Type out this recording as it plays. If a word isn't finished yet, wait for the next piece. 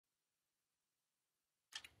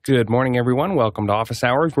Good morning, everyone. Welcome to Office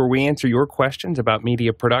Hours, where we answer your questions about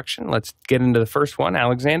media production. Let's get into the first one.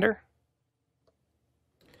 Alexander?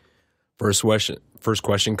 First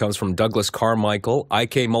question comes from Douglas Carmichael.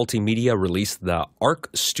 IK Multimedia released the ARC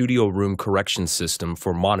Studio Room Correction System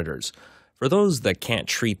for monitors. For those that can't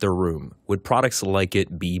treat their room, would products like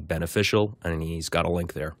it be beneficial? And he's got a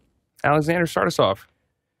link there. Alexander, start us off.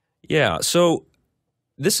 Yeah, so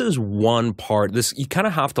this is one part. You kind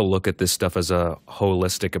of have to look at this stuff as a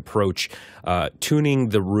holistic approach. Tuning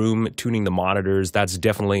the room, tuning the monitors, that's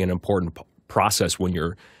definitely an important process when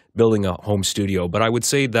you're building a home studio. But I would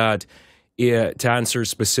say that to answer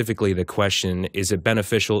specifically the question, is it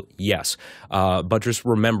beneficial? Yes. But just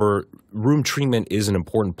remember, room treatment is an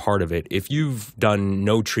important part of it. If you've done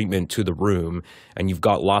no treatment to the room and you've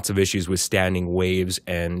got lots of issues with standing waves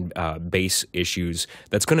and bass issues,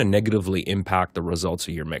 that's going to negatively impact the results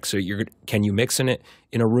of your mix. So can you mix in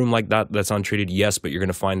a room like that that's untreated? Yes, but you're going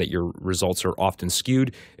to find that your results are often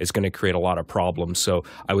skewed. It's going to create a lot of problems. So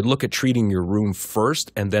I would look at treating your room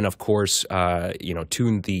first, and then of course,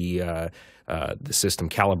 tune the system,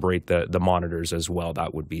 calibrate the monitors as well.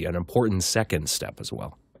 That would be an important second step as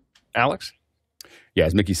well. Alex? Yeah,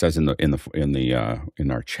 as Mickey says in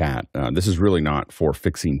our chat, this is really not for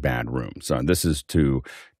fixing bad rooms. This is to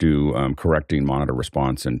do correcting monitor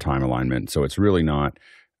response and time alignment. So it's really not.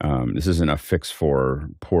 This isn't a fix for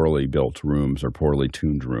poorly built rooms or poorly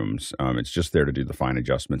tuned rooms. It's just there to do the fine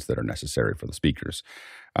adjustments that are necessary for the speakers.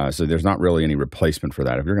 So there's not really any replacement for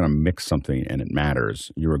that. If you're going to mix something and it matters,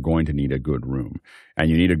 you are going to need a good room, and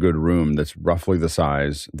you need a good room that's roughly the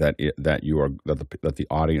size that the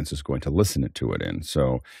audience is going to listen to it in.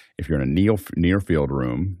 So if you're in a near field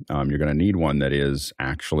room, you're going to need one that is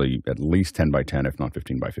actually at least 10 by 10, if not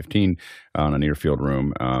 15 by 15, on a near field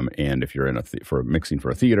room. And if you're in for mixing for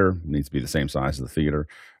a theater, it needs to be the same size as the theater.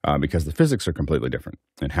 Because the physics are completely different,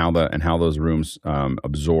 and how those rooms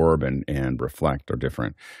absorb and reflect are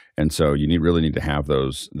different, and so you really need to have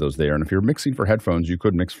those there. And if you're mixing for headphones, you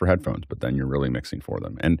could mix for headphones, but then you're really mixing for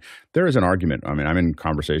them. And there is an argument. I mean, I'm in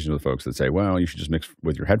conversations with folks that say, well, you should just mix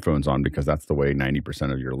with your headphones on because that's the way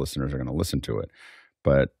 90% of your listeners are going to listen to it.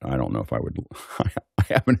 But I don't know if I would. I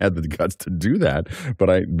haven't had the guts to do that.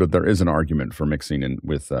 But there is an argument for mixing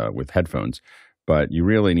with headphones. But you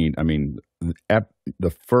really need, I mean, the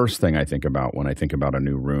first thing I think about when I think about a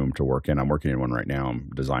new room to work in, I'm working in one right now, I'm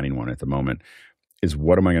designing one at the moment, is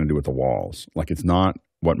what am I going to do with the walls? Like, it's not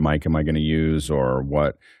what mic am I going to use or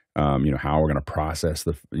what, how we're going to process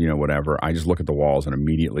whatever. I just look at the walls and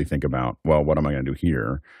immediately think about, well, what am I going to do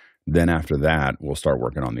here? Then after that, we'll start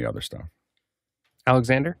working on the other stuff.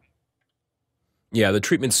 Alexander? Yeah, the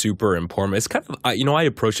treatment's super important. It's kind of, I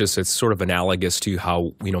approach this, it's sort of analogous to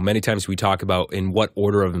how, many times we talk about in what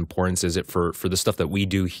order of importance is it for the stuff that we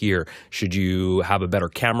do here. Should you have a better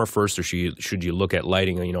camera first, or should you look at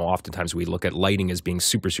lighting? Oftentimes we look at lighting as being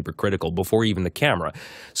super, super critical before even the camera.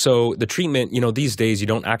 So the treatment, these days you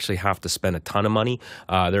don't actually have to spend a ton of money.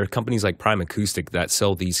 There are companies like Prime Acoustic that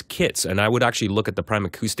sell these kits, and I would actually look at the Prime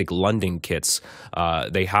Acoustic London kits.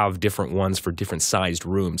 They have different ones for different sized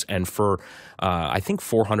rooms, and for I think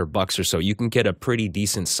 $400 or so, you can get a pretty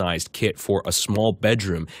decent sized kit for a small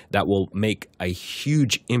bedroom that will make a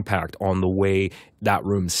huge impact on the way that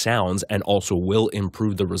room sounds and also will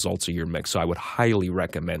improve the results of your mix. So I would highly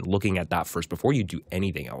recommend looking at that first before you do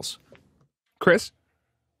anything else. Chris?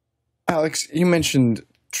 Alex, you mentioned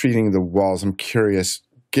treating the walls. I'm curious,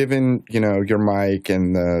 given, your mic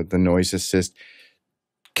and the noise assist,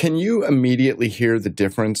 can you immediately hear the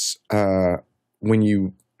difference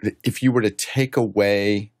if you were to take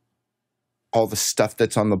away all the stuff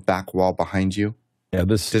that's on the back wall behind you? Yeah,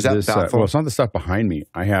 well, it's not the stuff behind me.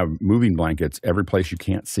 I have moving blankets every place you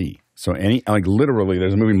can't see. So literally,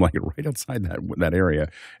 there's a moving blanket right outside that area.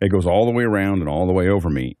 It goes all the way around and all the way over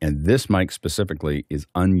me. And this mic specifically is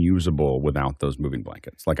unusable without those moving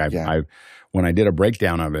blankets. Like when I did a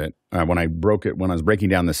breakdown of it, when I was breaking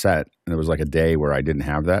down the set, and it was like a day where I didn't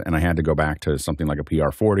have that, and I had to go back to something like a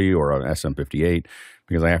PR40 or a SM58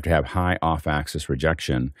 because I have to have high off-axis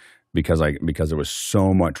rejection. Because there was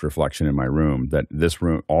so much reflection in my room that this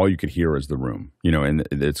room, all you could hear is the room, and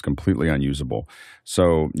it's completely unusable.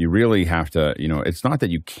 So you really have to, it's not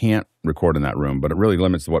that you can't record in that room, but it really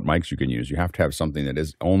limits what mics you can use. You have to have something that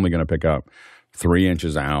is only going to pick up 3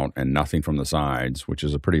 inches out and nothing from the sides, which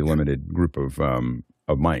is a pretty limited group of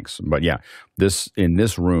mics. But yeah, in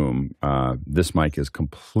this room, this mic is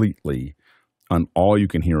completely all you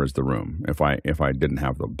can hear is the room. If I didn't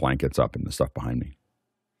have the blankets up and the stuff behind me.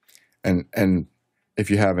 And If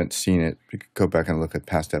you haven't seen it, you could go back and look at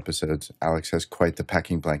past episodes. Alex has quite the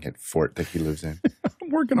packing blanket fort that he lives in. I'm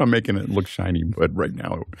working on making it look shiny, but right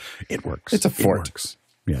now it works. It's a fort. It works.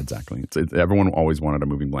 Yeah, exactly. Everyone always wanted a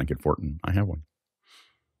moving blanket fort, and I have one.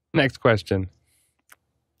 Next question.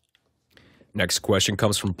 Next question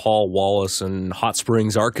comes from Paul Wallace in Hot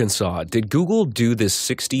Springs, Arkansas. Did Google do this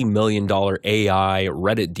 $60 million AI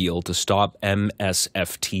Reddit deal to stop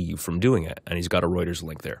MSFT from doing it? And he's got a Reuters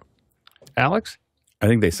link there. Alex? I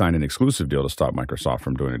think they signed an exclusive deal to stop Microsoft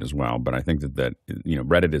from doing it as well. But I think that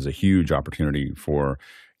Reddit is a huge opportunity for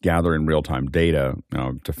gathering real-time data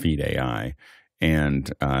to feed AI.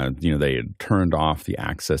 And, they had turned off the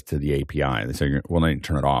access to the API. They said, well, they didn't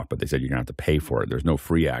turn it off, but they said you're going to have to pay for it. There's no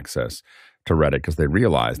free access to Reddit because they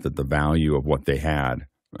realized that the value of what they had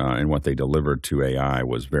and what they delivered to AI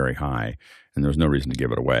was very high, and there was no reason to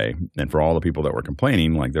give it away. And for all the people that were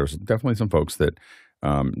complaining, like there's definitely some folks that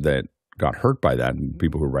that got hurt by that, and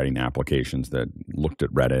people who were writing applications that looked at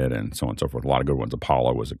Reddit and so on and so forth. A lot of good ones.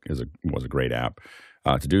 Apollo was a great app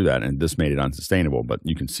to do that, and this made it unsustainable. But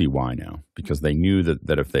you can see why now, because they knew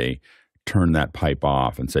that if they turned that pipe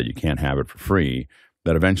off and said you can't have it for free,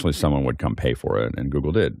 that eventually someone would come pay for it, and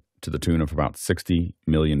Google did, to the tune of about $60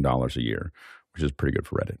 million a year, which is pretty good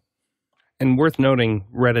for Reddit. And worth noting,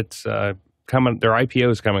 Reddit's their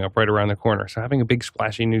IPO is coming up right around the corner. So having a big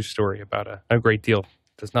splashy news story about a great deal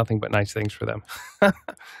does nothing but nice things for them.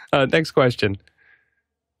 Next question.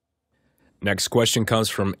 Next question comes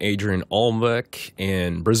from Adrian Olmbeck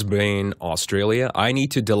in Brisbane, Australia. I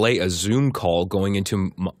need to delay a Zoom call going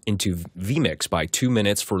into vMix by 2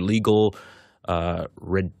 minutes for legal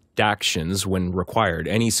redactions when required.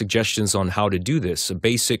 Any suggestions on how to do this? A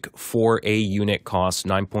basic 4A unit costs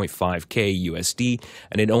 $9.5K USD,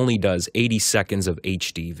 and it only does 80 seconds of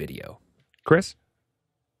HD video. Chris?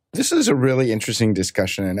 This is a really interesting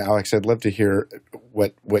discussion, and Alex, I'd love to hear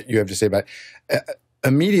what you have to say about it.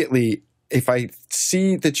 Immediately, if I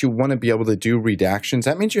see that you want to be able to do redactions,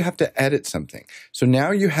 that means you have to edit something. So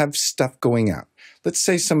now you have stuff going out. Let's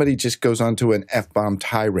say somebody just goes onto an F-bomb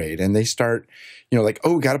tirade, and they start,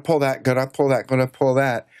 oh, got to pull that, got to pull that, got to pull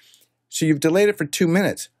that. So you've delayed it for 2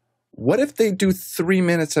 minutes. What if they do 3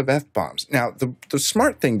 minutes of F-bombs? Now, the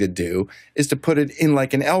smart thing to do is to put it in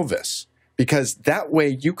like an Elvis, because that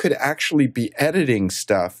way you could actually be editing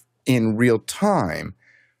stuff in real time.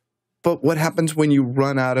 But what happens when you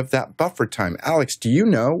run out of that buffer time? Alex, do you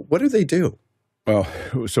know? What do they do? Well,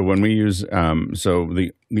 so when we use,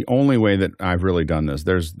 the only way that I've really done this,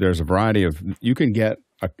 there's a variety of, you can get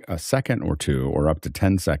a second or two or up to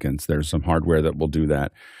 10 seconds. There's some hardware that will do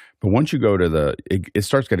that. But once you go to it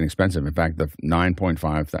starts getting expensive. In fact, the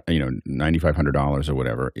 $9,500 or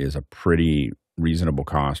whatever is a pretty reasonable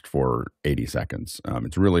cost for 80 seconds.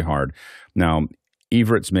 It's really hard. Now,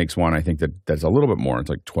 Everett's makes one, I think, that's a little bit more. It's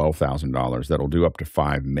like $12,000. That'll do up to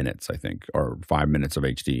 5 minutes, I think, or 5 minutes of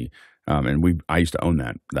HD. And I used to own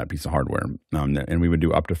that piece of hardware, and we would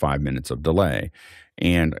do up to 5 minutes of delay.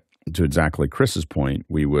 And to exactly Chris's point,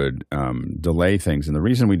 we would delay things. And the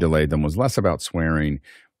reason we delayed them was less about swearing,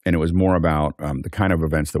 and it was more about the kind of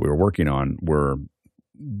events that we were working on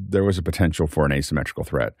there was a potential for an asymmetrical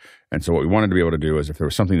threat. And so what we wanted to be able to do is if there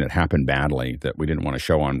was something that happened badly that we didn't want to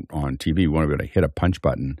show on TV, we wanted to be able to hit a punch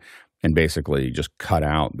button and basically just cut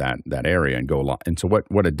out that area and go. And so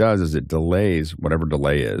what it does is it delays whatever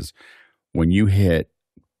delay is. When you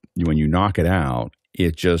knock it out,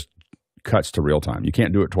 it just cuts to real time. You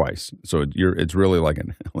can't do it twice. So it's really like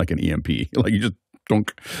an EMP. Like you just don't,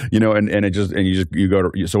 you go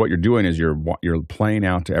to. So what you're doing is you're playing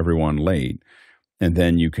out to everyone late. And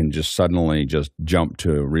then you can just suddenly just jump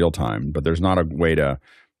to real time, but there's not a way to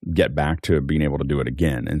get back to being able to do it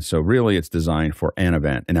again. And so really it's designed for an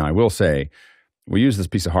event. And now I will say we use this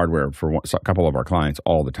piece of hardware for a couple of our clients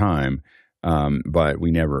all the time, but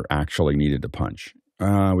we never actually needed to punch.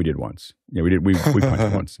 We did once. Yeah, we did. We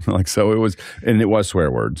punched once. So it was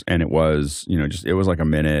swear words, and it was, it was like a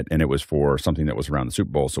minute, and it was for something that was around the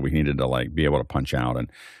Super Bowl. So we needed to be able to punch out.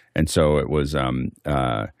 And so it was,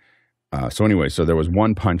 so anyway, so there was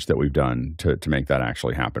one punch that we've done to make that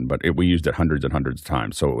actually happen, but we used it hundreds and hundreds of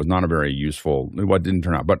times. So it was not a very useful, what didn't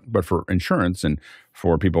turn out, but for insurance and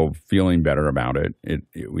for people feeling better about it,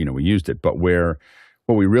 we used it. But what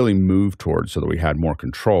we really moved towards so that we had more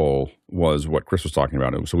control was what Chris was talking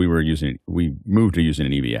about. So we moved to using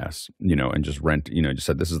an EVS, and just just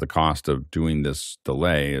said, this is the cost of doing this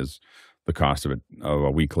delay is the cost of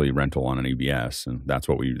a weekly rental on an EVS. And that's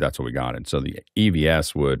what we got. And so the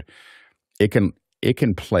EVS it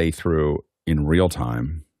can play through in real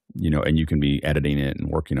time, and you can be editing it and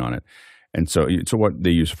working on it. And so what they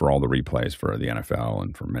use for all the replays for the NFL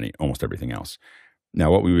and for almost everything else. Now,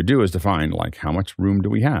 what we would do is define like how much room do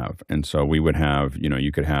we have, and so we would have,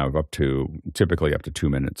 you could have typically up to 2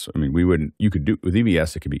 minutes. I mean, you could do with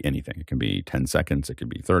EVS, it could be anything. It can be 10 seconds, it could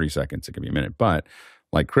be 30 seconds, it could be a minute. But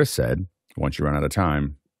like Chris said, once you run out of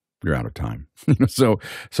time, you're out of time. So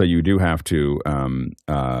you do have to,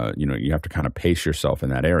 you have to kind of pace yourself in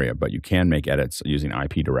that area. But you can make edits using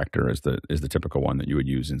IP Director is the typical one that you would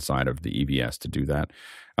use inside of the EVS to do that.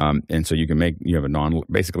 And so you have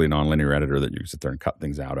basically a nonlinear editor that you can sit there and cut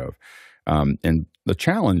things out of. And the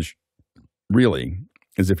challenge really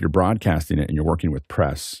is if you're broadcasting it and you're working with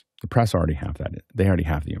press, the press already have that. They already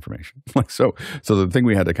have the information. So the thing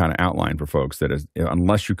we had to kind of outline for folks that is,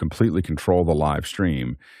 unless you completely control the live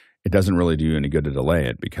stream, it doesn't really do you any good to delay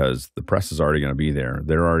it because the press is already going to be there.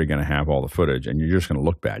 They're already going to have all the footage, and you're just going to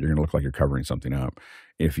look bad. You're going to look like you're covering something up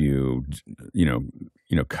if you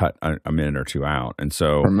cut a minute or two out. And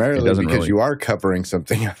so primarily because you are covering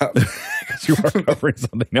something up. Because you are covering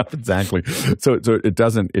something up, exactly. So it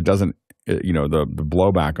doesn't. The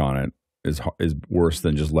blowback on it is worse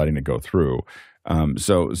than just letting it go through.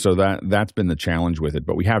 So that's been the challenge with it.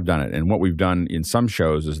 But we have done it, and what we've done in some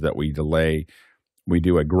shows is that we delay. We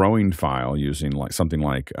do a growing file using something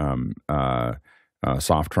like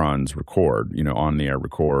Softron's record, on the air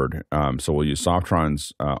record. So we'll use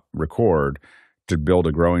Softron's record to build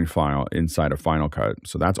a growing file inside of Final Cut.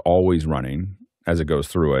 So that's always running as it goes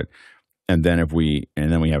through it. And then we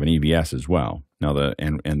have an EVS as well. Now the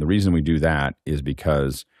reason we do that is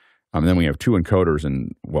because then we have two encoders,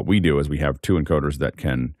 and what we do is we have two encoders that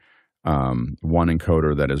can one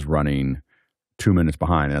encoder that is running 2 minutes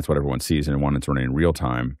behind, and that's what everyone sees, and one that's running in real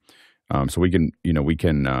time. So we can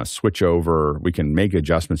switch over. We can make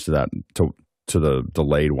adjustments to that to the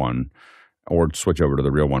delayed one, or switch over to the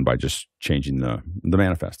real one by just changing the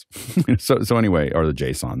manifest. so anyway, or the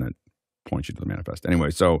JSON that points you to the manifest. Anyway,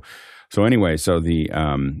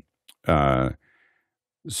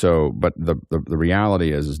 but the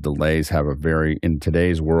reality is delays have in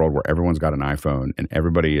today's world where everyone's got an iPhone and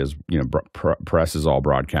everybody is press is all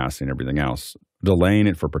broadcasting and everything else. Delaying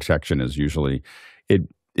it for protection is usually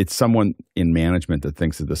it's someone in management that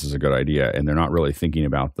thinks that this is a good idea, and they're not really thinking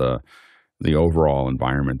about the overall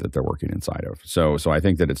environment that they're working inside of. So I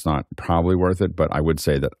think that it's not probably worth it, but I would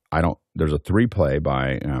say that there's a 3-play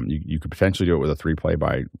by you could potentially do it with a 3-play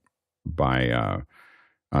by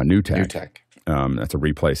NewTek. That's a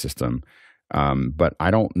replay system. But I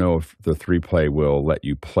don't know if the 3-play will let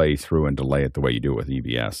you play through and delay it the way you do it with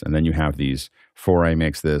EVS. And then you have these, 4A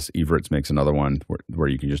makes this, Evertz makes another one where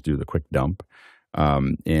you can just do the quick dump.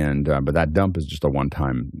 But that dump is just a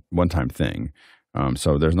one-time thing.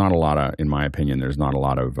 So there's not a lot of, in my opinion, there's not a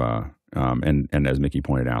lot of, and as Mickey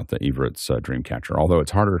pointed out, the Evertz Dreamcatcher, although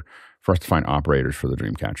it's harder for us to find operators for the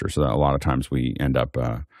Dreamcatcher. So that a lot of times we end up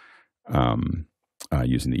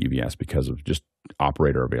using the EVS because of just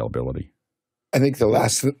operator availability. I think the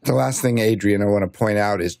last thing, Adrian, I want to point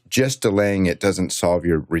out is just delaying it doesn't solve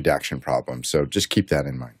your redaction problem. So just keep that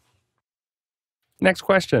in mind. Next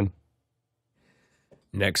question.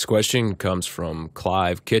 Next question comes from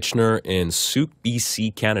Clive Kitchener in Souk,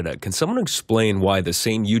 BC, Canada. Can someone explain why the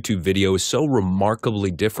same YouTube video is so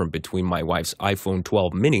remarkably different between my wife's iPhone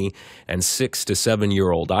 12 mini and 6 to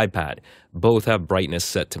 7-year-old iPad? Both have brightness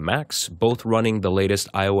set to max, both running the latest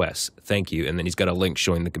iOS. Thank you. And then he's got a link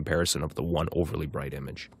showing the comparison of the one overly bright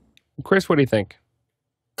image. Chris, what do you think?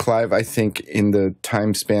 Clive, I think in the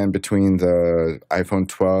time span between the iPhone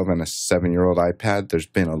 12 and a 7-year-old iPad, there's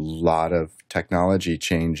been a lot of technology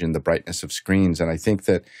change in the brightness of screens. And I think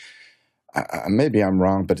that maybe I'm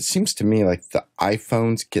wrong, but it seems to me like the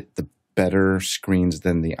iPhones get the better screens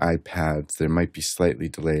than the iPads. They might be slightly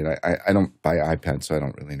delayed. I don't buy iPads, so I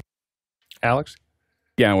don't really know. Alex?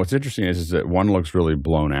 Yeah, what's interesting is that one looks really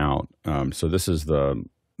blown out. So this is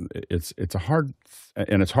it's hard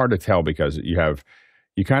to tell because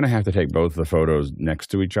you kind of have to take both the photos next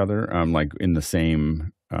to each other, like in the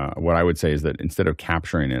same. What I would say is that instead of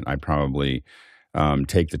capturing it, I'd probably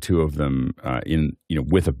take the two of them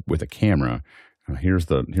with a camera. Here's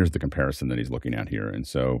the comparison that he's looking at here, and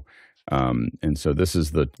so this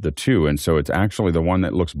is the two, and so it's actually the one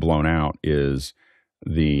that looks blown out is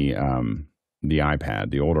the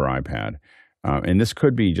iPad, the older iPad. And this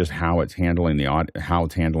could be just how it's handling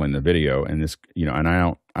the video, and this, and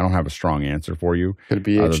I don't have a strong answer for you. Could it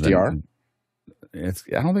be HDR?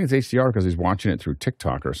 I don't think it's HDR because he's watching it through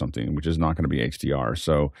TikTok or something, which is not going to be HDR.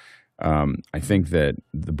 So I think that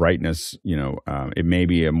the brightness, it may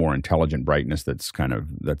be a more intelligent brightness that's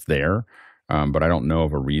there, but I don't know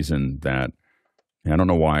of a reason that. I don't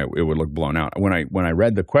know why it would look blown out. When I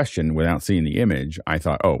read the question without seeing the image, I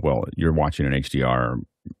thought, oh well, you're watching an HDR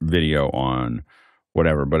video on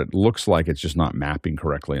whatever, but it looks like it's just not mapping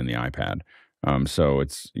correctly in the iPad. So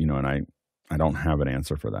it's, and I don't have an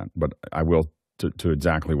answer for that, but I will to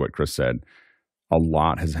exactly what Chris said. A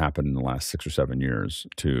lot has happened in the last 6 or 7 years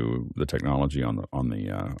to the technology on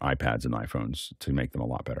the iPads and iPhones to make them a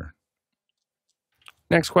lot better.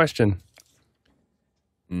 Next question.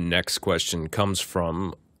 Next question comes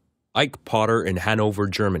from Ike Potter in Hanover,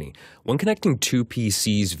 Germany. When connecting two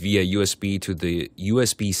PCs via USB to the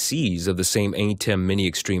USB-Cs of the same ATEM Mini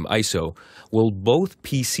Extreme ISO, will both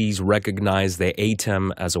PCs recognize the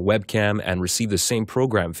ATEM as a webcam and receive the same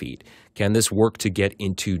program feed? Can this work to get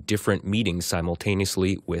into different meetings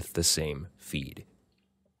simultaneously with the same feed?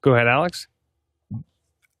 Go ahead, Alex.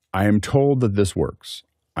 I am told that this works.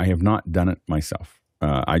 I have not done it myself.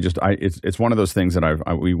 It's one of those things that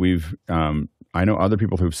I know other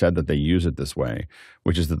people who've said that they use it this way,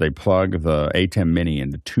 which is that they plug the ATEM Mini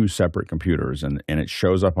into two separate computers and it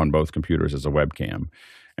shows up on both computers as a webcam.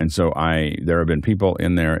 And so there have been people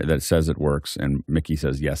in there that says it works, and Mickey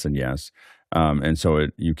says yes and yes. And so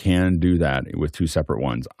you can do that with two separate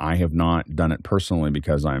ones. I have not done it personally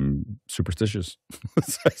because I'm superstitious.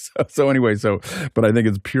 But I think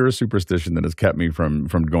it's pure superstition that has kept me from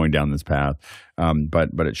going down this path. But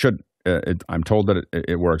it should. I'm told that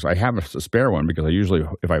it works. I have a spare one because I usually,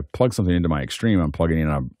 if I plug something into my Extreme, I'm plugging in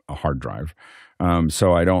a hard drive.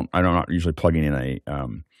 So I'm not usually plugging in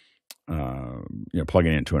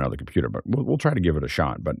plugging it into another computer. But we'll try to give it a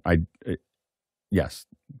shot. But yes,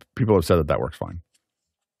 people have said that works fine.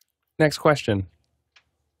 Next question.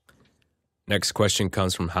 Next question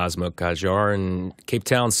comes from Hasmukh Kajar in Cape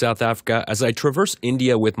Town, South Africa. As I traverse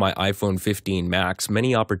India with my iPhone 15 Max,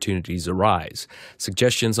 many opportunities arise.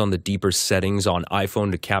 Suggestions on the deeper settings on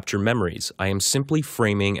iPhone to capture memories. I am simply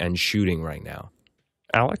framing and shooting right now.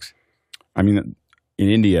 Alex? I mean, in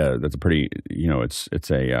India, that's a pretty, there's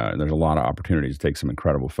a lot of opportunities to take some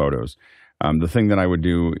incredible photos. The thing that I would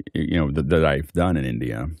do, that I've done in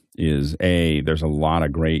India is there's a lot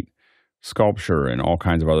of great sculpture and all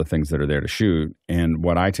kinds of other things that are there to shoot. And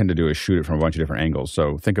what I tend to do is shoot it from a bunch of different angles.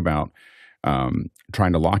 So think about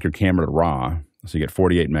trying to lock your camera to RAW. So you get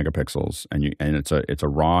 48 megapixels and it's a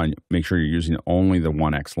RAW, and make sure you're using only the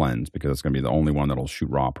 1X lens because it's going to be the only one that'll shoot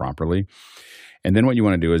RAW properly. And then what you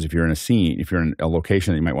want to do is if you're in a scene, if you're in a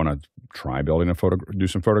location that you might want to try building do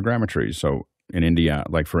some photogrammetry. So in India,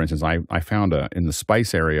 like for instance, I found in the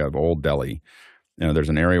spice area of Old Delhi, there's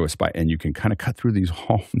an area with spice, and you can kind of cut through these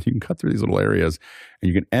holes. You can cut through these little areas,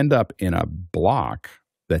 and you can end up in a block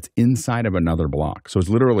that's inside of another block. So it's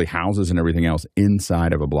literally houses and everything else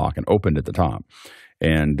inside of a block and opened at the top.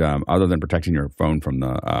 And other than protecting your phone from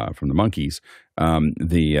the monkeys,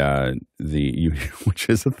 which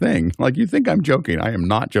is a thing. Like, you think I'm joking? I am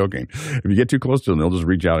not joking. If you get too close to them, they'll just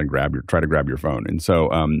reach out and try to grab your phone. And so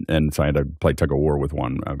I had to play tug of war with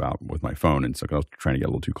one with my phone, and so I was trying to get a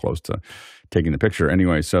little too close to taking the picture.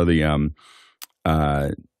 Anyway,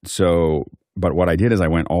 but what I did is I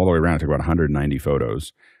went all the way around. I took about 190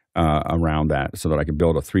 photos around that, so that I could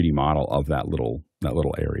build a 3D model of that little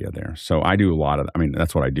area there. So I do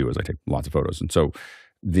that's what I do is I take lots of photos. And so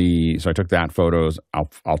I took that photos.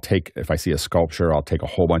 I'll take, if I see a sculpture, I'll take a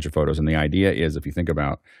whole bunch of photos. And the idea is, if you think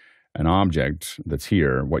about an object that's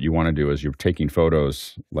here, what you want to do is you're taking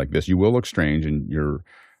photos like this. You will look strange, and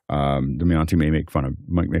Damayanti may make fun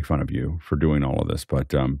of you for doing all of this,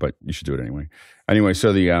 but you should do it anyway. Anyway,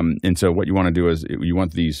 so so what you want to do is you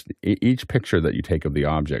want each picture that you take of the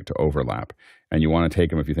object to overlap, and you want to take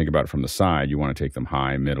them, if you think about it from the side, you want to take them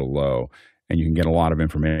high, middle, low, and you can get a lot of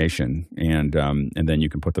information, and then you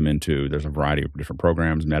can put them into, there's a variety of different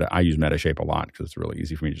programs. I use Metashape a lot because it's really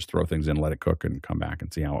easy for me to just throw things in, let it cook, and come back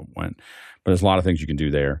and see how it went. But there's a lot of things you can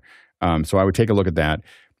do there. So I would take a look at that.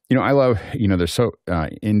 I love,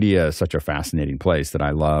 India is such a fascinating place that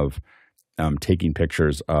I love taking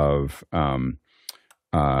pictures of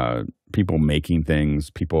people making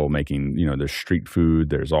things, there's street food,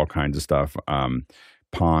 there's all kinds of stuff.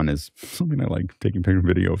 Pawn is something I like, taking picture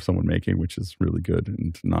video of someone making, which is really good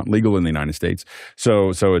and not legal in the United States. So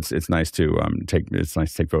it's nice to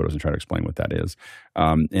take photos and try to explain what that is.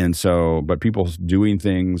 But people doing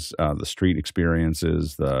things, the street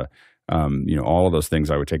experiences, all of those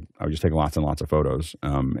things, I would just take lots and lots of photos.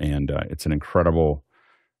 It's an incredible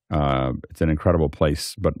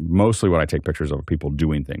place, but mostly what I take pictures of are people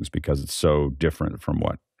doing things because it's so different from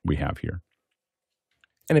what we have here.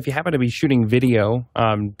 And if you happen to be shooting video,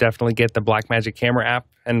 definitely get the Blackmagic camera app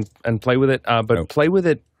and play with it. Play with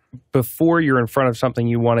it before you're in front of something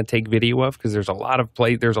you want to take video of, because there's a lot of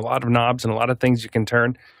knobs and a lot of things you can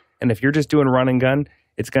turn. And if you're just doing run and gun,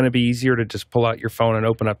 it's going to be easier to just pull out your phone and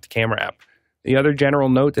open up the camera app. The other general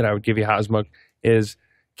note that I would give you, Hasmukh, is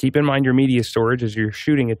keep in mind your media storage as you're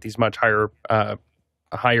shooting at these much higher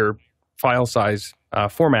file size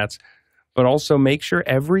formats, but also make sure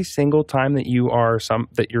every single time that you're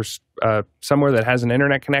somewhere that has an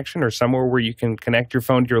internet connection or somewhere where you can connect your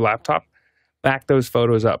phone to your laptop, back those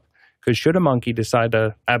photos up. Because should a monkey decide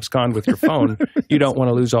to abscond with your phone, you don't want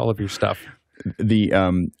to lose all of your stuff. The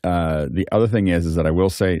other thing is that I will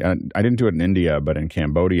say, I didn't do it in India, but in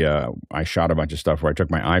Cambodia, I shot a bunch of stuff where I took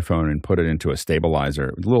my iPhone and put it into a stabilizer.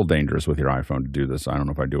 It was a little dangerous with your iPhone to do this. I don't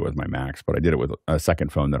know if I do it with my Macs, but I did it with a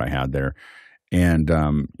second phone that I had there. And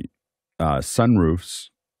sunroofs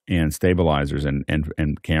and stabilizers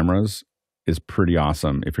and cameras is pretty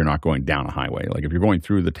awesome if you're not going down a highway. Like if you're going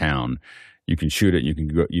through the town, you can shoot it. You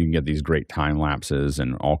can get these great time lapses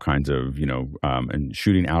and all kinds of, and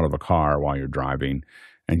shooting out of a car while you're driving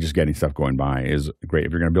and just getting stuff going by is great.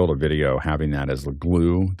 If you're going to build a video, having that as the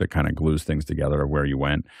glue that kind of glues things together where you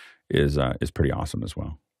went is pretty awesome as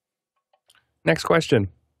well. Next question.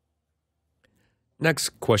 Next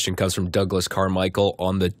question comes from Douglas Carmichael.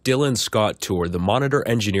 On the Dylan Scott tour, the monitor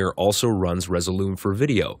engineer also runs Resolume for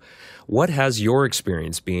video. What has your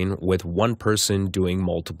experience been with one person doing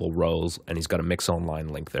multiple roles? And he's got a Mix Online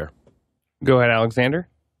link there. Go ahead, Alexander.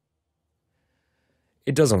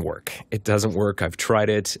 It doesn't work. It doesn't work. I've tried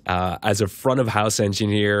it. As a front of house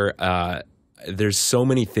engineer, there's so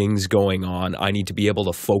many things going on. I need to be able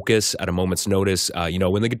to focus at a moment's notice.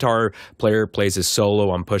 When the guitar player plays his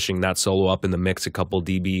solo, I'm pushing that solo up in the mix a couple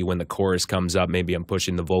dB. When the chorus comes up, maybe I'm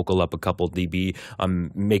pushing the vocal up a couple dB.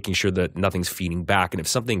 I'm making sure that nothing's feeding back. And if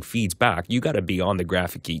something feeds back, you got to be on the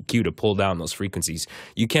graphic EQ to pull down those frequencies.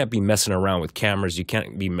 You can't be messing around with cameras. You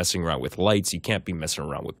can't be messing around with lights. You can't be messing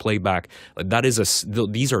around with playback.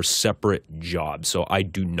 These are separate jobs, so I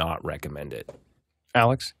do not recommend it.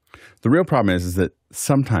 Alex? The real problem is that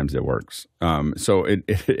sometimes it works.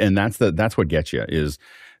 And that's what gets you is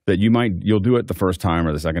that you'll do it the first time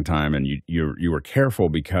or the second time, and you were careful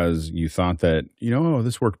because you thought that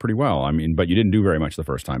this worked pretty well. I mean, but you didn't do very much the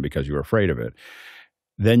first time because you were afraid of it.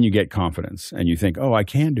 Then you get confidence and you think, oh, I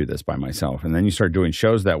can do this by myself, and then you start doing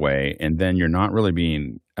shows that way, and then you're not really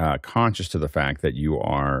being conscious to the fact that you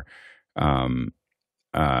are.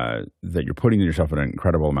 That you're putting yourself at an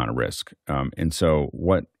incredible amount of risk. And so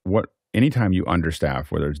anytime you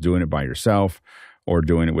understaff, whether it's doing it by yourself or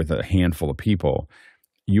doing it with a handful of people,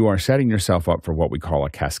 you are setting yourself up for what we call a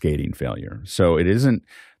cascading failure. So it isn't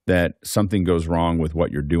that something goes wrong with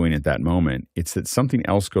what you're doing at that moment. It's that something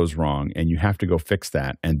else goes wrong and you have to go fix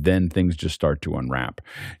that. And then things just start to unwrap,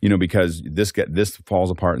 because this falls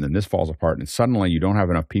apart and then this falls apart. And suddenly you don't have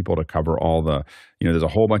enough people to cover all the, there's a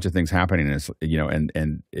whole bunch of things happening. And it's,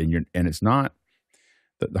 and it's not,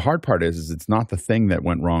 the hard part is it's not the thing that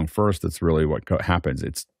went wrong first. That's really what happens.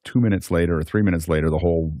 It's 2 minutes later or 3 minutes later, the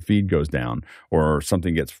whole feed goes down or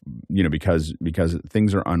something gets, because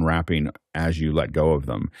things are unwrapping as you let go of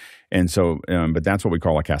them. And so, but that's what we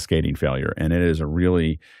call a cascading failure. And it is a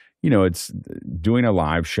really, it's doing a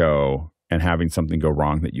live show and having something go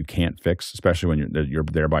wrong that you can't fix, especially when you're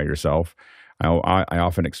there by yourself. I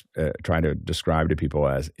often try to describe to people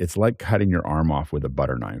as it's like cutting your arm off with a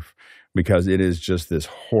butter knife, because it is just this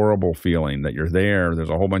horrible feeling that you're there. There's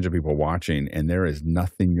a whole bunch of people watching, and there is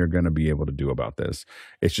nothing you're going to be able to do about this.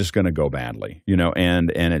 It's just going to go badly,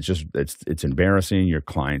 and it's embarrassing. Your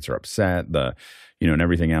clients are upset, and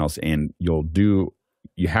everything else. And you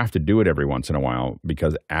have to do it every once in a while,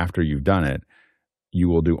 because after you've done it, you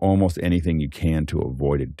will do almost anything you can to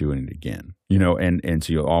avoid doing it again, and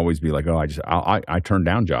so you'll always be like, oh, I turn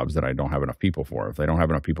down jobs that I don't have enough people for. If they don't have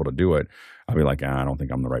enough people to do it, I'll be like, I don't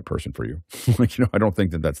think I'm the right person for you. I don't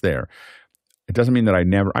think that that's there. It doesn't mean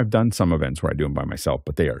that I've done some events where I do them by myself,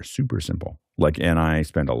 but they are super simple. And I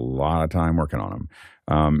spend a lot of time working on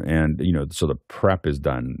them. So the prep is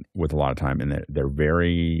done with a lot of time, and they're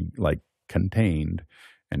very contained.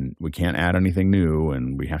 And we can't add anything new,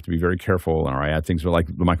 and we have to be very careful. Or I add things like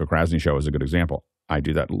the Michael Krasny show is a good example. I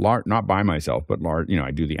do that not by myself, but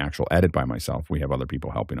I do the actual edit by myself. We have other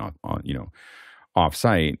people helping off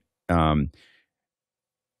site.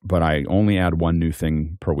 But I only add one new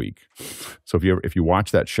thing per week. So if you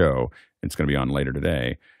watch that show, it's going to be on later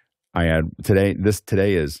today. I add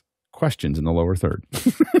today is questions in the lower third.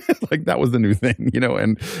 That was the new thing,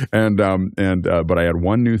 but I add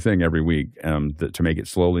one new thing every week to make it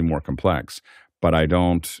slowly more complex. But I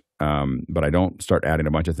don't start adding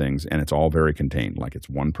a bunch of things, and it's all very contained. It's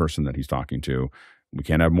one person that he's talking to. We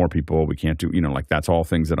can't have more people. We can't do, that's all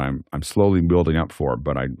things that I'm slowly building up for,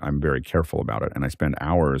 but I'm very careful about it. And I spend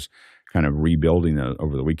hours kind of rebuilding it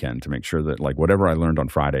over the weekend to make sure that whatever I learned on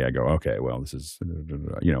Friday, I go, okay, well, this is,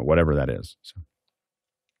 whatever that is. So.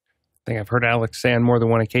 think I've heard Alex say on more than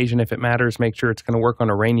one occasion, if it matters, make sure it's going to work on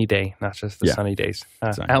a rainy day, not just the sunny days.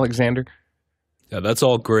 Exactly. Alexander? Yeah, that's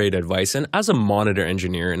all great advice. And as a monitor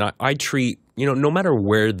engineer, and I treat, no matter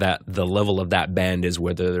where the level of that band is,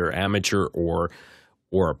 whether they're amateur or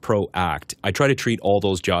a pro act, I try to treat all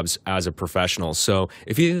those jobs as a professional. So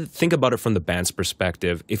if you think about it from the band's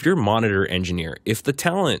perspective, if you're a monitor engineer, if the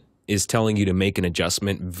talent is telling you to make an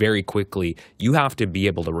adjustment very quickly, you have to be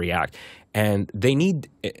able to react. And they need,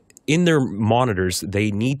 in their monitors,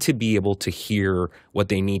 they need to be able to hear what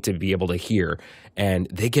they need to be able to hear. And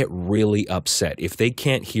they get really upset if they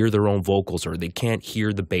can't hear their own vocals or they can't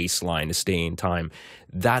hear the bass line to stay in time.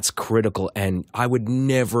 That's critical. And I would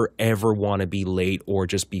never, ever want to be late or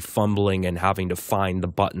just be fumbling and having to find the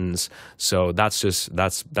buttons. So that's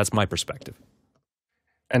my perspective.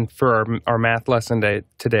 And for our math lesson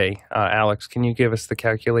today, Alex, can you give us the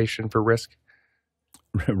calculation for risk?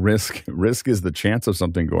 Risk is the chance of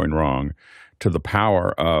something going wrong to the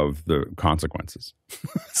power of the consequences.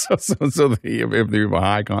 If you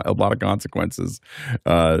have a lot of consequences,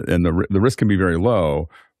 and the risk can be very low,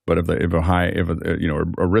 but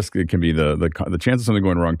a risk, it can be the chance of something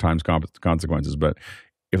going wrong times consequences. But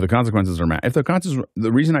if the consequences are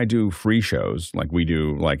the reason I do free shows like we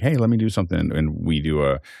do, like, hey, let me do something, and we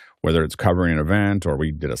do whether it's covering an event or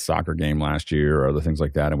we did a soccer game last year or other things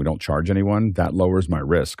like that, and we don't charge anyone, that lowers my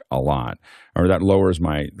risk a lot, or that lowers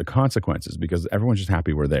the consequences, because everyone's just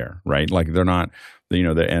happy we're there, right? Like they're not,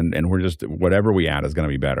 and we're just, whatever we add is going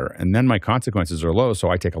to be better. And then my consequences are low,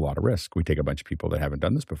 so I take a lot of risk. We take a bunch of people that haven't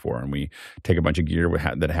done this before, and we take a bunch of gear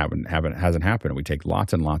that hasn't happened, and we take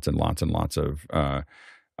lots and lots and lots and lots of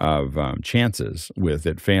chances with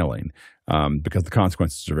it failing, because the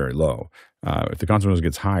consequences are very low. If the consequences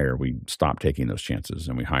gets higher, we stop taking those chances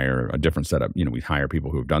and we hire a different setup. We hire people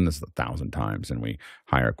who have done this 1,000 times, and we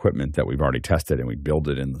hire equipment that we've already tested, and we build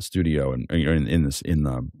it in the studio and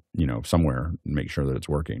somewhere, and make sure that it's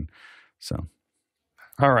working. So,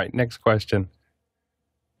 all right, next question.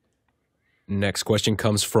 Next question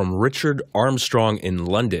comes from Richard Armstrong in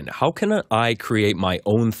London. How can I create my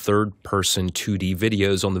own third-person 2D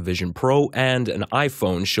videos on the Vision Pro and an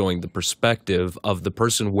iPhone showing the perspective of the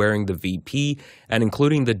person wearing the VP and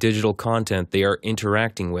including the digital content they are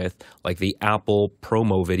interacting with, like the Apple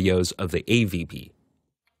promo videos of the AVP?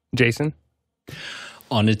 Jason?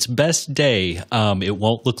 On its best day, it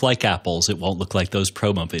won't look like Apple's. It won't look like those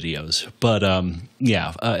promo videos. But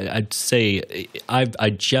I'd say I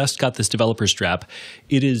just got this developer strap.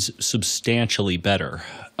 It is substantially better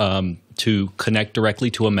to connect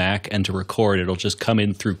directly to a Mac and to record. It'll just come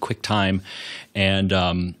in through QuickTime, and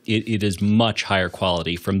it is much higher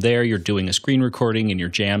quality. From there, you're doing a screen recording and your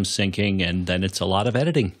jam syncing, and then it's a lot of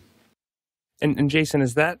editing. And Jason,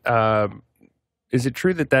 is that... Is it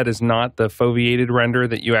true that is not the foveated render,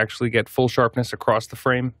 that you actually get full sharpness across the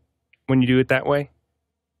frame when you do it that way?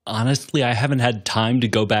 Honestly, I haven't had time to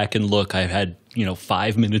go back and look. I've had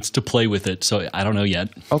 5 minutes to play with it, so I don't know yet.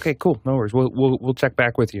 Okay, cool. No worries. We'll check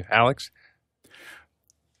back with you, Alex.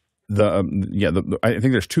 I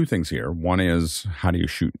think there's two things here. One is, how do you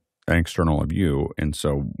shoot an external view? And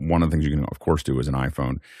so one of the things you can of course do is an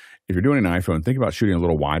iPhone. If you're doing an iPhone, think about shooting a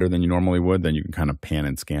little wider than you normally would. Then you can kind of pan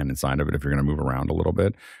and scan inside of it if you're going to move around a little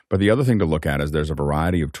bit. But the other thing to look at is there's a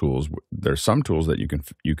variety of tools. There's some tools that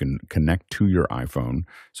you can connect to your iPhone.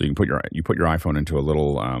 So you can put your iPhone into a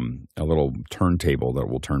little turntable that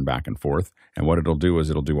will turn back and forth. And what it'll do is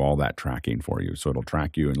it'll do all that tracking for you. So it'll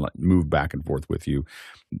track you and move back and forth with you.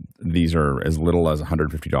 These are as little as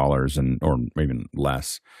 $150 or even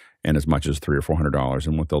less, and as much as $300 or $400.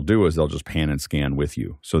 And what they'll do is they'll just pan and scan with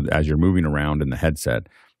you. So as you're moving around in the headset,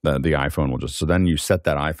 the iPhone will so then you set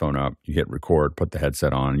that iPhone up, you hit record, put the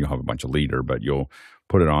headset on, and you'll have a bunch of leader, but you'll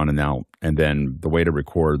put it on, and then the way to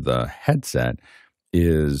record the headset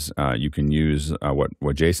is you can use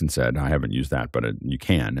what Jason said. I haven't used that, but you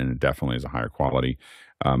can, and it definitely is a higher quality.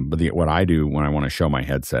 But what I do when I want to show my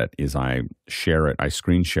headset is I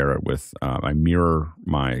screen share it with, I mirror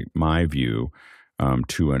my view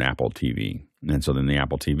to an Apple TV. And so then the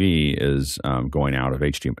Apple TV is going out of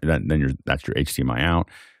HDMI. That's your HDMI out.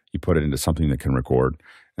 You put it into something that can record.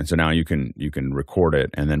 And so now you can record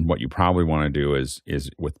it. And then what you probably want to do is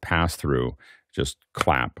with pass-through, just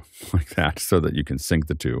clap like that so that you can sync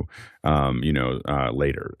the two,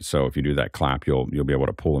 later. So if you do that clap, you'll be able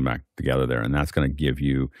to pull them back together there. And that's going to give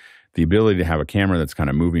you the ability to have a camera that's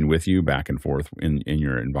kind of moving with you back and forth in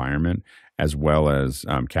your environment, as well as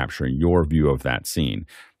capturing your view of that scene.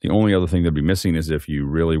 The only other thing that'd be missing is if you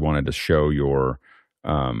really wanted to show you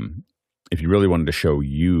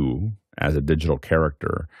as a digital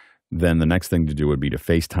character, then the next thing to do would be to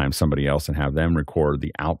FaceTime somebody else and have them record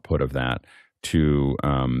the output of that to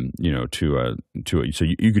so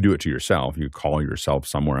you could do it to yourself. You could call yourself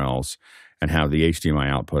somewhere else and have the HDMI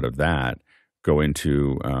output of that go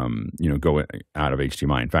into go out of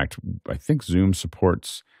HDMI. In fact, I think Zoom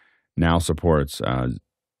now supports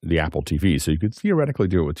the Apple TV, so you could theoretically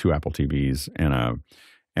do it with two Apple TVs and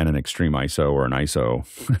an extreme ISO or an ISO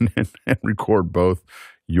and record both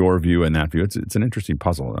your view and that view. It's an interesting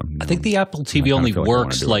puzzle. I think the Apple TV only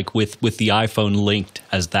works like with the iPhone linked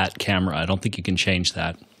as that camera. I don't think you can change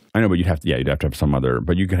that. I know, but you'd have to have some other.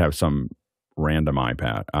 But you could have some random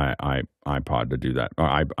iPod to do that.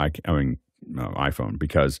 iPhone,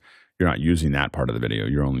 because you're not using that part of the video.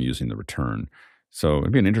 You're only using the return. So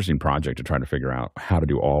it'd be an interesting project to try to figure out how to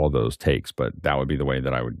do all of those takes. But that would be the way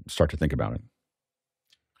that I would start to think about it.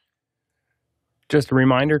 Just a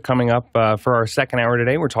reminder, coming up for our second hour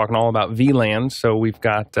today, we're talking all about VLANs. So we've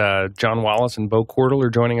got John Wallace and Bo Cordell are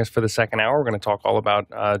joining us for the second hour. We're going to talk all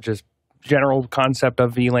about just general concept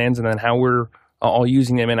of VLANs and then how we're all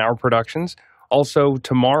using them in our productions. Also,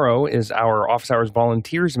 tomorrow is our Office Hours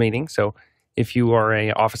Volunteers meeting. So if you are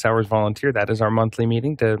a Office Hours volunteer, that is our monthly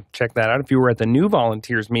meeting to check that out. If you were at the new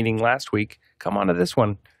volunteers meeting last week, come on to this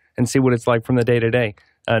one and see what it's like from the day-to-day.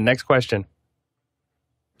 Next question.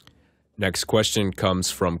 Next question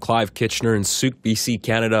comes from Clive Kitchener in Souk, BC,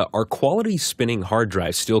 Canada. Are quality spinning hard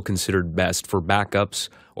drives still considered best for backups,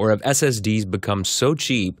 or have SSDs become so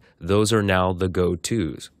cheap those are now the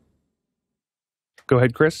go-tos? Go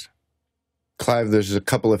ahead, Chris. Clive, there's a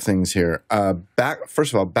couple of things here.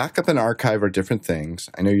 First of all, backup and archive are different things.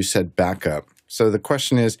 I know you said backup. So the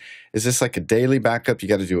question is this like a daily backup? You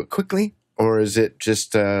got to do it quickly? Or is it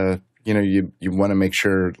just, you want to make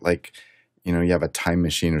sure like, you have a time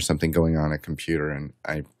machine or something going on a computer? And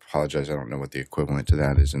I apologize, I don't know what the equivalent to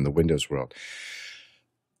that is in the Windows world.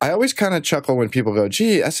 I always kind of chuckle when people go,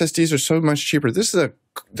 gee, SSDs are so much cheaper. This is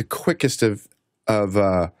the quickest of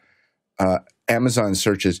Amazon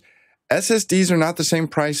searches. SSDs are not the same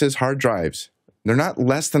price as hard drives. They're not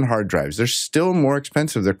less than hard drives. They're still more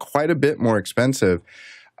expensive. They're quite a bit more expensive.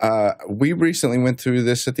 We recently went through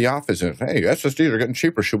this at the office. And, hey, SSDs are getting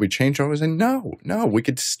cheaper. Should we change them? I was like, no, we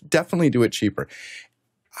could definitely do it cheaper.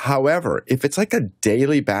 However, if it's like a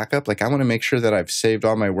daily backup, like I want to make sure that I've saved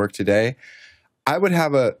all my work today, I would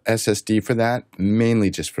have a SSD for that, mainly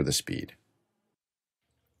just for the speed.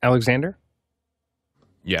 Alexander?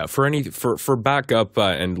 Yeah, for backup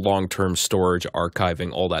and long-term storage,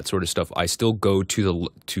 archiving, all that sort of stuff, I still go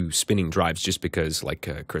to spinning drives just because, like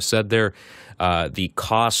Chris said there, the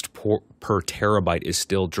cost per terabyte is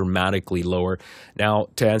still dramatically lower. Now,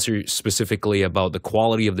 to answer specifically about the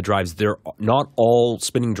quality of the drives, not all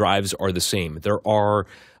spinning drives are the same. There are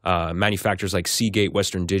manufacturers like Seagate,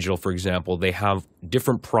 Western Digital, for example. They have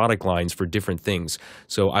different product lines for different things.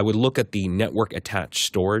 So I would look at the network attached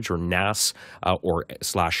storage, or NAS, or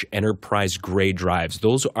 / enterprise grade drives.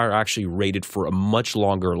 Those are actually rated for a much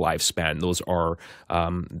longer lifespan. Those are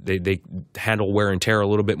they handle wear and tear a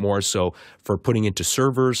little bit more. So for putting into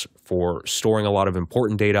servers, for storing a lot of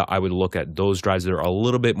important data, I would look at those drives that are a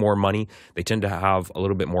little bit more money. They tend to have a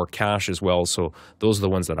little bit more cache as well. So those are the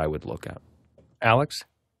ones that I would look at. Alex?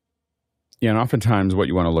 Yeah, and oftentimes what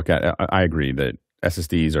you want to look at, I agree that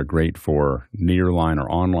SSDs are great for nearline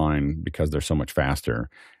or online because they're so much faster.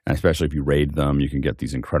 And especially if you RAID them, you can get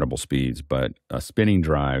these incredible speeds. But a spinning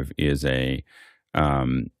drive is the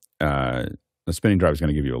spinning drive is going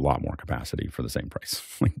to give you a lot more capacity for the same price,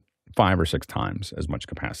 like 5 or 6 times as much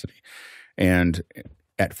capacity. And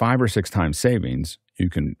at 5 or 6 times savings,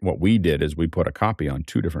 what we did is we put a copy on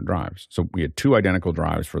 2 different drives. So we had 2 identical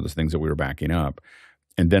drives for the things that we were backing up.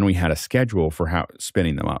 And then we had a schedule for how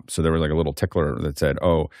spinning them up. So there was like a little tickler that said,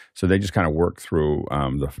 so they just kind of work through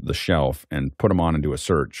the shelf and put them on and do a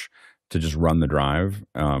search to just run the drive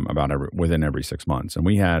within every 6 months. And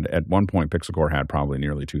we had, at one point, PixelCore had probably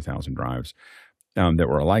nearly 2,000 drives that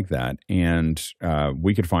were like that. And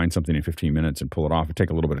we could find something in 15 minutes and pull it off. It'd take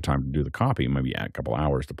a little bit of time to do the copy, maybe a couple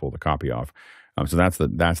hours to pull the copy off. So that's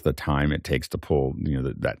the time it takes to pull,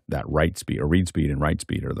 that write speed, or read speed and write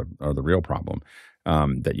speed are the real problem.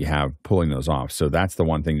 That you have pulling those off. So that's the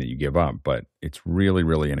one thing that you give up, but it's really,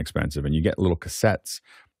 really inexpensive. And you get little cassettes.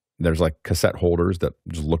 There's like cassette holders that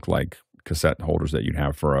just look like cassette holders that you'd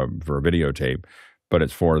have for a videotape, but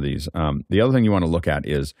it's for these. The other thing you want to look at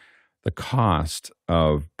is the cost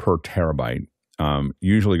of per terabyte.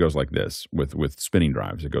 Usually goes like this with spinning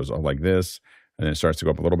drives. It goes like this, and then it starts to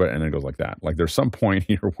go up a little bit, and then it goes like that. Like there's some point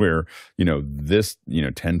here where, this,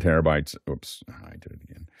 10 terabytes. Oops, I did it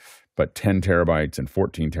again. But 10 terabytes and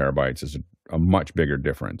 14 terabytes is a much bigger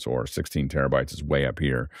difference, or 16 terabytes is way up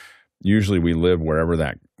here. usually we live wherever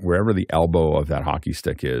the elbow of that hockey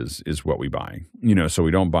stick is what we buy. So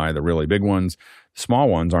we don't buy the really big ones. Small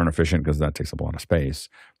ones aren't efficient because that takes up a lot of space.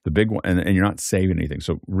 The big one, and you're not saving anything.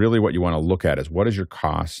 So really what you want to look at is what is your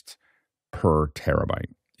cost per terabyte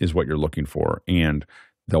is what you're looking for. And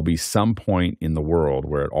there'll be some point in the world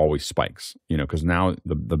where it always spikes, because now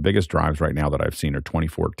the biggest drives right now that I've seen are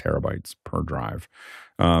 24 terabytes per drive.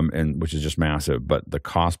 And which is just massive, but the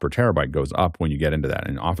cost per terabyte goes up when you get into that.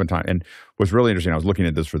 And oftentimes, and what's really interesting, I was looking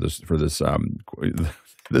at this for this,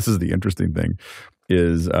 this is the interesting thing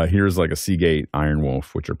is, here's like a Seagate Iron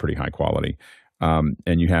Wolf, which are pretty high quality. And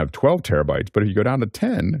you have 12 terabytes, but if you go down to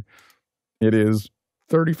 10, it is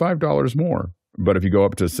 $35 more. But if you go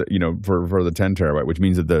up to, for the 10 terabyte, which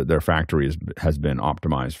means that their factory has been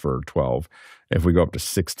optimized for 12. If we go up to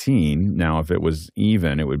 16, now if it was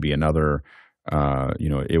even, it would be another,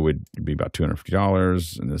 it would be about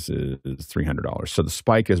 $250, and this is $300. So the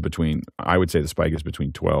spike is I would say the spike is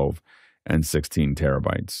between 12 and 16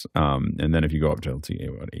 terabytes. And then if you go up to, let's see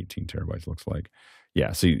what 18 terabytes looks like.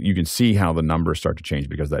 Yeah, so you can see how the numbers start to change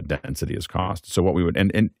because that density is cost. So what we would,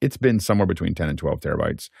 and it's been somewhere between 10 and 12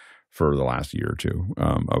 terabytes for the last year or two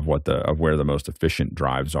of where the most efficient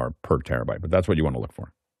drives are per terabyte. But that's what you want to look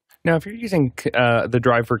for. Now, if you're using the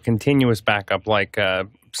drive for continuous backup, like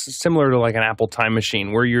similar to like an Apple Time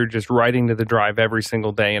Machine, where you're just writing to the drive every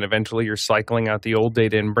single day and eventually you're cycling out the old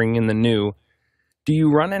data and bringing in the new, do you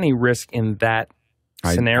run any risk in that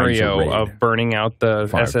scenario of burning out the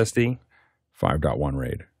SSD? 5.1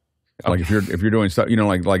 RAID. Like if you're doing stuff,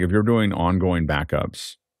 like if you're doing ongoing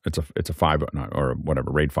backups, it's a 5 or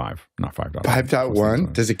whatever, RAID 5, not 5.1.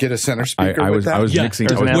 5.1? Does it get a center speaker with that? I was mixing.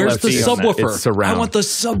 Where's the subwoofer? It's surround. I want the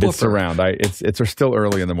subwoofer. It's surround. It's still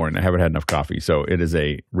early in the morning. I haven't had enough coffee, so it is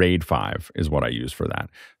a RAID 5 is what I use for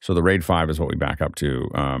that. So the RAID 5 is what we back up to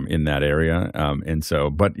in that area.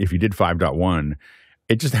 But if you did 5.1.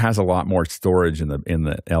 It just has a lot more storage in the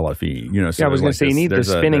LFE. So I was going to say you need the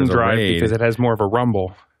spinning drive because it has more of a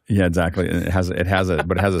rumble. Yeah, exactly. And it has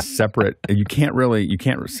a separate. You can't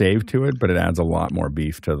save to it, but it adds a lot more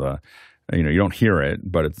beef to the. You don't hear it,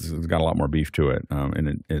 but it's got a lot more beef to it,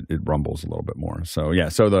 and it rumbles a little bit more. So yeah.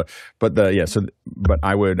 But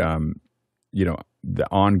I would, the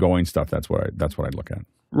ongoing stuff. That's what I'd look at.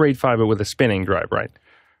 RAID 5, but with a spinning drive, right?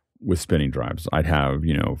 With spinning drives, I'd have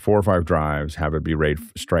 4 or 5 drives, have it be RAID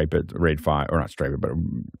 5, or not stripe it, but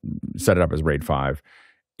set it up as RAID 5,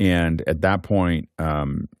 and at that point,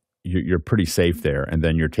 you're pretty safe there. And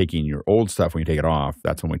then you're taking your old stuff when you take it off.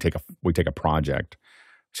 That's when we take a project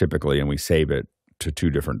typically, and we save it to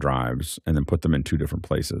 2 different drives, and then put them in 2 different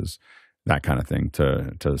places, that kind of thing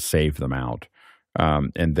to save them out.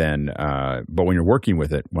 And then, but when you're working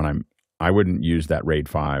with it, I wouldn't use that RAID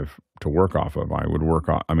 5 to work off of. I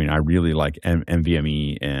really like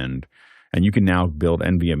NVMe, and you can now build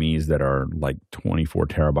NVMEs that are like 24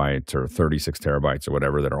 terabytes or 36 terabytes or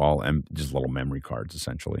whatever, that are all just little memory cards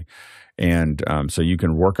essentially. And so you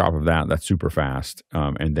can work off of that. That's super fast.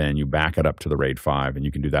 And then you back it up to the RAID 5, and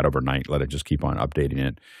you can do that overnight, let it just keep on updating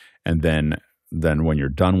it. And then when you're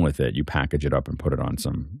done with it, you package it up and put it on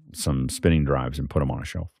some spinning drives and put them on a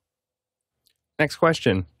shelf. Next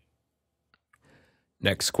question.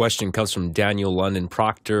 Next question comes from Daniel London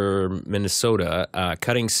Proctor, Minnesota.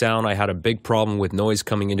 Cutting sound, I had a big problem with noise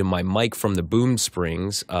coming into my mic from the boom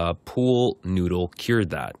springs. Pool noodle cured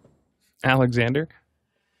that. Alexander?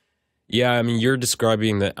 Yeah, I mean, you're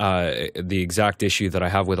describing the exact issue that I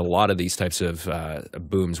have with a lot of these types of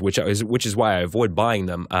booms, which is why I avoid buying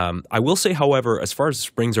them. I will say, however, as far as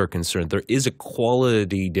springs are concerned, there is a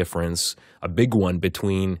quality difference, a big one,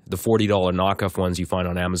 between the $40 knockoff ones you find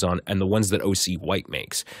on Amazon and the ones that OC White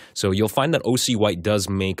makes. So you'll find that OC White does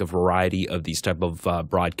make a variety of these type of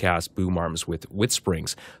broadcast boom arms with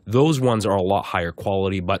springs. Those ones are a lot higher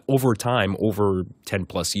quality, but over time, over 10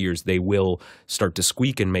 plus years, they will start to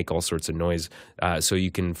squeak and make all sorts of noise. So you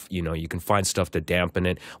can find stuff to dampen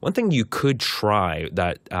it. One thing you could try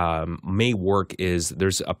that may work is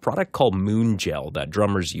there's a product called Moon Gel that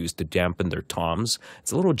drummers use to dampen their toms.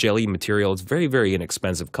 It's a little jelly material. It's very, very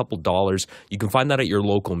inexpensive, couple dollars. You can find that at your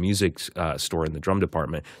local music store in the drum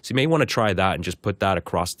department. So you may want to try that and just put that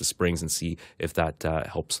across the springs and see if that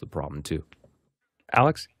helps the problem too.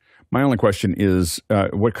 Alex? My only question is,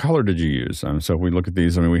 what color did you use? So if we look at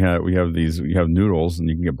these, I mean, we have these. You have noodles, and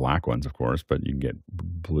you can get black ones, of course, but you can get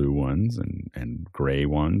blue ones and gray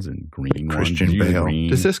ones and green ones. Christian Bale.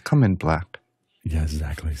 Does this come in black? Yeah,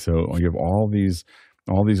 exactly. So you have all these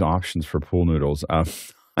options for pool noodles. I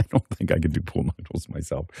don't think I could do pool noodles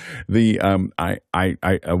myself. What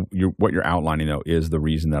you're outlining though is the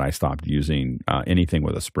reason that I stopped using anything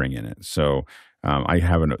with a spring in it. So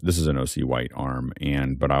This is an OC White arm,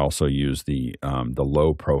 but I also use the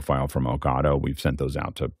low profile from Elgato. We've sent those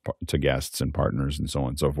out to guests and partners and so on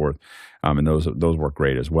and so forth, and those work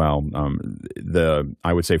great as well.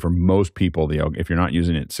 I would say for most people, if you're not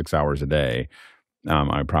using it 6 hours a day,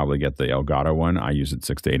 I probably get the Elgato one. I use it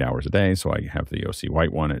 6 to 8 hours a day, so I have the OC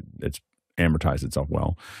White one. It's amortized itself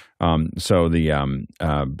well. So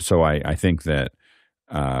I think that.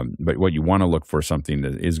 But what you want to look for something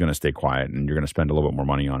that is going to stay quiet, and you're going to spend a little bit more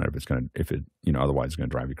money on it otherwise it's going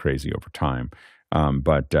to drive you crazy over time.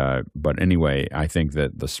 But anyway, I think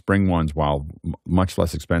that the spring ones, while much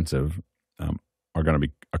less expensive, are going to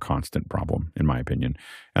be a constant problem, in my opinion.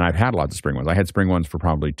 And I've had lots of spring ones. I had spring ones for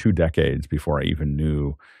probably 2 decades before I even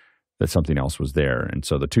knew that something else was there. And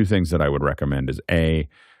so the 2 things that I would recommend is A,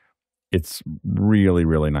 it's really,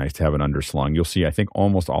 really nice to have an underslung. You'll see, I think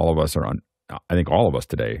almost all of us all of us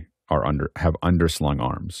today have underslung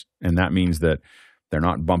arms, and that means that they're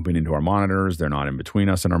not bumping into our monitors. They're not in between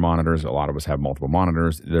us and our monitors. A lot of us have multiple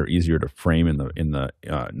monitors. They're easier to frame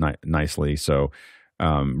nicely. So,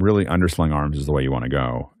 really, underslung arms is the way you want to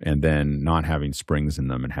go, and then not having springs in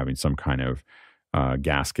them and having some kind of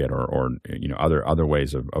gasket or other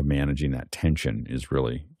ways of managing that tension is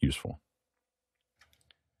really useful.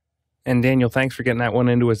 And Daniel, thanks for getting that one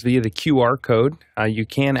into us via the QR code. You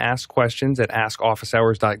can ask questions at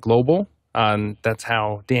askofficehours.global. That's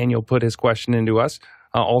how Daniel put his question into us.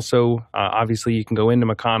 Also, obviously, you can go into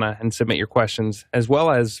Makana and submit your questions, as well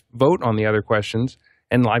as vote on the other questions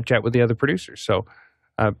and live chat with the other producers. So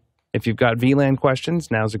if you've got VLAN questions,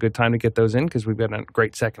 now's a good time to get those in, because we've got a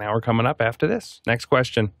great second hour coming up after this. Next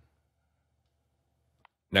question.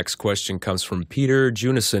 Next question comes from Peter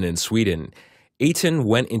Junison in Sweden. A10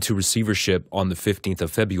 went into receivership on the 15th of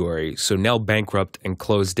February, so now bankrupt and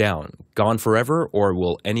closed down. Gone forever, or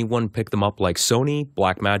will anyone pick them up like Sony,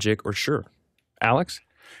 Blackmagic, or Shure? Alex?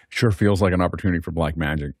 Sure feels like an opportunity for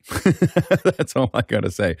Blackmagic. That's all I got to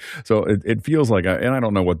say. So it feels like, and I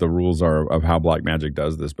don't know what the rules are of how Blackmagic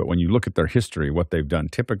does this, but when you look at their history, what they've done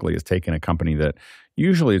typically is taken a company that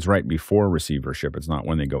usually it's right before receivership. It's not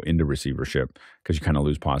when they go into receivership, because you kind of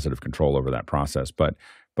lose positive control over that process. But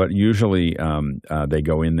usually they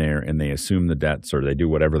go in there and they assume the debts, or they do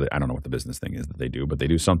whatever. I don't know what the business thing is that they do, but they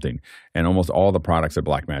do something. And almost all the products that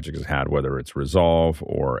Blackmagic has had, whether it's Resolve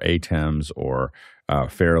or ATEMs or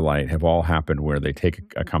Fairlight, have all happened where they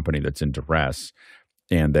take a company that's in duress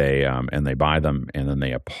and they buy them, and then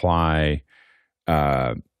they apply.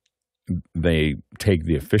 They take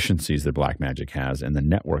the efficiencies that Blackmagic has and the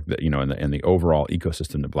network that and the overall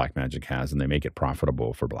ecosystem that Blackmagic has, and they make it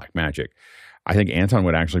profitable for Blackmagic. I think Anton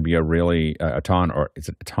would actually be a really Aton, or is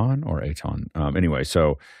it Aton or Aton? Anyway,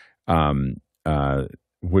 so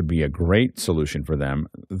would be a great solution for them.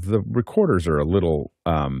 The recorders are a little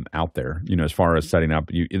out there, as far as setting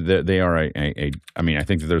up. They are I mean, I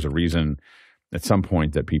think that there's a reason at some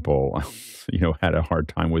point that people, had a hard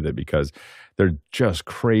time with it, because they're just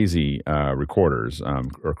crazy recorders,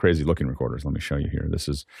 or crazy looking recorders. Let me show you here. This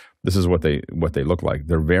is what they look like.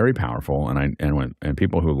 They're very powerful, and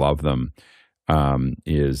people who love them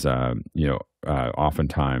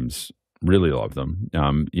oftentimes really love them.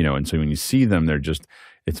 And so when you see them,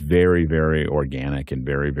 it's very, very organic and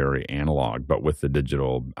very, very analog, but with the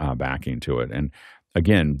digital backing to it. And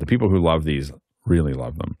again, the people who love these really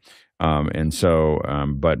love them.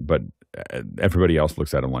 But everybody else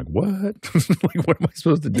looks at them like, what? Like, what am I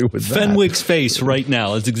supposed to do with that? Fenwick's face right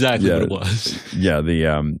now is exactly what it was. Yeah.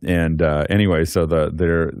 Anyway, so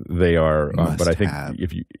they are. But I think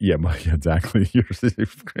exactly.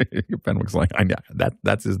 Fenwick's like,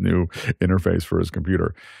 that's his new interface for his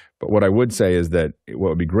computer. But what I would say is that what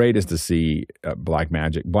would be great is to see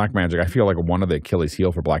Blackmagic. Blackmagic, I feel like one of the Achilles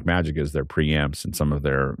heel for Blackmagic is their preamps and some of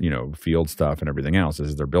their field stuff and everything else.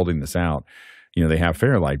 As they're building this out, they have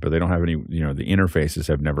Fairlight, but they don't have any. The interfaces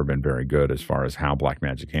have never been very good as far as how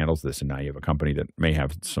Blackmagic handles this. And now you have a company that may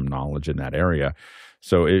have some knowledge in that area.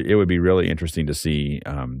 So it would be really interesting to see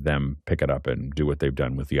them pick it up and do what they've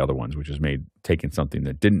done with the other ones, which is taking something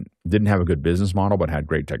that didn't have a good business model but had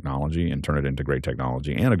great technology, and turn it into great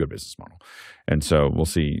technology and a good business model. And so we'll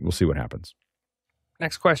see what happens.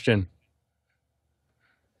 Next question.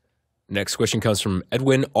 Next question comes from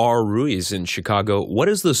Edwin R. Ruiz in Chicago. What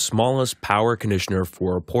is the smallest power conditioner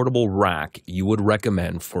for a portable rack you would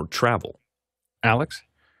recommend for travel? Alex?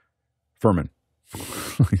 Furman.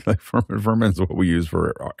 Furman is what we use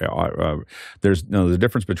for. There's a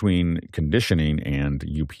difference between conditioning and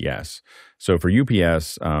UPS. So for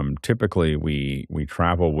UPS, typically we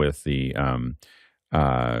travel with the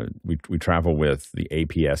we travel with the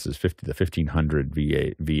APSs. The 1500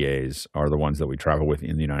 VAs are the ones that we travel with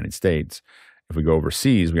in the United States, If we go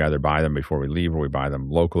overseas, we either buy them before we leave or we buy them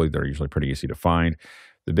locally. They're usually pretty easy to find.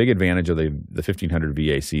 The big advantage of the 1500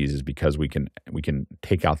 VACs is because we can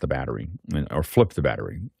take out the battery or flip the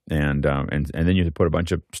battery, and then you put a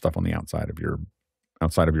bunch of stuff on the outside of your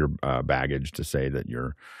baggage to say that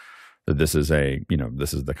this is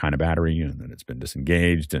the kind of battery and that it's been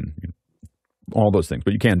disengaged and all those things.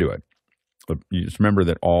 But you can do it. But you just remember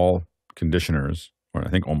that all conditioners, or I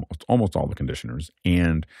think almost all the conditioners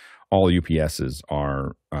and all UPSs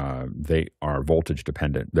are voltage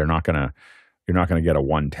dependent. You're not going to get a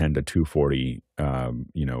 110 to 240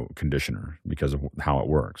 conditioner because of how it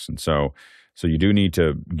works. And so you do need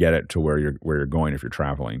to get it to where you're going if you're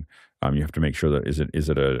traveling. You have to make sure that is it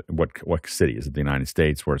what city? Is it the United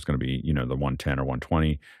States where it's going to be the 110 or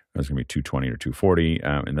 120? It's going to be 220 or 240,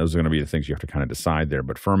 and those are going to be the things you have to kind of decide there.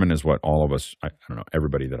 But Furman is what all of us, I don't know,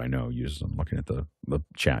 everybody that I know uses. I'm looking at the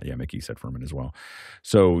chat. Yeah, Mickey said Furman as well.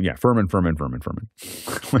 So yeah, Furman.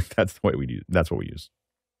 That's the way we do. That's what we use.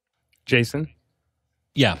 Jason?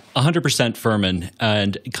 Yeah, 100% Furman.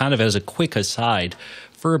 And kind of as a quick aside,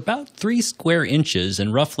 for about 3 square inches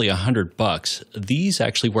and roughly $100, these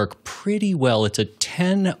actually work pretty well. It's a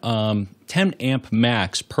 10 amp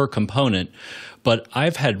max per component, but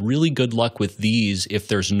I've had really good luck with these if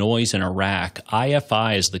there's noise in a rack.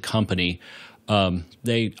 IFI is the company.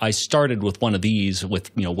 I started with one of these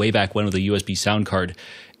with way back when with a USB sound card.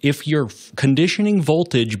 If you're conditioning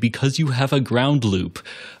voltage because you have a ground loop,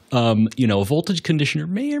 a voltage conditioner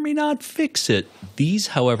may or may not fix it. These,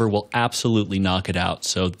 however, will absolutely knock it out.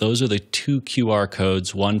 So those are the 2 QR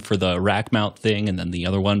codes, one for the rack mount thing and then the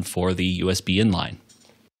other one for the USB inline.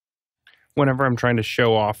 Whenever I'm trying to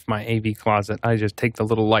show off my AV closet, I just take the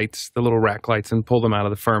little lights, the little rack lights, and pull them out of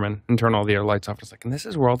the Furman and turn all the other lights off. It's like, and this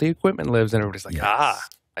is where all the equipment lives. And everybody's like, yes.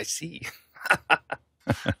 I see.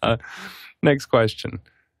 Next question.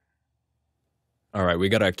 All right, we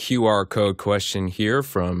got a QR code question here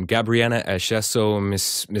from Gabriana Echeso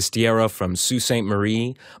Mistiera from Sault Ste.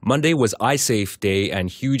 Marie. Monday was iSafe Day and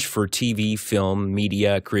huge for TV, film,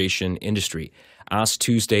 media creation industry. Asked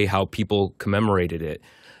Tuesday how people commemorated it.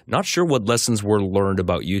 Not sure what lessons were learned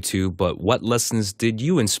about YouTube, but what lessons did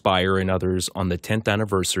you inspire in others on the 10th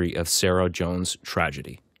anniversary of Sarah Jones'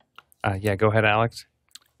 tragedy? Yeah, go ahead, Alex.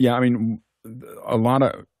 Yeah, I mean,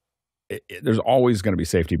 there's always going to be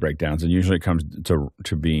safety breakdowns, and usually it comes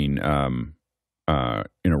to being in a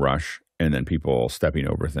rush, and then people stepping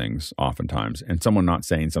over things oftentimes, and someone not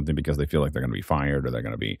saying something because they feel like they're going to be fired or they're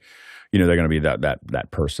going to be, that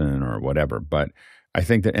person or whatever. But I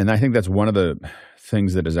think that's one of the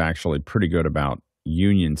things that is actually pretty good about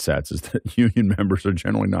union sets is that union members are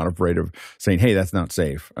generally not afraid of saying, "Hey, that's not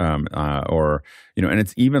safe," and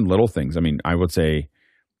it's even little things. I mean, I would say.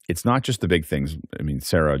 It's not just the big things. I mean,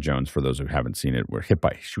 Sarah Jones, for those who haven't seen it,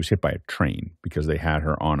 she was hit by a train because they had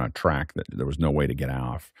her on a track that there was no way to get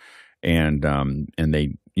off. And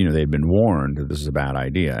they'd been warned that this is a bad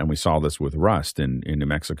idea. And we saw this with Rust in New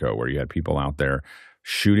Mexico, where you had people out there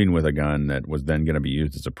shooting with a gun that was then going to be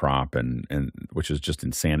used as a prop, and which is just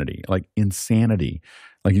insanity. Like insanity.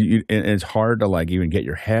 Like it's hard to even get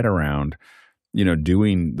your head around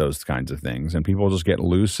doing those kinds of things, and people just get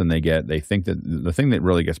loose and they think that the thing that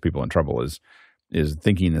really gets people in trouble is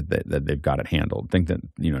thinking that they've got it handled. Think that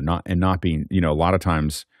not being a lot of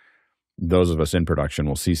times those of us in production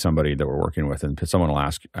will see somebody that we're working with and someone will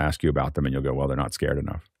ask you about them and you'll go, well, they're not scared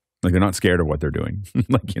enough. Like they're not scared of what they're doing.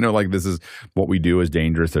 This is what we do is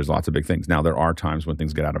dangerous. There's lots of big things. Now there are times when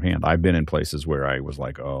things get out of hand. I've been in places where I was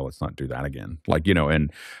like, oh, let's not do that again.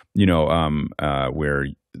 Where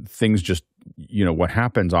things just, what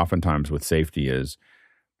happens oftentimes with safety is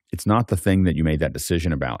it's not the thing that you made that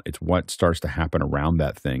decision about. It's what starts to happen around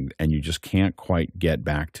that thing. And you just can't quite get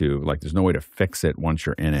back to, there's no way to fix it once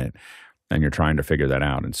you're in it and you're trying to figure that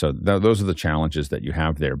out. And so those are the challenges that you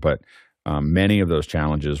have there. But many of those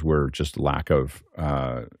challenges were just lack of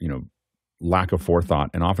forethought.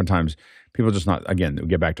 And oftentimes people just we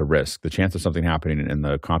get back to risk. The chance of something happening and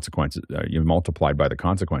the consequences, you multiplied by the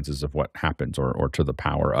consequences of what happens or to the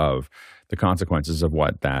power of the consequences of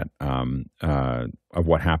what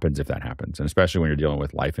happens if that happens. And especially when you're dealing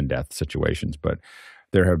with life and death situations. But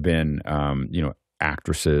there have been,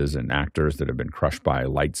 actresses and actors that have been crushed by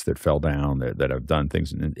lights that fell down that have done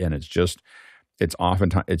things. And it's just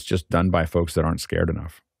done by folks that aren't scared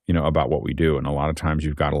enough, about what we do. And a lot of times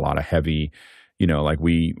you've got a lot of heavy, like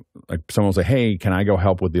someone will say, hey, can I go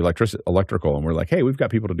help with the electrical? And we're like, hey, we've got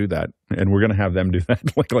people to do that. And we're going to have them do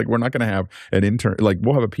that. like we're not going to have an intern,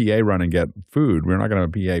 we'll have a PA run and get food. We're not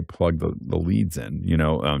going to have a PA plug the leads in,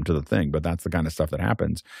 to the thing. But that's the kind of stuff that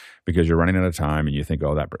happens because you're running out of time and you think,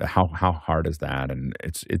 oh, how hard is that? And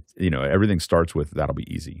it's everything starts with that'll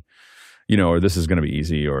be easy. Or this is going to be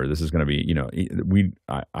easy, or this is going to be,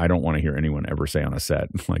 I don't want to hear anyone ever say on a set,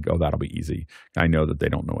 like, oh, that'll be easy. I know that they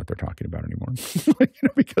don't know what they're talking about anymore,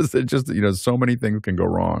 because it just, so many things can go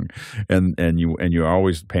wrong. And you're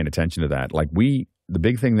always paying attention to that. Like the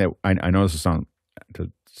big thing that I know this is to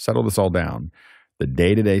settle this all down, the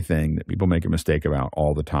day-to-day thing that people make a mistake about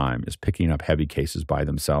all the time is picking up heavy cases by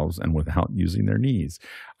themselves and without using their knees.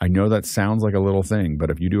 I know that sounds like a little thing,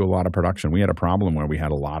 but if you do a lot of production, we had a problem where we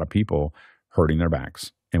had a lot of people hurting their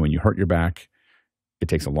backs. And when you hurt your back, it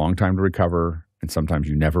takes a long time to recover, and sometimes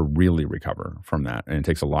you never really recover from that. And it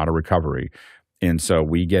takes a lot of recovery. And so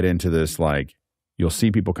we get into this, like, you'll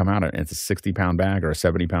see people come out and it's a 60-pound bag or a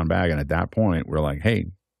 70-pound bag. And at that point, we're like, hey,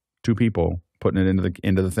 2 people putting it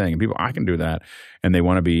into the thing. And people, I can do that. And they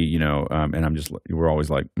want to be, and we're always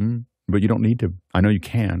like, but you don't need to. I know you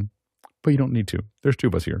can, but you don't need to. There's 2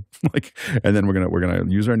 of us here. And then we're going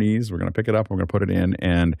to use our knees. We're going to pick it up. We're going to put it in.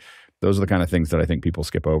 And those are the kind of things that I think people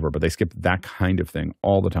skip over, but they skip that kind of thing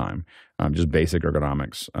all the time. Just basic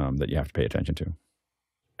ergonomics that you have to pay attention to.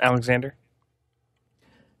 Alexander?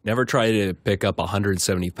 Never try to pick up a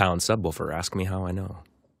 170-pound subwoofer. Ask me how I know.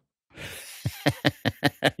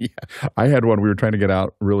 Yeah, I had one. We were trying to get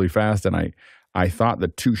out really fast, and I thought the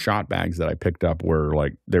 2 shot bags that I picked up were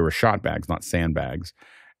they were shot bags, not sandbags.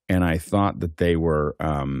 And I thought that they were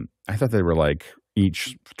like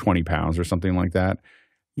each 20 pounds or something like that.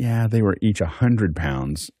 Yeah, they were each 100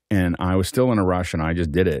 pounds, and I was still in a rush, and I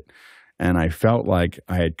just did it. And I felt like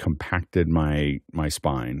I had compacted my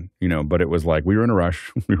spine, but it was like we were in a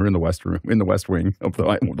rush. We were in the West Wing of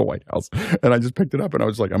the White House. And I just picked it up and I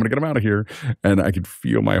was like, I'm going to get them out of here. And I could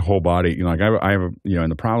feel my whole body. I have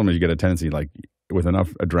and the problem is you get a tendency, with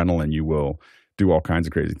enough adrenaline, you will do all kinds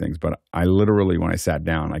of crazy things. But I literally, when I sat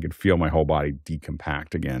down, I could feel my whole body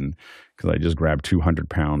decompact again because I just grabbed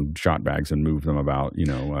 200-pound shot bags and moved them about,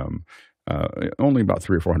 only about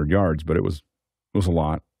 300 or 400 yards, but it was a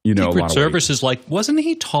lot. Secret Service is like, wasn't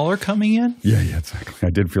he taller coming in? Yeah, exactly. I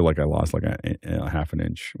did feel like I lost like a half an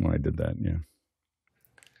inch when I did that. Yeah.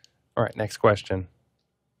 All right, next question.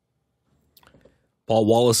 Paul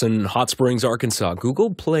Wallace in Hot Springs, Arkansas.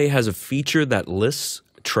 Google Play has a feature that lists,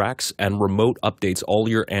 tracks, and remote updates all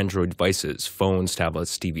your Android devices, phones,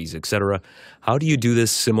 tablets, TVs, etc. How do you do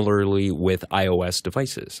this similarly with iOS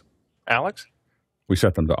devices? Alex? We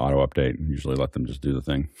set them to auto update and usually let them just do the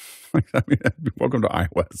thing. Welcome to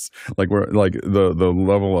iOS. The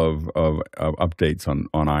level of updates on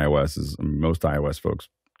iOS is most iOS folks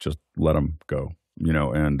just let them go,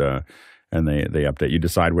 and they update. You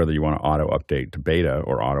decide whether you want to auto update to beta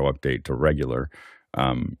or auto update to regular.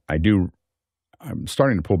 I'm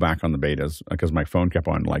starting to pull back on the betas because my phone kept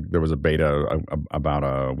on, there was a beta about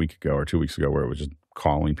a week ago or 2 weeks ago where it was just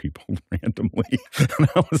calling people randomly. And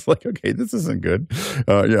I was like, okay, this isn't good.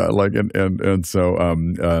 So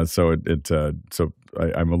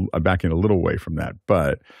I'm backing a little away from that.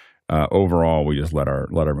 But overall, we just let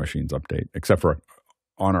our machines update, except for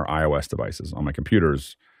on our iOS devices. On my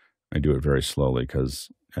computers, I do it very slowly because,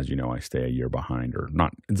 as you know, I stay a year behind, or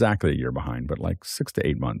not exactly a year behind, but 6 to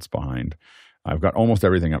 8 months behind. I've got almost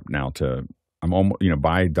everything up now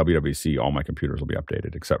by WWDC, all my computers will be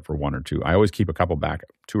updated except for 1 or 2. I always keep a couple back,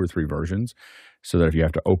 2 or 3 versions, so that if you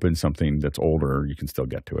have to open something that's older, you can still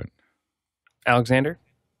get to it. Alexander?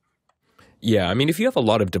 Yeah, if you have a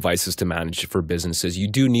lot of devices to manage for businesses, you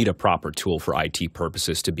do need a proper tool for IT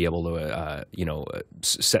purposes to be able to,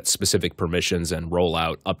 set specific permissions and roll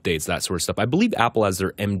out updates, that sort of stuff. I believe Apple has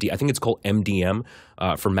their I think it's called MDM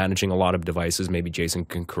for managing a lot of devices. Maybe Jason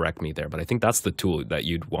can correct me there, but I think that's the tool that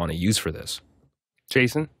you'd want to use for this.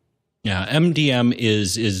 Jason? Yeah, MDM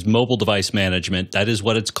is mobile device management. That is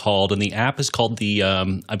what it's called, and the app is called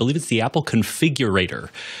I believe it's the Apple Configurator.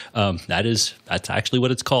 That's actually what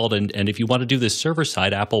it's called. And if you want to do this server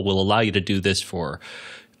side, Apple will allow you to do this for,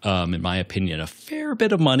 in my opinion, a fair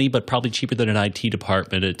bit of money, but probably cheaper than an IT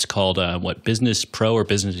department. It's called Business Pro or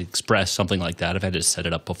Business Express, something like that. I've had to set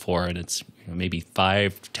it up before, and it's maybe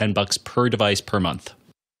 $5-10 per device per month.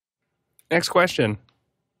 Next question.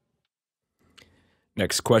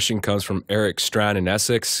 Next question comes from Eric Strand in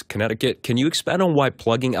Essex, Connecticut. Can you expand on why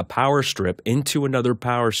plugging a power strip into another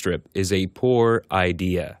power strip is a poor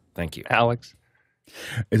idea? Thank you. Alex?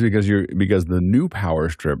 It's because the new power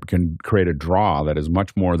strip can create a draw that is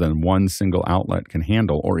much more than one single outlet can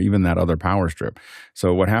handle, or even that other power strip.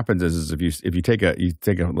 So what happens is if you take a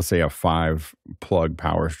let's say a 5-plug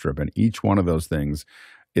power strip, and each one of those things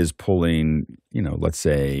is pulling, let's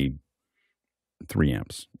say 3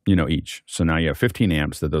 amps, each. So now you have 15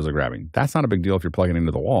 amps that those are grabbing. That's not a big deal if you're plugging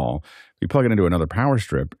into the wall. If you plug it into another power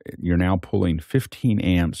strip, you're now pulling 15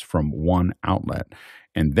 amps from one outlet.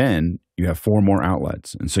 And then you have 4 more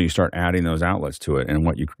outlets. And so you start adding those outlets to it. And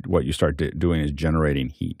what you start doing is generating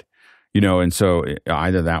heat. And so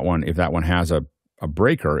either that one, if that one has a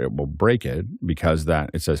breaker, it will break it because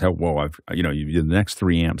it says, oh, well, the next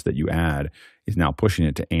 3 amps that you add is now pushing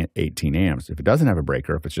it to 18 amps. If it doesn't have a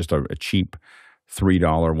breaker, if it's just a cheap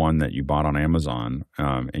 $3 one that you bought on Amazon,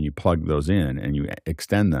 and you plug those in and you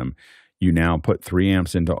extend them, you now put 3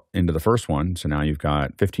 amps into the first one. So now you've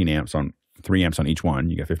got 15 amps on 3 amps on each one.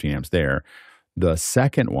 You got 15 amps there. The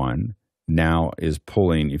second one now is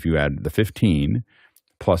pulling, if you add the 15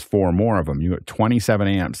 plus 4 more of them, you got 27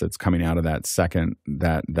 amps that's coming out of that second,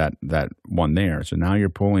 that one there. So now you're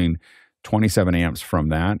pulling 27 amps from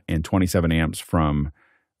that and 27 amps from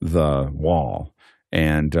the wall,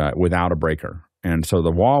 and without a breaker. And so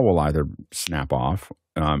the wall will either snap off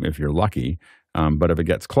if you're lucky, but if it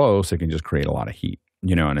gets close, it can just create a lot of heat,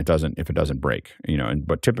 and if it doesn't break,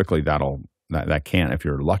 but typically that can, if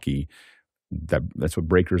you're lucky, that's what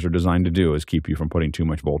breakers are designed to do, is keep you from putting too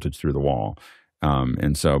much voltage through the wall.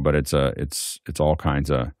 But it's all kinds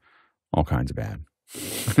of bad.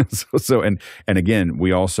 And again,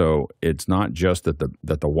 it's not just that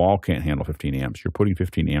the wall can't handle 15 amps. You're putting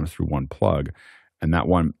 15 amps through one plug, and that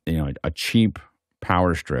one, a cheap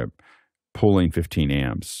power strip pulling 15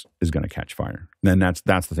 amps is going to catch fire. Then that's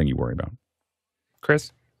the thing you worry about.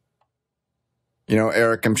 Chris?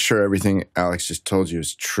 Eric, I'm sure everything Alex just told you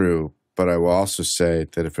is true, but I will also say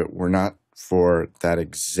that if it were not for that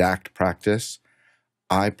exact practice,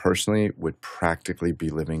 I personally would practically be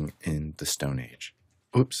living in the Stone Age.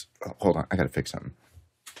 Oops. Oh, hold on. I got to fix something.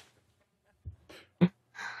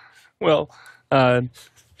 Well,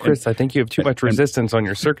 Chris, I think you have too much resistance on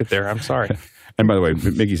your circuit there. I'm sorry. And by the way,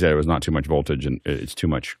 Mickey said it was not too much voltage and it's too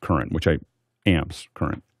much current, amps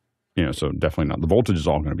current. So definitely not. The voltage is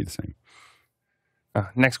all going to be the same.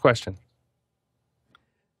 Next question.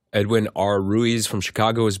 Edwin R. Ruiz from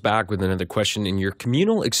Chicago is back with another question. In your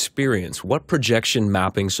communal experience, what projection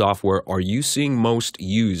mapping software are you seeing most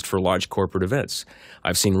used for large corporate events?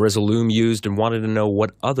 I've seen Resolume used and wanted to know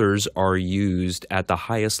what others are used at the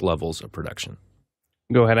highest levels of production.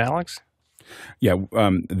 Go ahead, Alex. Yeah,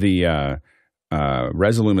 the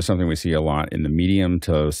Resolume is something we see a lot in the medium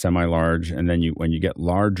to semi-large, and then when you get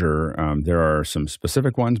larger, there are some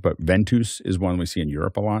specific ones, but Ventus is one we see in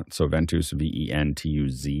Europe a lot. So Ventus,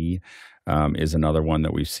 VENTUZ, is another one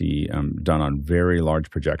that we see done on very large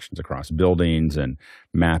projections across buildings and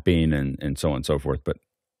mapping and so on and so forth. But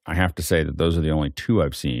I have to say that those are the only 2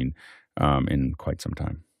 I've seen in quite some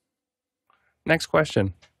time. Next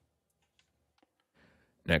question.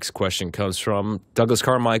 Next question comes from Douglas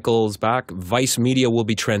Carmichael's back. Vice Media will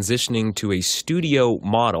be transitioning to a studio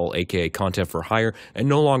model, aka content for hire, and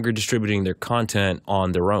no longer distributing their content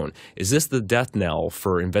on their own. Is this the death knell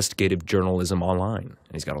for investigative journalism online?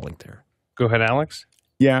 And he's got a link there. Go ahead, Alex.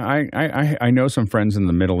 Yeah, I know some friends in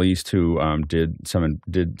the Middle East who did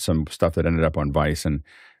some stuff that ended up on Vice, and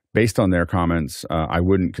based on their comments, I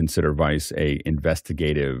wouldn't consider Vice a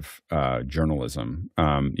investigative journalism.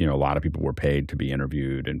 A lot of people were paid to be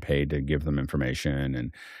interviewed and paid to give them information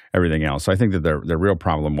and everything else. So I think that their real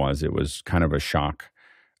problem was it was kind of a shock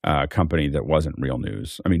company that wasn't real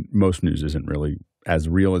news. I mean, most news isn't really as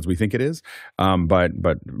real as we think it is, but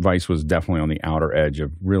Vice was definitely on the outer edge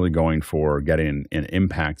of really going for getting an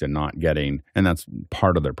impact and not getting, and that's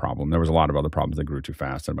part of their problem. There was a lot of other problems. They grew too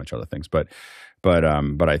fast and a bunch of other things, but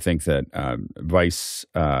I think that Vice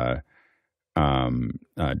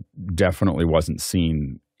definitely wasn't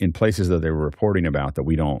seen in places that they were reporting about that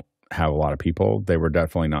we don't have a lot of people. They were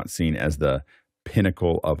definitely not seen as the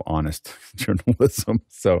pinnacle of honest journalism.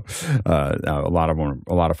 So a lot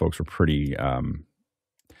of folks were pretty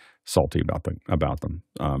salty about them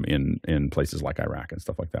in places like Iraq and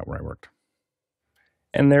stuff like that where I worked.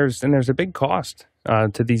 And there's a big cost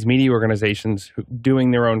to these media organizations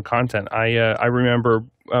doing their own content. I remember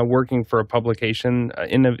working for a publication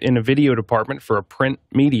in a video department for a print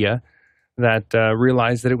media that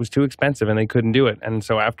realized that it was too expensive and they couldn't do it. And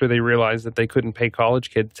so after they realized that they couldn't pay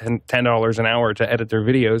college kids $10 an hour to edit their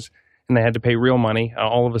videos and they had to pay real money,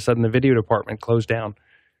 all of a sudden the video department closed down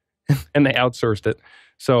and they outsourced it.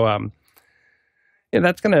 So Yeah,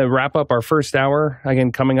 that's going to wrap up our first hour.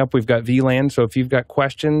 Again, coming up, we've got VLAN. So if you've got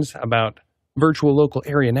questions about virtual local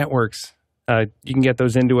area networks, you can get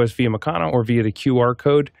those into us via Makana or via the QR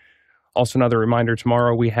code. Also, another reminder,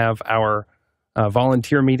 tomorrow we have our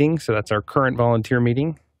volunteer meeting. So that's our current volunteer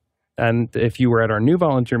meeting. And if you were at our new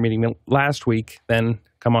volunteer meeting last week, then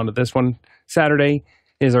come on to this one. Saturday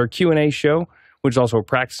is our Q&A show, which is also a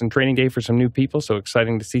practice and training day for some new people. So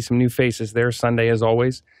exciting to see some new faces there. Sunday, as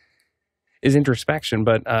always, is introspection.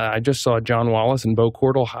 But I just saw John Wallace and Bo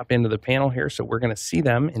Cordell hop into the panel here. So we're going to see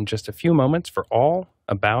them in just a few moments for all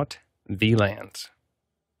about VLANs.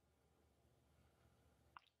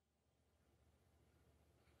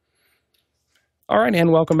 All right,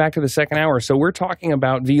 and welcome back to the second hour. So we're talking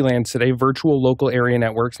about VLANs today, virtual local area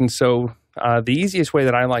networks. And so the easiest way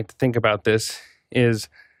that I like to think about this is,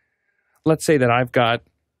 let's say that I've got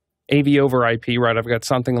AV over IP, right? I've got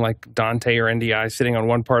something like Dante or NDI sitting on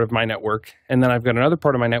one part of my network. And then I've got another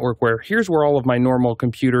part of my network where here's where all of my normal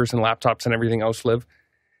computers and laptops and everything else live.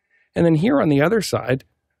 And then here on the other side,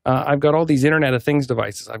 I've got all these Internet of Things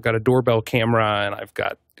devices. I've got a doorbell camera and I've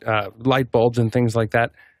got light bulbs and things like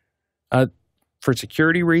that. For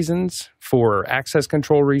security reasons, for access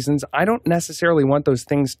control reasons, I don't necessarily want those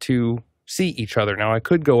things to see each other. Now, I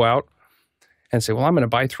could go out and say, well, I'm going to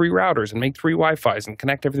buy 3 routers and make 3 Wi-Fis and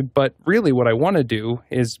connect everything. But really what I want to do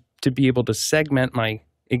is to be able to segment my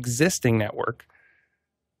existing network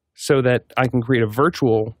so that I can create a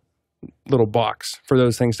virtual little box for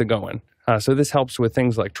those things to go in. So this helps with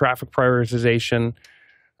things like traffic prioritization,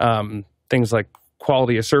 things like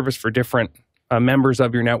quality of service for different members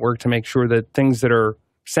of your network to make sure that things that are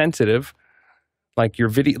sensitive, like your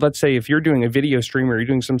video, let's say if you're doing a video stream or you're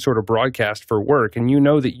doing some sort of broadcast for work and you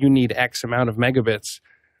know that you need X amount of megabits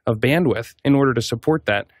of bandwidth in order to support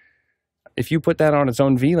that, if you put that on its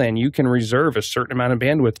own VLAN, you can reserve a certain amount of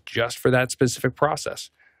bandwidth just for that specific process.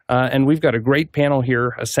 And we've got a great panel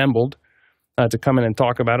here assembled to come in and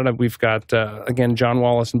talk about it. We've got, again, John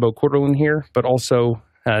Wallace and Bo Cordell in here, but also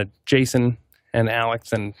Jason and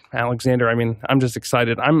Alex and Alexander. I mean, I'm just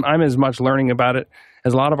excited. I'm as much learning about it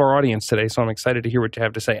as a lot of our audience today, so I'm excited to hear what you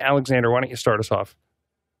have to say. Alexander, why don't you start us off?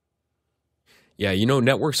 Yeah,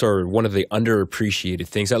 networks are one of the underappreciated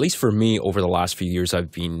things. At least for me, over the last few years, I've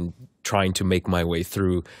been trying to make my way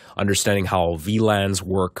through understanding how VLANs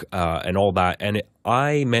work and all that. And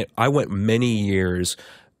I went many years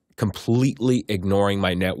completely ignoring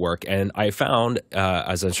my network. And I found,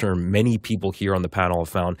 as I'm sure many people here on the panel have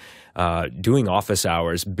found, doing office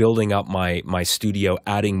hours, building up my studio,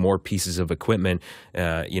 adding more pieces of equipment,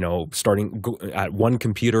 starting at one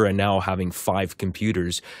computer and now having 5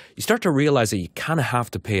 computers, you start to realize that you kind of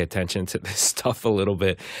have to pay attention to this stuff a little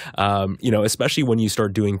bit, especially when you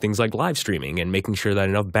start doing things like live streaming and making sure that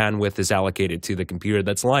enough bandwidth is allocated to the computer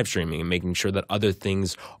that's live streaming and making sure that other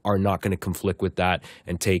things are not going to conflict with that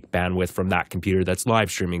and take bandwidth from that computer that's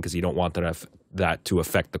live streaming because you don't want that to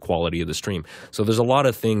affect the quality of the stream. So there's a lot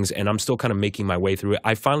of things, and I'm still kind of making my way through it.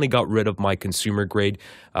 I finally got rid of my consumer grade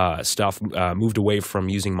stuff, moved away from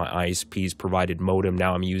using my ISP's provided modem.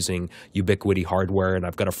 Now I'm using Ubiquiti hardware, and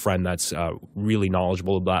I've got a friend that's really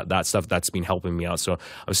knowledgeable about that stuff that's been helping me out. So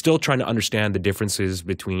I'm still trying to understand the differences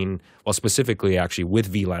between, well, specifically actually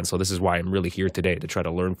with VLAN. So this is why I'm really here today, to try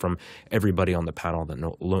to learn from everybody on the panel that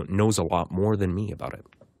knows a lot more than me about it.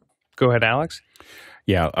 Go ahead, Alex.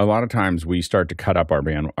 Yeah, a lot of times we start to cut up our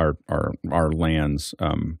LANs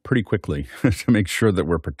pretty quickly to make sure that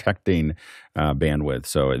we're protecting bandwidth.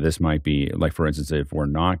 So this might be, like, for instance, if we're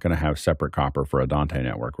not going to have separate copper for a Dante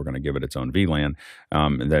network, we're going to give it its own VLAN.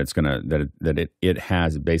 It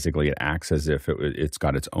has basically, it acts as if it's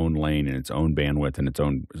got its own lane and its own bandwidth and its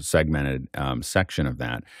own segmented section of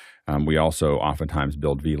that. We also oftentimes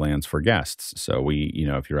build VLANs for guests. So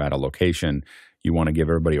if you're at a location, you want to give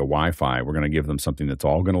everybody a Wi-Fi, we're going to give them something that's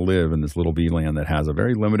all going to live in this little VLAN that has a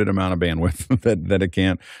very limited amount of bandwidth that it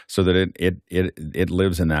can't, so that it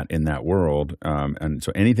lives in that world. And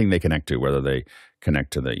so anything they connect to, whether they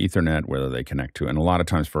connect to the Ethernet, whether they connect to, and a lot of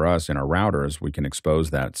times for us in our routers, we can expose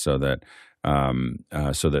that so that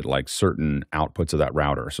like certain outputs of that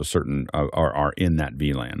router, so certain are in that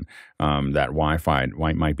VLAN. That Wi-Fi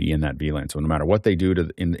might be in that VLAN. So no matter what they do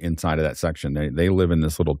inside of that section, they live in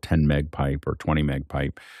this little 10 meg pipe or 20 meg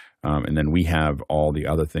pipe, and then we have all the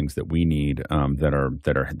other things that we need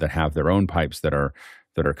that have their own pipes that are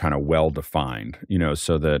kind of well defined,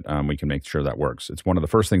 so that we can make sure that works. It's one of the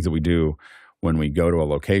first things that we do when we go to a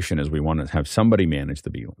location is we want to have somebody manage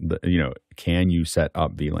the VLAN. Can you set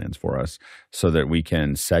up VLANs for us so that we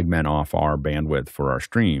can segment off our bandwidth for our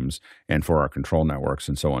streams and for our control networks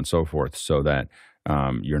and so on and so forth, so that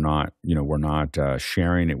You're not, we're not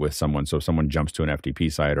sharing it with someone. So if someone jumps to an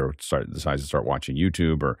FTP site or decides to start watching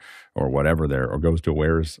YouTube or whatever or goes to a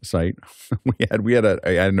Ware's site, I had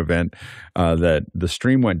an event that the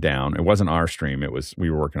stream went down. It wasn't our stream. We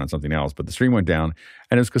were working on something else, but the stream went down,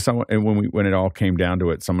 and it was because someone. And when it all came down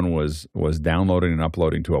to it, someone was downloading and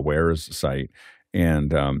uploading to a Ware's site,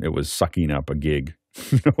 and it was sucking up a gig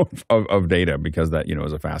of data because that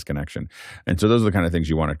is a fast connection. And so those are the kind of things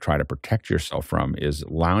you want to try to protect yourself from, is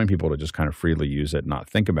allowing people to just kind of freely use it, not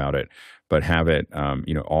think about it, but have it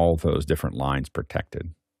all those different lines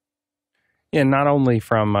protected. Yeah, not only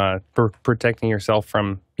from protecting yourself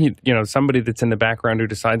from somebody that's in the background who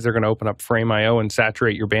decides they're going to open up Frame.io and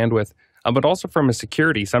saturate your bandwidth, but also from a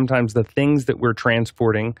security. Sometimes the things that we're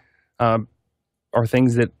transporting are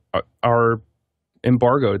things that are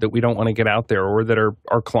embargoed, that we don't want to get out there, or that are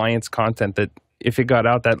our clients' content that if it got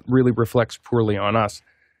out, that really reflects poorly on us.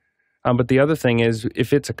 But the other thing is,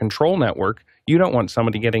 if it's a control network, you don't want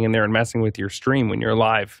somebody getting in there and messing with your stream when you're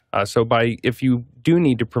live. So if you do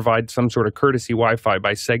need to provide some sort of courtesy Wi-Fi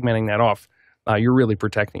by segmenting that off, you're really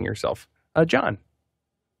protecting yourself. John?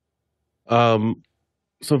 So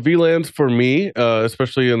VLANs for me,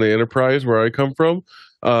 especially in the enterprise where I come from,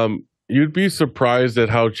 you'd be surprised at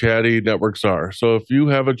how chatty networks are. So if you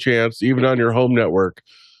have a chance, even on your home network,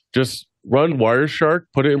 just run Wireshark,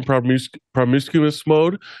 put it in promiscuous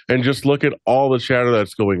mode, and just look at all the chatter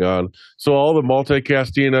that's going on. So all the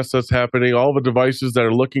multicast DNS that's happening, all the devices that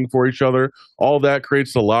are looking for each other, all that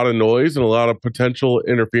creates a lot of noise and a lot of potential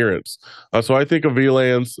interference. So I think of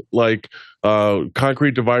VLANs like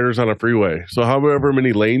concrete dividers on a freeway. So however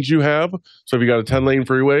many lanes you have, so if you got a 10-lane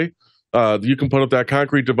freeway, you can put up that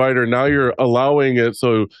concrete divider. Now you're allowing it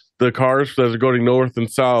so the cars that are going north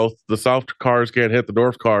and south, the south cars can't hit the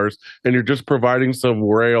north cars, and you're just providing some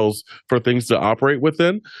rails for things to operate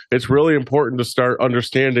within. It's really important to start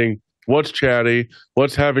understanding what's chatty,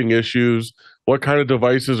 what's having issues, what kind of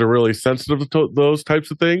devices are really sensitive to those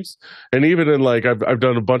types of things. And even in I've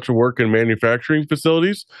done a bunch of work in manufacturing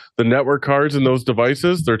facilities, the network cards in those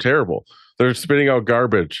devices, they're terrible. They're spitting out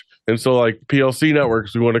garbage. And so PLC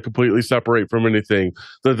networks, we want to completely separate from anything.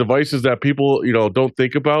 The devices that people, don't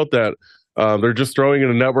think about, that they're just throwing in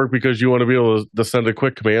a network because you want to be able to send a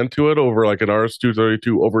quick command to it over an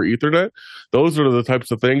RS-232 over Ethernet. Those are the types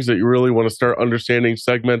of things that you really want to start understanding,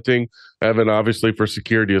 segmenting, and then obviously for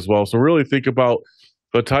security as well. So really think about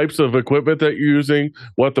the types of equipment that you're using,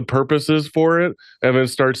 what the purpose is for it, and then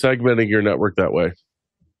start segmenting your network that way.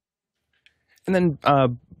 And then,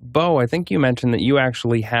 Bo, I think you mentioned that you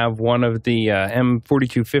actually have one of the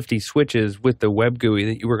M4250 switches with the web GUI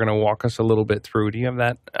that you were going to walk us a little bit through. Do you have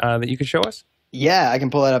that that you could show us? Yeah, I can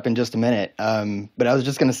pull that up in just a minute. But I was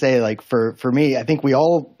just going to say, for me, I think we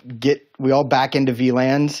all back into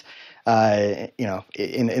VLANs,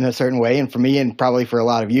 in a certain way. And for me, and probably for a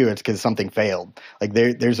lot of you, it's because something failed.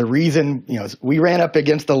 There's a reason. We ran up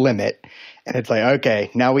against the limit, and it's okay,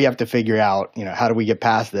 now we have to figure out, how do we get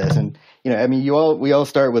past this? And we all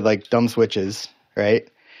start with dumb switches, right?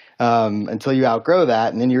 Until you outgrow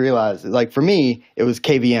that, and then you realize, for me, it was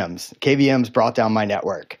KVMs. KVMs brought down my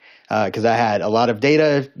network because I had a lot of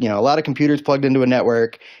data, a lot of computers plugged into a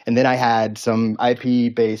network, and then I had some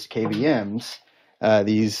IP-based KVMs,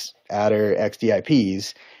 these Adder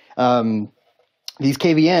XDIPs. These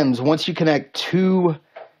KVMs, once you connect two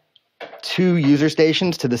user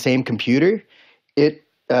stations to the same computer, it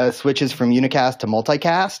switches from unicast to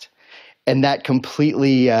multicast. And that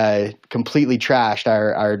completely trashed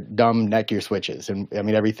our dumb Netgear switches, and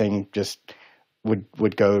everything just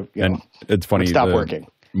would go. It's funny. Stop working.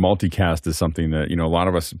 Multicast is something that a lot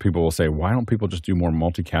of people will say, why don't people just do more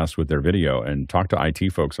multicast with their video? And talk to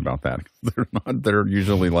IT folks about that. They're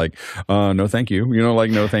usually no thank you,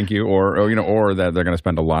 no thank you, or that they're going to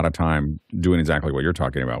spend a lot of time doing exactly what you're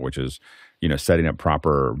talking about, which is setting up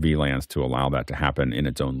proper VLANs to allow that to happen in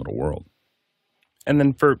its own little world. And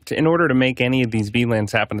then in order to make any of these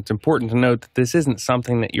VLANs happen, it's important to note that this isn't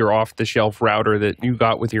something that your off-the-shelf router that you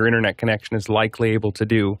got with your internet connection is likely able to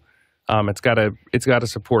do. It's got to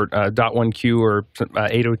support .1q or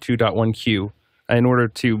 802.1q in order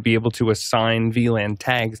to be able to assign VLAN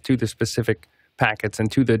tags to the specific packets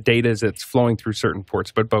and to the data that's flowing through certain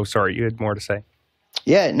ports. But Bo, sorry, you had more to say.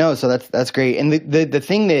 Yeah, no, so that's great. And the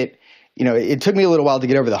thing that it took me a little while to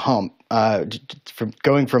get over the hump, from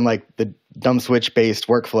going from the dumb switch based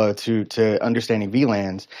workflow to understanding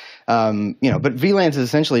VLANs. But VLANs is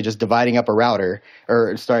essentially just dividing up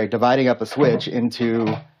dividing up a switch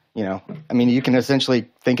into, you can essentially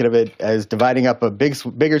think of it as dividing up a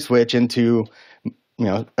bigger switch into,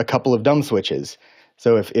 a couple of dumb switches.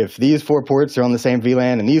 So if these 4 ports are on the same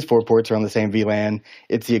VLAN and these 4 ports are on the same VLAN,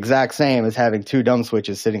 it's the exact same as having 2 dumb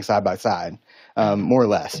switches sitting side by side, more or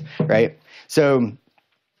less, right? So,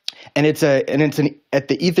 and it's at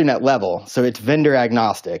the Ethernet level, so it's vendor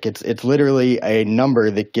agnostic. It's literally a number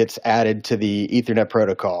that gets added to the Ethernet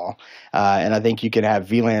protocol, and I think you can have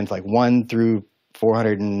VLANs like 1 through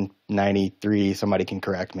 493. Somebody can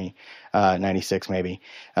correct me, 96 maybe.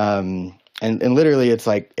 And literally, it's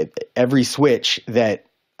like every switch that,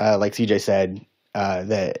 like CJ said,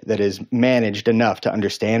 that is managed enough to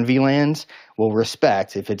understand VLANs will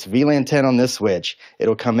respect. If it's VLAN 10 on this switch,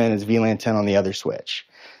 it'll come in as VLAN 10 on the other switch.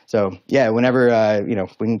 So yeah, whenever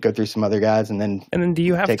we can go through some other guys and then do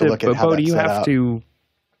you have take to, a look at how Bo, do you that's set have up. to,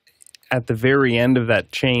 at the very end of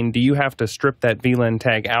that chain, do you have to strip that VLAN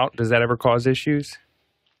tag out? Does that ever cause issues?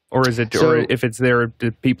 Or is it, or if it's there, do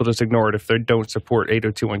people just ignore it if they don't support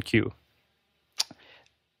 802.1q?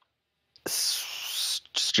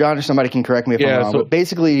 John or somebody can correct me if I'm wrong, but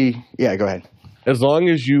basically, yeah, go ahead. As long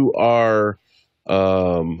as you are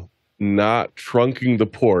not trunking the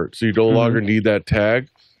port, so you no longer need that tag,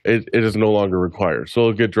 it is no longer required. So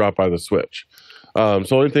it'll get dropped by the switch. So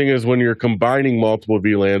the only thing is when you're combining multiple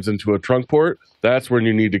VLANs into a trunk port, that's when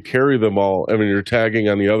you need to carry them all. I mean, you're tagging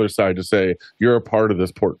on the other side to say you're a part of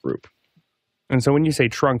this port group. And so when you say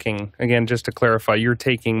trunking, again, just to clarify, you're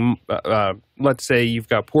taking, let's say you've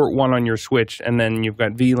got port 1 on your switch, and then you've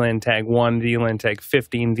got VLAN tag 1, VLAN tag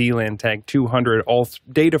 15, VLAN tag 200.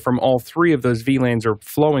 Data from all 3 of those VLANs are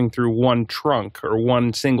flowing through one trunk or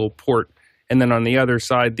one single port. And then on the other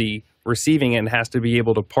side, the receiving end has to be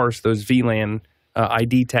able to parse those VLAN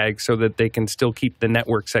ID tags so that they can still keep the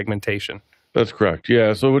network segmentation. That's correct.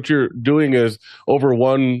 Yeah. So what you're doing is over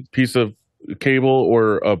one piece of cable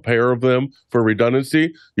or a pair of them for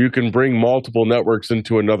redundancy, you can bring multiple networks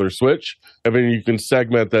into another switch, and then you can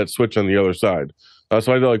segment that switch on the other side.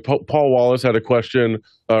 So I know like Paul Wallace had a question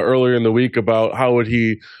earlier in the week about how would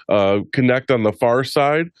he connect on the far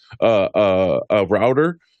side a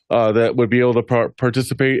router that would be able to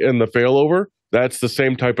participate in the failover. That's the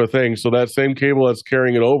same type of thing. So that same cable that's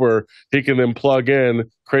carrying it over, he can then plug in,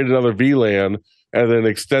 create another VLAN, and then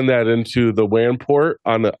extend that into the WAN port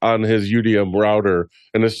on his UDM router,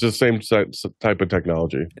 and it's just the same type of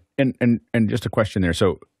technology. And just a question there.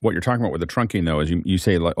 So what you're talking about with the trunking, though, is you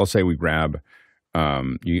say, let's say we grab,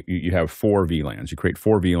 you have 4 VLANs. You create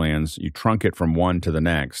 4 VLANs. You trunk it from one to the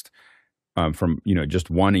next, from just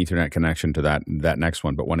one Ethernet connection to that next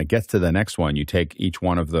one. But when it gets to the next one, you take each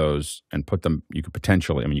one of those and put them. You could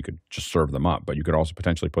potentially, you could just serve them up, but you could also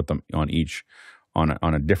potentially put them on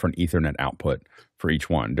a different Ethernet output for each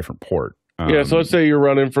one, different port. Yeah, so let's say you're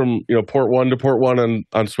running from port 1 to port 1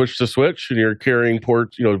 on switch to switch, and you're carrying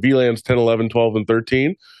port VLANs 10, 11, 12, and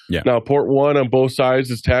 13. Yeah. Now port 1 on both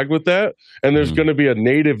sides is tagged with that, and there's going to be a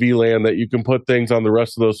native VLAN that you can put things on the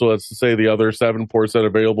rest of those. So let's say the other 7 ports that are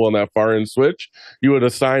available on that far end switch, you would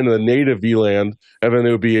assign the native VLAN, and then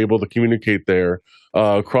it would be able to communicate there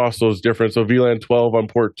across those different. So VLAN 12 on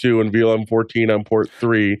port 2 and VLAN 14 on port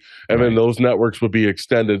 3, and then those networks would be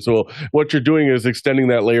extended. So what you're doing is extending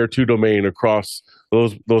that layer 2 domain across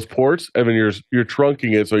those ports, and then you're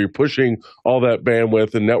trunking it, so you're pushing all that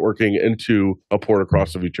bandwidth and networking into a port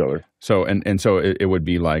across of each other. So so it would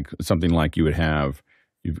be like something like you would have,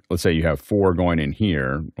 let's say you have 4 going in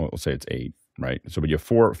here. Well, let's say it's 8, right? So but you have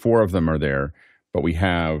four of them are there, but we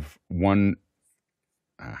have one.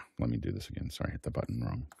 Let me do this again. Sorry, I hit the button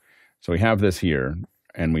wrong. So we have this here,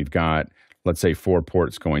 and we've got, let's say, 4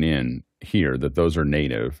 ports going in here, that those are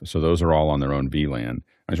native. So those are all on their own VLAN.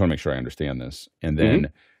 I just want to make sure I understand this. And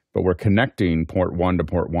then, but we're connecting port 1 to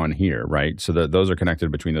port 1 here, right? So those are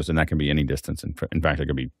connected between those, and that can be any distance. In fact, it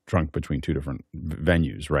could be trunked between 2 different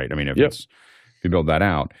venues, right? I mean, if you build that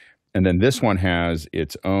out. And then this one has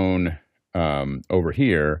its own, over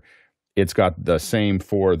here, it's got the same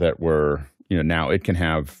 4 that were, now it can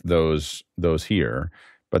have those here,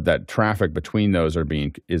 but that traffic between those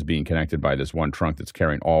is being connected by this one trunk that's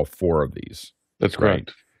carrying all 4 of these. That's correct.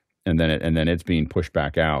 Right? And then it's being pushed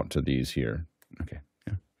back out to these here. Okay,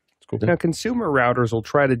 yeah, it's cool. Now, consumer routers will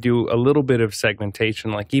try to do a little bit of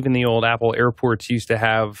segmentation, like even the old Apple airports used to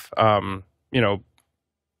have,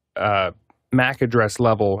 MAC address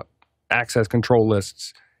level access control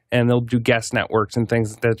lists, and they'll do guest networks and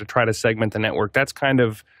things to try to segment the network. That's kind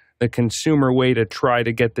of the consumer way to try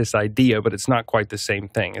to get this idea, but it's not quite the same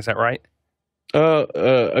thing. Is that right?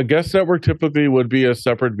 A guest network typically would be a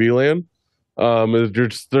separate VLAN.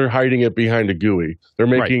 They're hiding it behind a GUI. They're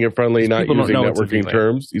making it friendly, not using networking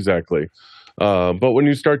terms. Exactly. But when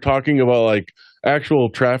you start talking about like actual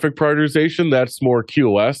traffic prioritization, that's more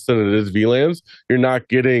QoS than it is VLANs. You're not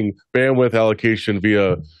getting bandwidth allocation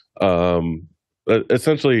via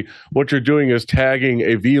essentially what you're doing is tagging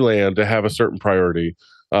a VLAN to have a certain priority.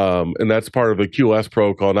 And that's part of the QoS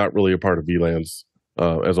protocol, not really a part of VLANs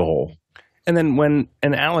as a whole. And then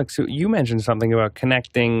Alex, you mentioned something about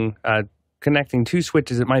connecting two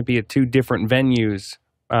switches. It might be at two different venues,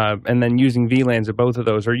 and then using VLANs at both of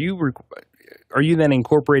those. Are you then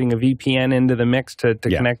incorporating a VPN into the mix to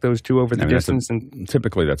connect those two over the distance?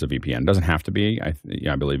 Typically, that's a VPN. It doesn't have to be. I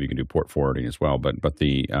believe you can do port forwarding as well. But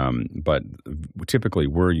typically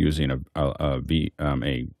we're using a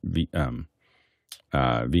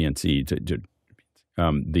VNC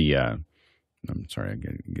I'm sorry, I'm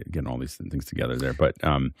getting all these things together there. But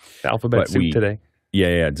alphabet soup today.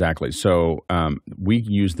 Yeah, exactly. So we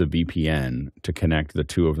use the VPN to connect the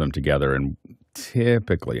two of them together, and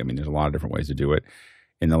typically, I mean, there's a lot of different ways to do it.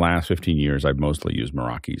 In the last 15 years, I've mostly used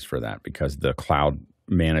Meraki's for that because the cloud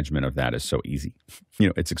management of that is so easy.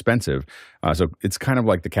 It's expensive, so it's kind of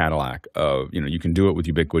like the Cadillac of you can do it with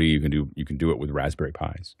Ubiquiti, you can do it with Raspberry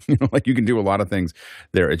Pis. Like you can do a lot of things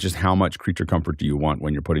there. It's just how much creature comfort do you want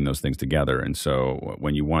when you're putting those things together? And so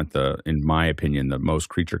when you want in my opinion, the most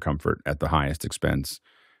creature comfort at the highest expense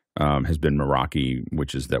has been Meraki,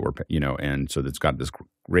 which is that and so it's got this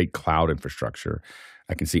great cloud infrastructure.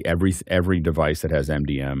 I can see every device that has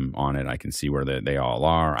MDM on it. I can see where they all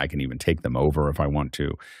are. I can even take them over if I want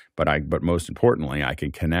to. But most importantly, I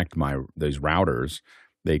can connect those routers.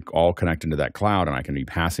 They all connect into that cloud, and I can be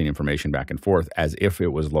passing information back and forth as if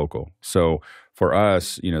it was local. So for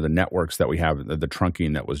us, the networks that we have, the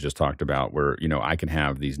trunking that was just talked about, where I can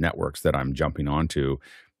have these networks that I'm jumping onto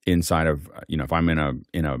inside of if I'm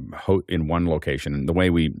in one location. And the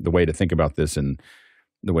way to think about this and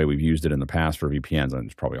the way we've used it in the past for VPNs, and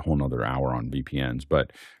it's probably a whole nother hour on VPNs,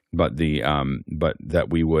 but that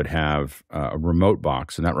we would have a remote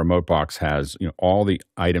box, and that remote box has all the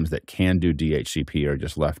items that can do DHCP are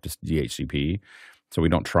just left as DHCP. So we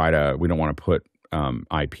don't want to put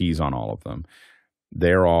IPs on all of them.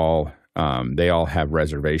 They all have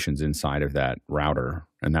reservations inside of that router,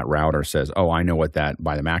 and that router says, "Oh, I know what that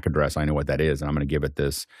by the MAC address. I know what that is, and I'm going to give it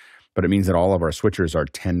this." But it means that all of our switchers are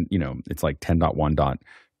 10, it's like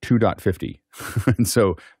 10.1.2.50. And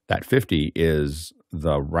so that 50 is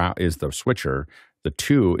the switcher. The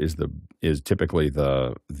 2 is typically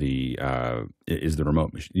the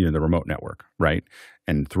remote, the remote network, right?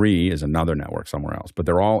 And 3 is another network somewhere else. But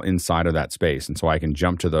they're all inside of that space. And so I can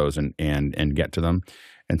jump to those and get to them.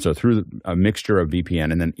 And so through a mixture of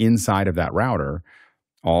VPN and then inside of that router,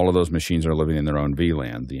 all of those machines are living in their own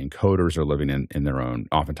VLAN. The encoders are living in their own,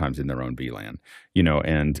 oftentimes in their own VLAN.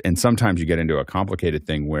 And sometimes you get into a complicated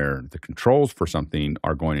thing where the controls for something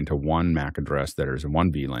are going into one MAC address that is in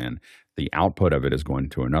one VLAN. The output of it is going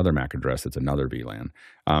to another MAC address that's another VLAN.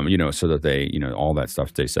 So that they, all that stuff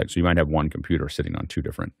stays set. So you might have one computer sitting on two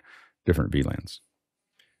different VLANs.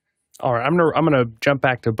 All right, I'm gonna jump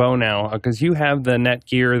back to Bo now because you have the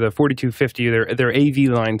Netgear, the 4250, their AV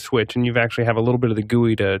line switch, and you've actually have a little bit of the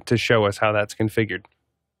GUI to show us how that's configured.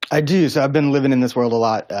 I do. So I've been living in this world a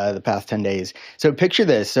lot the past 10 days. So picture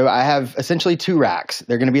this. So I have essentially 2 racks.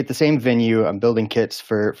 They're going to be at the same venue. I'm building kits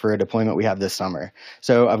for a deployment we have this summer.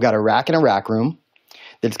 So I've got a rack in a rack room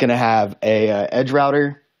that's going to have a edge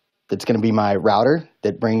router that's going to be my router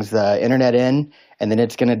that brings the internet in, and then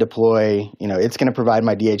it's going to deploy, it's going to provide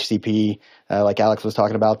my DHCP, like Alex was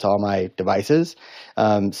talking about, to all my devices.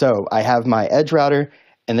 So I have my edge router,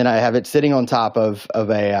 and then I have it sitting on top of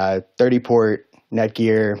a 30-port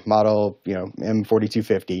Netgear model,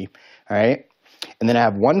 M4250, all right? And then I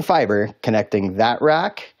have one fiber connecting that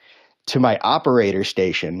rack to my operator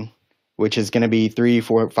station, which is going to be 300,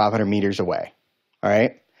 400, 500 meters away, all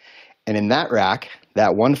right? And in that rack,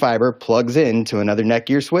 that one fiber plugs into another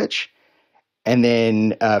Netgear switch and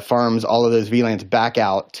then farms all of those VLANs back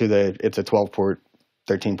out to it's a 12-port,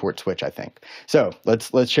 13-port switch, I think. So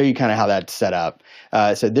let's show you kind of how that's set up.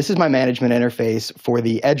 So this is my management interface for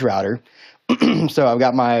the edge router. So I've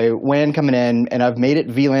got my WAN coming in, and I've made it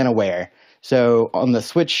VLAN aware. So on the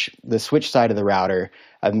switch side of the router,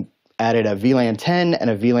 I've added a VLAN 10 and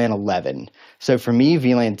a VLAN 11. So for me,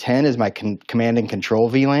 VLAN 10 is my command and control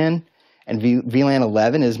VLAN, and VLAN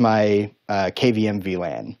 11 is my KVM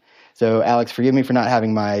VLAN. So Alex, forgive me for not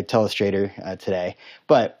having my telestrator today,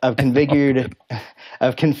 but I've configured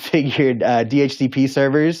DHCP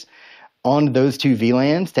servers on those 2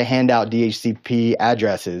 VLANs to hand out DHCP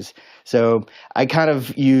addresses. So I kind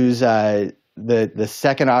of use the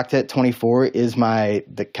second octet 24 is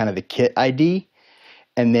the kit ID,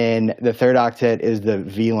 And then the third octet is the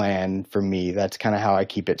VLAN for me. That's kind of how I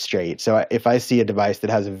keep it straight. So if I see a device that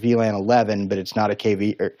has a VLAN 11, but it's not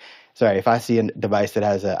a if I see a device that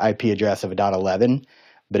has an IP address of a .11,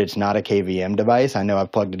 but it's not a KVM device, I know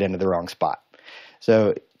I've plugged it into the wrong spot. So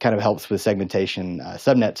it kind of helps with segmentation,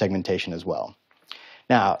 subnet segmentation as well.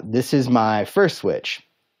 Now, this is my first switch.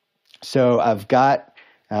 So I've got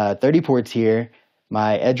 30 ports here.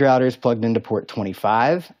 My edge router is plugged into port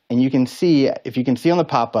 25, and you can see, if you can see on the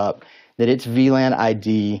pop-up, that its VLAN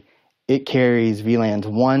ID, it carries VLANs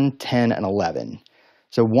 1, 10, and 11.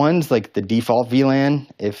 So 1's like the default VLAN.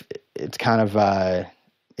 If it's kind of,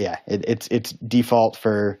 it's default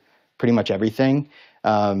for pretty much everything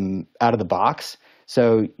out of the box.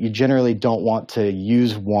 So you generally don't want to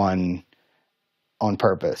use 1 on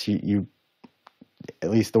purpose. You at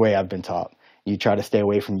least the way I've been taught. You try to stay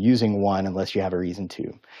away from using 1 unless you have a reason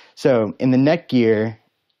to. So in the Netgear,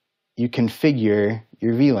 you configure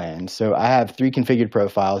your VLAN. So I have 3 configured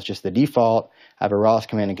profiles, just the default. I have a ROS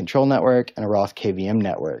command and control network and a ROS KVM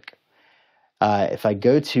network. If I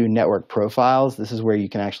go to network profiles, this is where you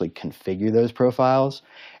can actually configure those profiles.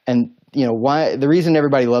 And why the reason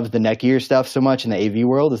everybody loves the Netgear stuff so much in the AV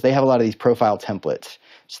world is they have a lot of these profile templates.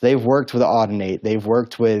 So they've worked with Audinate, they've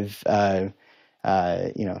worked with the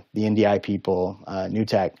NDI people,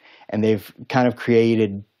 NewTek, and they've kind of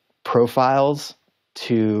created profiles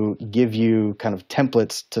to give you kind of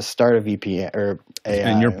templates to start a VPN or a.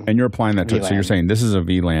 And you're applying that to it. VLAN. So you're saying this is a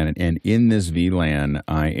VLAN, and in this VLAN,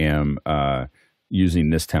 I am using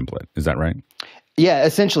this template. Is that right? Yeah,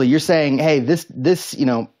 essentially, you're saying, hey, this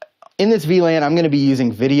in this VLAN, I'm going to be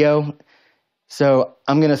using video, so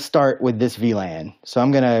I'm going to start with this VLAN. So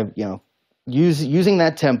I'm going to using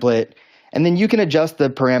that template. And then you can adjust the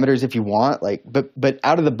parameters if you want, but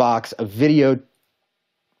out of the box, a video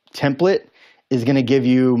template is going to give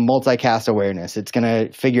you multicast awareness. It's going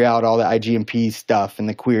to figure out all the IGMP stuff and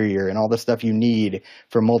the querier and all the stuff you need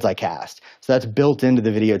for multicast. So that's built into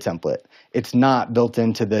the video template. It's not built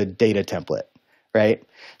into the data template, right?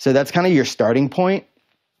 So that's kind of your starting point.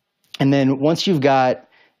 And then once you've got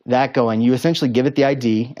that going, you essentially give it the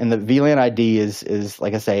ID, and the VLAN ID is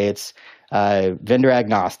like I say, it's vendor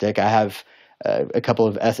agnostic. I have a couple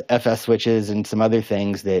of FS switches and some other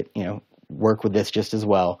things that work with this just as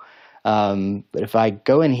well. But if I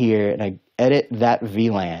go in here and I edit that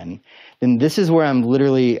VLAN, then this is where I'm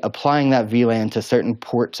literally applying that VLAN to certain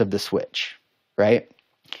ports of the switch, right?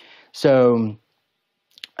 So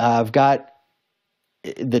I've got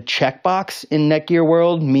the checkbox in Netgear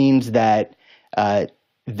world means that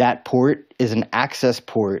that port is an access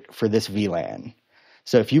port for this VLAN.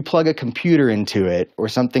 So if you plug a computer into it or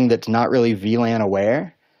something that's not really VLAN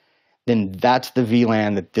aware, then that's the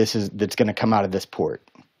VLAN that's going to come out of this port.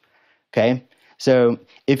 Okay? So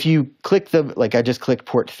if you click I just clicked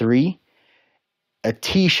port 3, a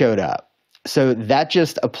T showed up. So that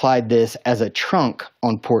just applied this as a trunk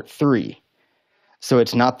on port 3. So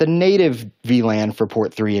it's not the native VLAN for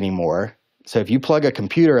port 3 anymore. So if you plug a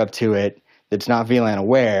computer up to it that's not VLAN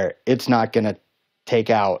aware, it's not going to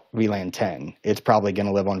take out VLAN 10. It's probably going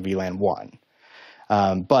to live on VLAN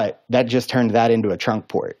 1. But that just turned that into a trunk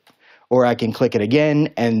port. Or I can click it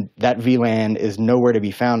again, and that VLAN is nowhere to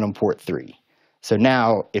be found on port 3. So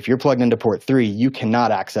now, if you're plugged into port 3, you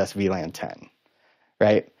cannot access VLAN 10,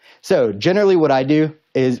 right? So generally what I do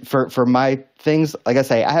is, for my things, like I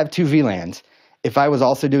say, I have 2 VLANs. If I was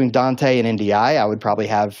also doing Dante and NDI, I would probably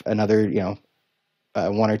have another, 1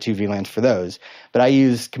 or 2 VLANs for those. But I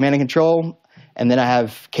use command and control, and then I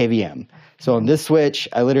have KVM. So on this switch,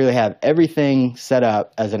 I literally have everything set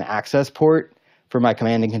up as an access port for my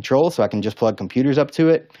command and control, so I can just plug computers up to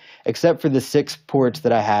it, except for the 6 ports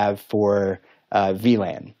that I have for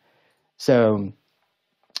VLAN. So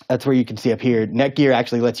that's where you can see up here, Netgear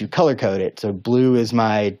actually lets you color code it. So blue is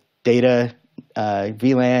my data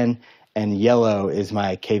VLAN, and yellow is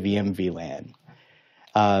my KVM VLAN.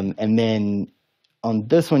 And then on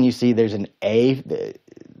this one, you see there's an A, the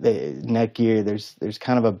Netgear, there's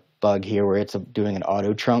kind of a bug here where it's doing an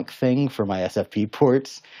auto trunk thing for my SFP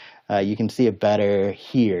ports. You can see it better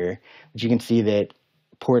here, but you can see that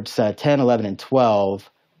ports 10, 11, and 12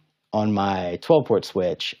 on my 12-port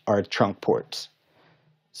switch are trunk ports.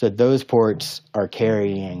 So those ports are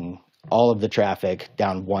carrying all of the traffic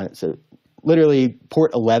down one. So literally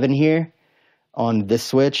port 11 here on this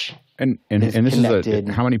switch. And this connected.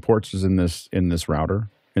 How many ports is in this router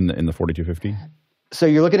in the 4250? So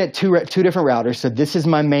you're looking at two different routers. So this is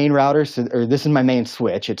my main router, or this is my main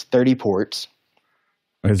switch. It's 30 ports.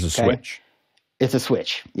 It's a switch. It's a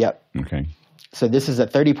switch. Yep. Okay. So this is a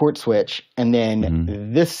 30-port switch, and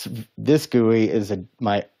then this GUI is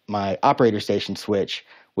my my operator station switch,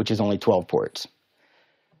 which is only 12 ports.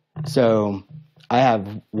 So I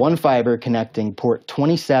have one fiber connecting port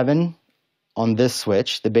 27 on this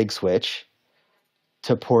switch, the big switch,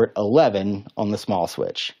 to port 11 on the small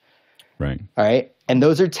switch. Right. All right. And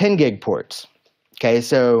those are 10 gig ports. Okay.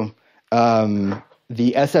 So the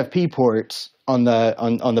SFP ports on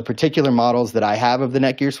the particular models that I have of the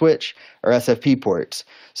Netgear switch are SFP ports.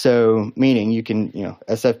 So meaning you can,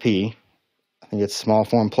 SFP, I think it's small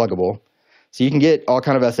form pluggable. So you can get all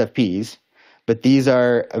kind of SFPs, but these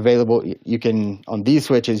are available. You can, on these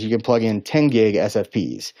switches, you can plug in 10 gig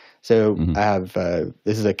SFPs. So I have,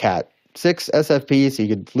 this is a Cat 6 SFP, so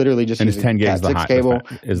you could literally just use a Cat 6 cable,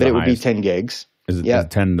 but it would be 10 gigs. Is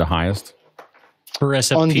it 10 the highest? For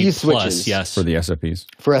SFP on these plus, switches, yes. For the SFPs?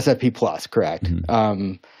 For SFP plus, correct.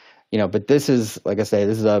 But this is, like I say,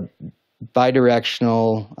 this is a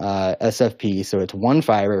bidirectional SFP, so it's one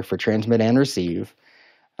fiber for transmit and receive,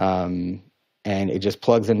 and it just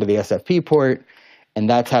plugs into the SFP port, and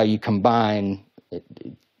that's how you combine.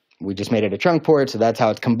 We just made it a trunk port, so that's how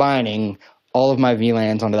it's combining all of my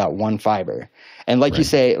VLANs onto that one fiber. And like you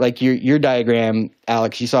say, like your diagram,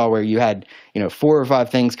 Alex, you saw where you had 4 or 5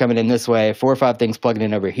 things coming in this way, 4 or 5 things plugging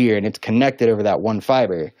in over here, and it's connected over that one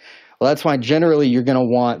fiber. Well, that's why generally you're going to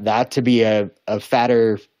want that to be a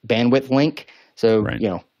fatter bandwidth link. So,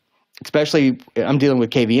 especially I'm dealing with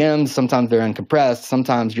KVMs. Sometimes they're uncompressed.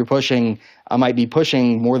 Sometimes I might be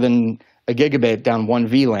pushing more than a gigabit down one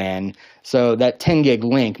VLAN. So that 10 gig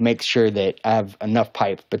link makes sure that I have enough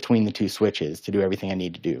pipe between the two switches to do everything I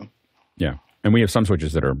need to do. Yeah. And we have some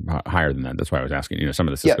switches that are higher than that. That's why I was asking. Some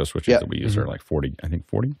of the Cisco switches that we use are like 40, I think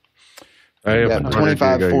 40. I have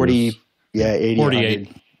 25, 40, 80,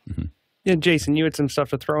 48. Yeah, Jason, you had some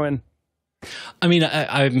stuff to throw in. I mean,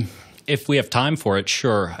 I'm if we have time for it,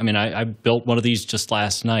 sure. I mean, I built one of these just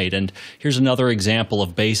last night, and here's another example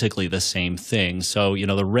of basically the same thing. So,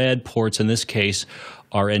 the red ports in this case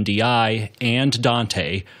are NDI and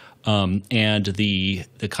Dante, and the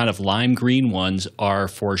kind of lime green ones are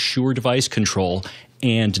for Shure device control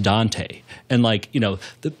and Dante. And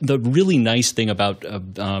the really nice thing about the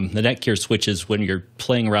Netgear switches when you're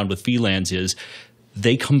playing around with VLANs is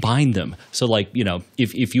they combine them. So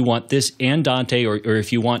if you want this and Dante, or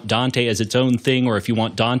if you want Dante as its own thing, or if you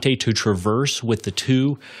want Dante to traverse with the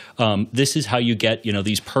two, this is how you get,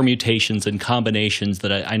 these permutations and combinations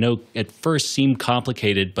that I know at first seem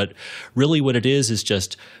complicated, but really what it is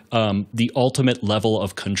just the ultimate level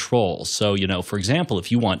of control. So, for example, if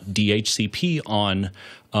you want DHCP on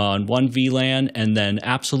one VLAN and then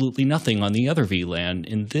absolutely nothing on the other VLAN.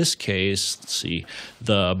 In this case, let's see,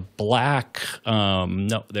 the black,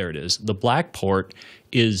 there it is. The black port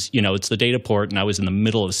is, it's the data port, and I was in the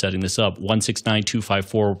middle of setting this up,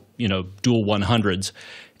 169.254, dual 100s.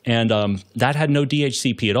 And that had no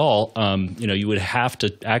DHCP at all. You would have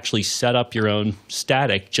to actually set up your own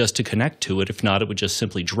static just to connect to it. If not, it would just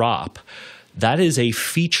simply drop. That is a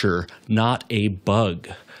feature, not a bug.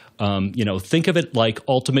 Think of it like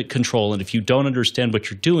ultimate control, and if you don't understand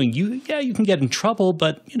what you're doing, you can get in trouble,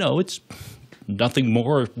 but it's nothing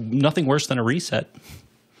worse than a reset.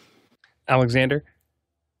 Alexander?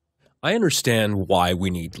 I understand why we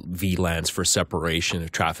need VLANs for separation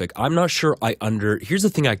of traffic. I'm not sure here's the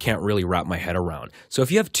thing I can't really wrap my head around. So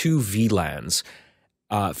if you have two VLANs,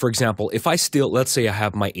 for example, if let's say I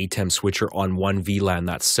have my ATEM switcher on one VLAN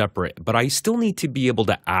that's separate, but I still need to be able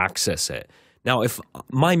to access it. Now, if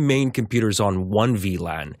my main computer is on one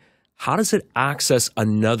VLAN, how does it access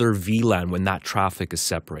another VLAN when that traffic is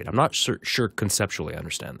separate? I'm not sure conceptually I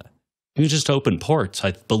understand that. You just open ports,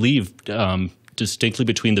 I believe, distinctly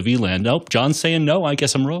between the VLAN. Nope, John's saying no. I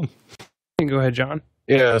guess I'm wrong. Go ahead, John.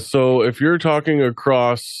 Yeah, so if you're talking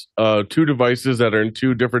across two devices that are in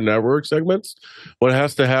two different network segments, what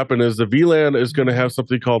has to happen is the VLAN is going to have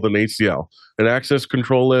something called an ACL, an access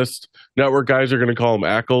control list. Network guys are going to call them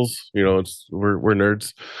ACLs. We're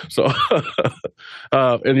nerds. So,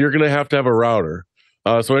 and you're going to have a router.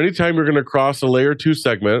 So anytime you're going to cross a layer 2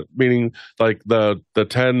 segment, meaning like the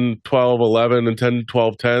 10, 12, 11, and 10,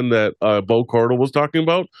 12, 10 that Bo Cordell was talking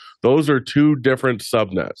about, those are two different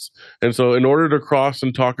subnets. And so in order to cross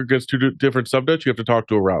and talk against two different subnets, you have to talk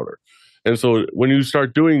to a router. And so when you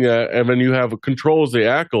start doing that, and then you have controls, the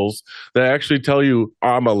ACLs, that actually tell you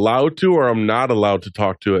I'm allowed to or I'm not allowed to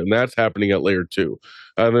talk to it. And that's happening at layer 2.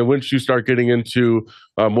 And then once you start getting into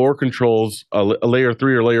more controls, a layer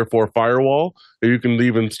 3 or layer 4 firewall, you can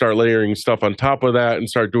even start layering stuff on top of that and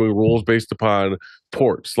start doing rules based upon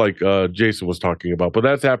ports, like Jason was talking about. But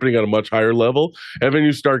that's happening at a much higher level. And then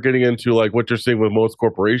you start getting into like what you're seeing with most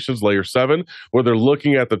corporations, layer 7, where they're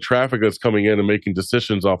looking at the traffic that's coming in and making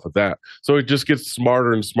decisions off of that. So it just gets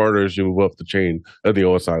smarter and smarter as you move up the chain of the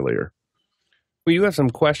OSI layer. Well, you have some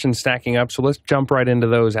questions stacking up, so let's jump right into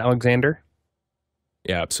those. Alexander?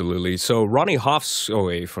 Yeah, absolutely. So Ronnie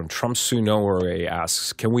Hofsoe from Trump Sunore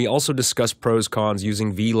asks, can we also discuss pros, cons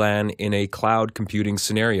using VLAN in a cloud computing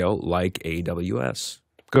scenario like AWS?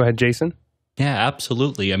 Go ahead, Jason. Yeah,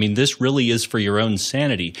 absolutely. I mean, this really is for your own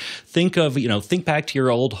sanity. Think back to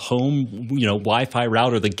your old home, Wi-Fi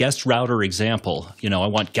router, the guest router example. I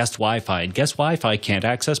want guest Wi-Fi, and guest Wi-Fi can't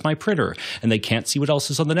access my printer, and they can't see what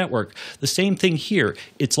else is on the network. The same thing here.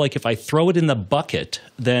 It's like if I throw it in the bucket,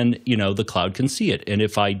 then, the cloud can see it. And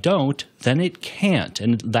if I don't, then it can't.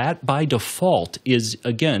 And that by default is,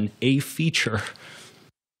 again, a feature.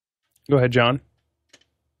 Go ahead, John.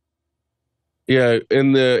 Yeah,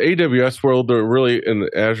 in the AWS world, or really in the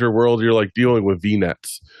Azure world, you're like dealing with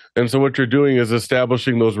VNets. And so what you're doing is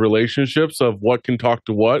establishing those relationships of what can talk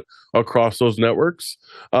to what across those networks.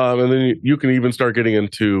 And then you can even start getting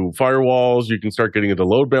into firewalls. You can start getting into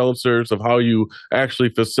load balancers of how you actually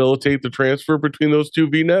facilitate the transfer between those two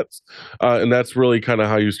VNets. And that's really kind of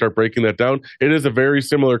how you start breaking that down. It is a very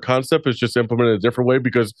similar concept. It's just implemented a different way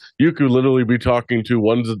because you could literally be talking to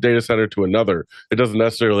one data center to another. It doesn't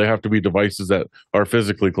necessarily have to be devices that are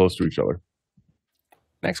physically close to each other.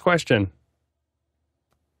 Next question.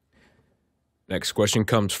 Next question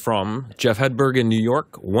comes from Jeff Hedberg in New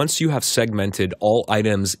York. Once you have segmented all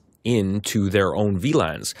items into their own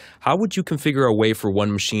VLANs, how would you configure a way for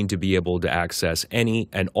one machine to be able to access any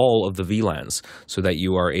and all of the VLANs so that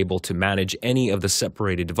you are able to manage any of the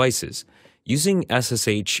separated devices? Using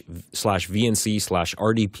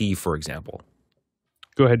SSH/VNC/RDP, for example.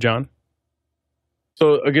 Go ahead, John.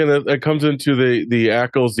 So again, that comes into the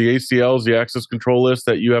ACLs, the ACLs, the access control list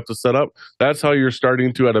that you have to set up. That's how you're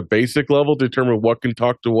starting to, at a basic level, determine what can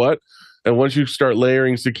talk to what. And once you start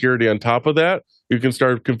layering security on top of that, you can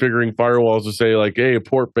start configuring firewalls to say like, hey,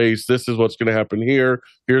 port base, this is what's going to happen here.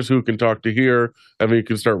 Here's who can talk to here. And then you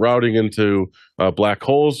can start routing into black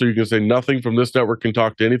holes. So you can say nothing from this network can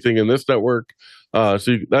talk to anything in this network.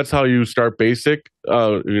 That's how you start basic. We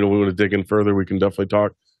want to dig in further. We can definitely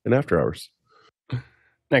talk in after hours.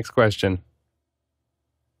 Next question.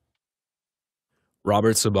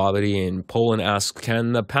 Robert Sababity in Poland asks,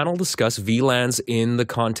 can the panel discuss VLANs in the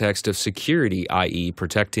context of security, i.e.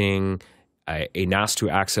 protecting a NAS to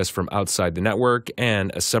access from outside the network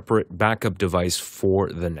and a separate backup device for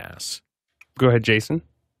the NAS? Go ahead, Jason.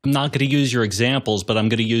 I'm not going to use your examples, but I'm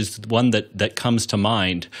going to use one that comes to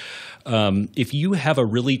mind. If you have a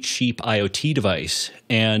really cheap IoT device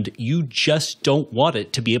and you just don't want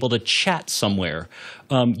it to be able to chat somewhere,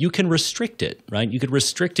 you can restrict it, right? You could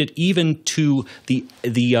restrict it even to the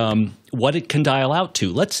what it can dial out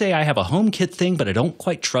to. Let's say I have a HomeKit thing, but I don't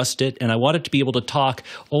quite trust it, and I want it to be able to talk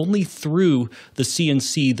only through the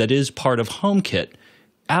CNC that is part of HomeKit.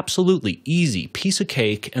 Absolutely easy, piece of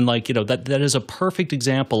cake, and that is a perfect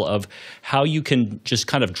example of how you can just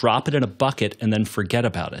kind of drop it in a bucket and then forget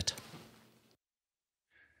about it.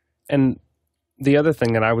 And the other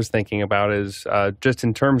thing that I was thinking about is just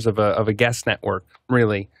in terms of a guest network,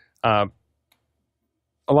 really. A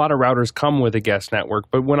lot of routers come with a guest network,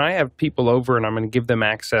 but when I have people over and I'm going to give them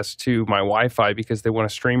access to my Wi-Fi because they want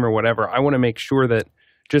to stream or whatever, I want to make sure that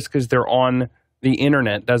just because they're on the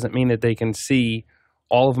internet doesn't mean that they can see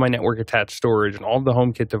all of my network attached storage and all of the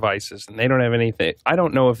HomeKit devices, and they don't have anything. I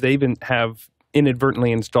don't know if they even have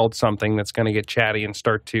inadvertently installed something that's going to get chatty and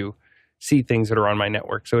start to see things that are on my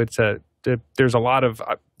network. So there's a lot of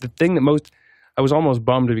the thing that I was almost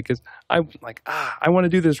bummed because I'm like, I want to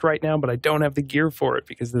do this right now, but I don't have the gear for it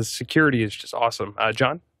because the security is just awesome.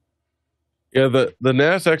 John? Yeah, the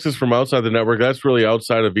NAS access from outside the network, that's really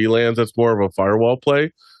outside of VLANs. That's more of a firewall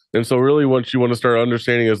play. And so really what you want to start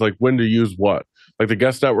understanding is like when to use what. Like the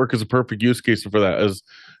guest network is a perfect use case for that.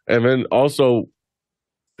 And then also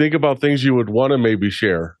think about things you would want to maybe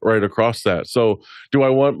share right across that. So do I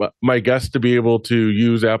want my guests to be able to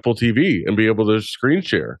use Apple TV and be able to screen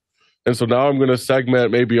share? And so now I'm going to segment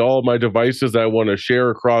maybe all of my devices that I want to share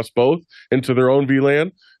across both into their own VLAN.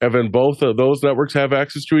 And then both of those networks have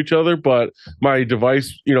access to each other. But my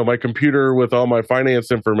device, my computer with all my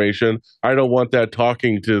finance information, I don't want that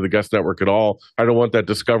talking to the guest network at all. I don't want that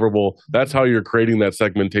discoverable. That's how you're creating that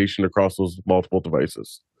segmentation across those multiple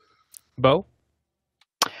devices. Bo?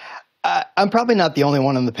 I'm probably not the only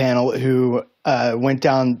one on the panel who went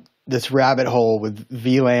down this rabbit hole with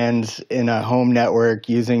VLANs in a home network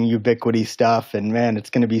using Ubiquiti stuff. And man,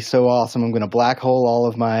 it's going to be so awesome. I'm going to black hole all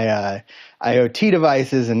of my IoT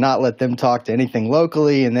devices and not let them talk to anything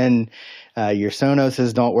locally. And then your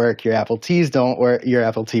Sonoses don't work, your Apple TVs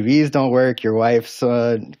don't work, your wife's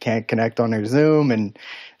can't connect on her Zoom, and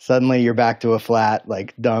suddenly you're back to a flat,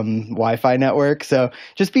 like, dumb Wi-Fi network. So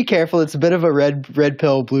just be careful. It's a bit of a red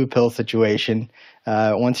pill, blue pill situation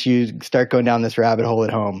once you start going down this rabbit hole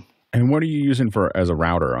at home. And what are you using as a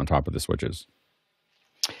router on top of the switches?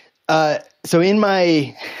 So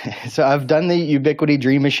I've done the Ubiquiti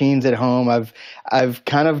Dream Machines at home. I've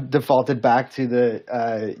kind of defaulted back to the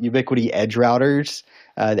Ubiquiti Edge routers.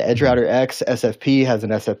 The Edge Router X SFP has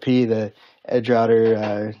an SFP. The Edge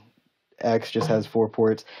Router X just has 4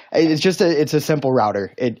 ports. It's a simple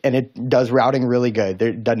router. It does routing really good.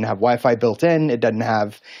 It doesn't have Wi-Fi built in. It doesn't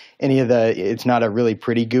have it's not a really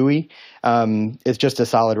pretty GUI. It's just a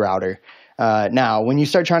solid router. Now, when you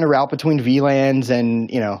start trying to route between VLANs and,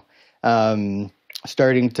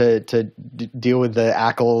 starting to deal with the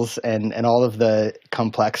ACLs and all of the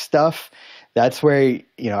complex stuff, that's where,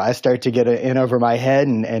 I start to get in over my head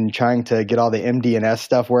and trying to get all the MDNS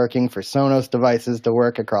stuff working for Sonos devices to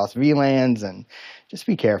work across VLANs, and just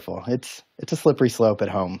be careful. It's a slippery slope at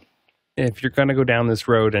home. If you're going to go down this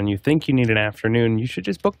road and you think you need an afternoon, you should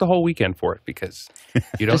just book the whole weekend for it, because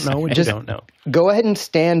you don't know what you don't know. Go ahead and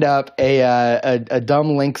stand up a dumb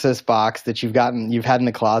Linksys box that you've had in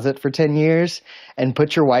the closet for 10 years and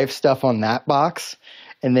put your wife's stuff on that box,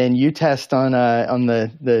 and then you test on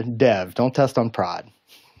the dev. Don't test on prod.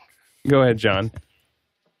 Go ahead, John.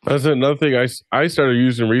 That's another thing I started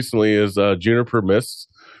using recently is Juniper Mists.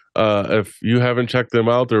 If you haven't checked them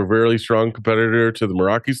out, they're a very strong competitor to the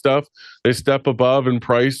Meraki stuff. They step above in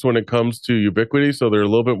price when it comes to Ubiquiti, so they're a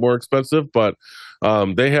little bit more expensive, but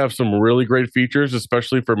they have some really great features,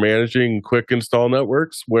 especially for managing quick install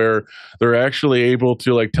networks, where they're actually able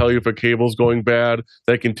to tell you if a cable's going bad.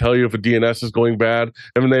 They can tell you if a DNS is going bad.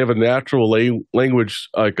 And then they have a natural language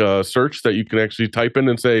search that you can actually type in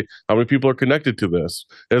and say, how many people are connected to this?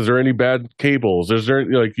 Is there any bad cables? Is there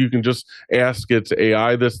you can just ask its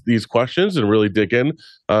AI these questions and really dig in.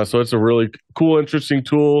 So it's a really cool, interesting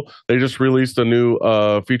tool. They just released a new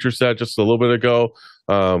feature set just a little bit ago.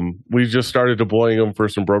 We just started deploying them for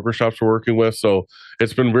some broker shops we're working with. So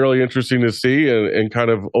it's been really interesting to see and kind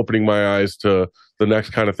of opening my eyes to the next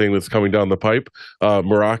kind of thing that's coming down the pipe.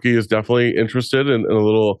 Meraki is definitely interested in a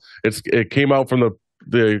little, it came out from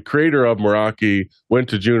the creator of Meraki, went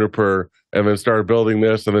to Juniper and then started building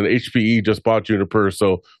this, and then HPE just bought Juniper.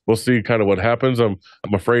 So we'll see kind of what happens. I'm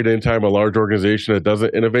afraid anytime a large organization that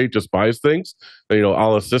doesn't innovate just buys things, a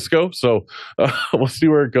la Cisco. So we'll see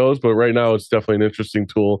where it goes. But right now, it's definitely an interesting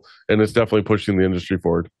tool, and it's definitely pushing the industry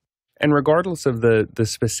forward. And regardless of the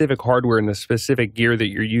specific hardware and the specific gear that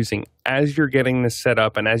you're using, as you're getting this set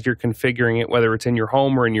up and as you're configuring it, whether it's in your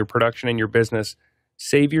home or in your production in your business,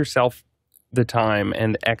 save yourself the time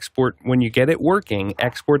and export, when you get it working,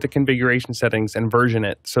 export the configuration settings and version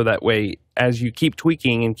it, so that way as you keep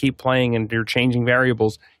tweaking and keep playing and you're changing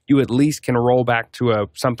variables, you at least can roll back to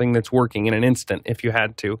something that's working in an instant if you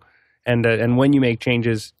had to. And when you make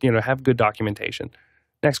changes, have good documentation.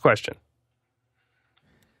 Next question.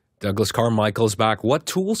 Douglas Carmichael's back. What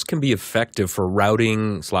tools can be effective for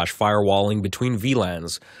routing/firewalling between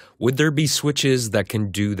VLANs? Would there be switches that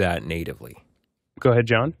can do that natively? Go ahead,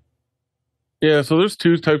 John. Yeah, so there's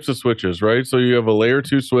 2 types of switches, right? So you have a layer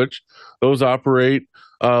 2 switch. Those operate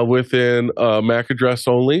within MAC address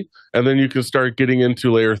only. And then you can start getting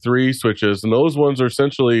into layer 3 switches. And those ones are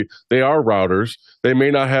essentially, they are routers. They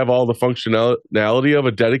may not have all the functionality of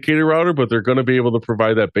a dedicated router, but they're going to be able to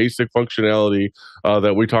provide that basic functionality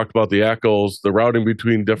that we talked about, the ACLs, the routing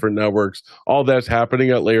between different networks. All that's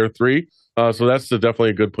happening at layer 3. So that's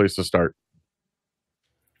definitely a good place to start.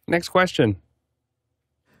 Next question.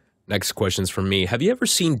 Next question's from me. Have you ever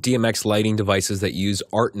seen DMX lighting devices that use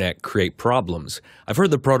ArtNet create problems? I've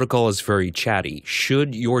heard the protocol is very chatty.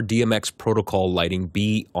 Should your DMX protocol lighting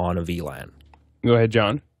be on a VLAN? Go ahead,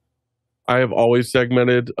 John. I have always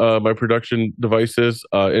segmented my production devices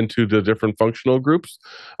into the different functional groups.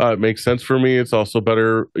 It makes sense for me. It's also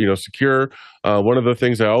better, secure. One of the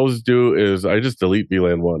things I always do is I just delete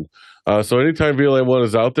VLAN 1. So anytime VLAN 1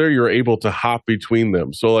 is out there, you're able to hop between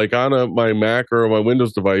them. So like on my Mac or my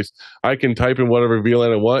Windows device, I can type in whatever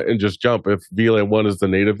VLAN I want and just jump if VLAN 1 is the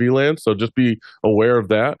native VLAN. So just be aware of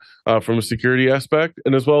that from a security aspect.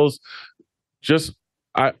 And as well as just,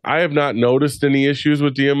 I have not noticed any issues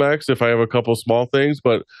with DMX if I have a couple small things,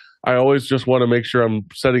 but I always just want to make sure I'm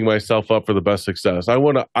setting myself up for the best success. I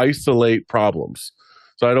want to isolate problems.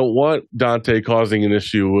 So I don't want Dante causing an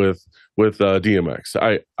issue with DMX.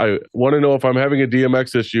 I want to know if I'm having a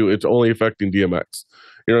DMX issue, it's only affecting DMX.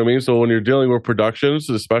 You know what I mean? So when you're dealing with productions,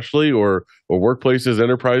 especially, or workplaces,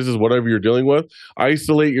 enterprises, whatever you're dealing with,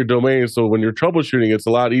 isolate your domain. So when you're troubleshooting, it's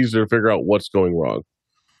a lot easier to figure out what's going wrong.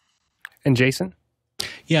 And Jason?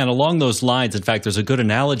 Yeah, and along those lines, in fact, there's a good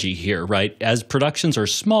analogy here, right? As productions are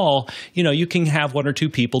small, you can have one or two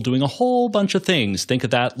people doing a whole bunch of things. Think of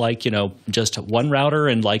that like, just one router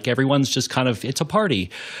and like everyone's just kind of, it's a party.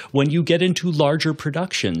 When you get into larger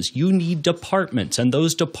productions, you need departments, and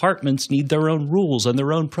those departments need their own rules and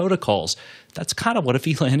their own protocols. That's kind of what a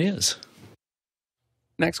VLAN is.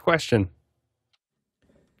 Next question.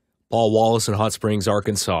 Paul Wallace in Hot Springs,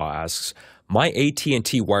 Arkansas asks, my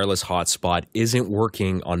AT&T wireless hotspot isn't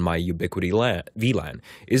working on my Ubiquiti VLAN.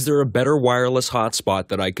 Is there a better wireless hotspot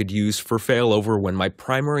that I could use for failover when my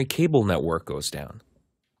primary cable network goes down?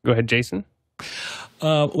 Go ahead, Jason.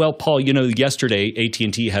 Well, Paul, yesterday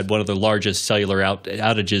AT&T had one of the largest cellular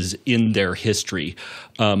outages in their history.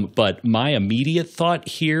 But my immediate thought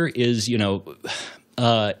here is,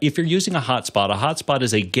 if you're using a hotspot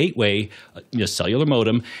is a gateway, cellular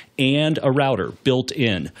modem, and a router built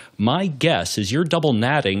in. My guess is you're double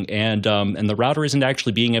natting, and the router isn't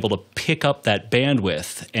actually being able to pick up that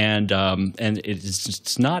bandwidth, and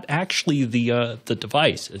it's not actually the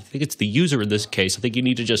device. I think it's the user in this case. I think you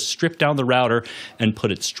need to just strip down the router and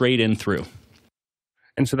put it straight in through.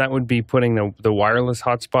 And so that would be putting the wireless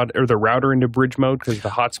hotspot or the router into bridge mode because the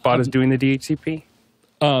hotspot is doing the DHCP?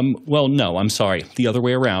 Well, no, I'm sorry. The other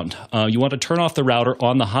way around. You want to turn off the router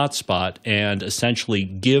on the hotspot and essentially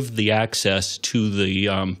give the access to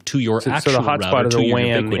the to your actual router. So the hotspot is a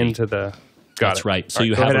WAN into the. That's right. So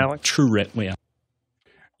you have a true WAN.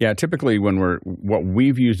 Yeah, typically what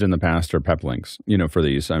we've used in the past are PEP links, for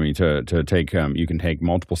these. I mean, to take, you can take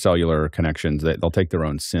multiple cellular connections. They'll take their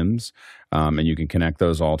own SIMs, and you can connect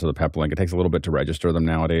those all to the PEP link. It takes a little bit to register them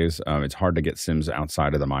nowadays. It's hard to get SIMs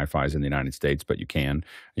outside of the MiFis in the United States, but you can.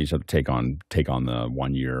 You just have to take on the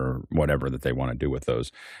 1 year, whatever that they want to do with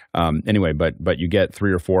those. Anyway, but you get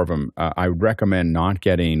 3 or 4 of them. I would recommend not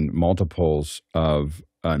getting multiple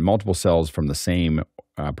cells from the same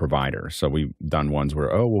provider. So we've done ones where,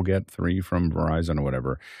 we'll get 3 from Verizon or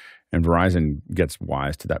whatever. And Verizon gets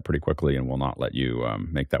wise to that pretty quickly and will not let you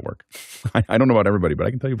make that work. I don't know about everybody, but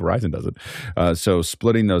I can tell you Verizon does it. So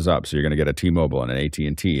splitting those up. So you're going to get a T-Mobile and an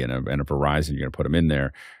AT&T and a Verizon. You're going to put them in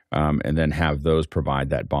there and then have those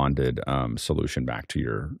provide that bonded solution back to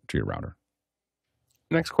your router.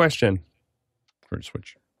 Next question. For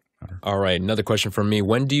switch. All right, another question from me.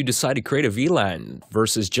 When do you decide to create a VLAN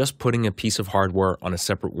versus just putting a piece of hardware on a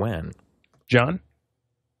separate WAN? John?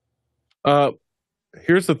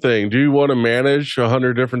 Here's the thing. Do you want to manage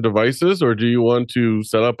 100 different devices, or do you want to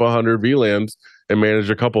set up 100 VLANs and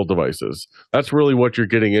manage a couple devices? That's really what you're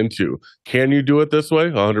getting into. Can you do it this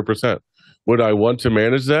way? 100%. Would I want to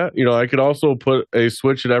manage that? I could also put a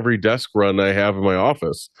switch at every desk run I have in my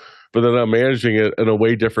office, but then I'm managing it in a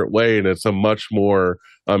way different way, and it's a much more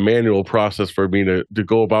manual process for me to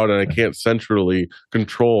go about, and I can't centrally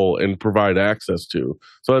control and provide access to.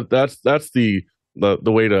 So that's the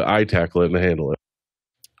way I tackle it and handle it.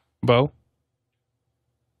 Bo?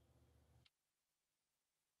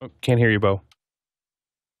 Can't hear you, Bo.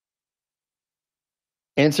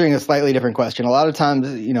 Answering a slightly different question. A lot of times,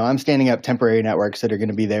 I'm standing up temporary networks that are going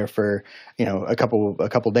to be there for, a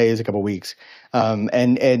couple days, a couple weeks.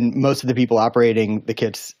 And most of the people operating the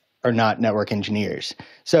kits are not network engineers.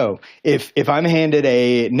 So if I'm handed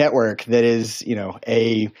a network that is,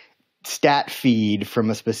 a stat feed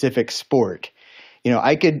from a specific sport,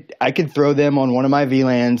 I could throw them on one of my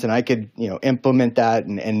VLANs and I could, implement that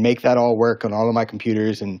and make that all work on all of my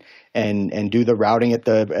computers and do the routing at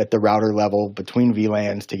the router level between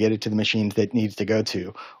VLANs to get it to the machines that it needs to go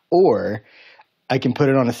to. Or I can put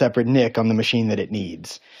it on a separate NIC on the machine that it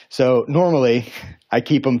needs. So normally I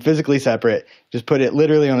keep them physically separate, just put it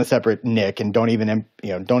literally on a separate NIC and don't even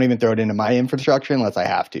throw it into my infrastructure unless I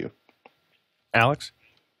have to. Alex?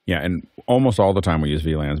 Yeah, and almost all the time we use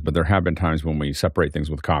VLANs, but there have been times when we separate things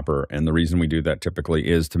with copper, and the reason we do that typically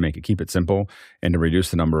is to keep it simple and to reduce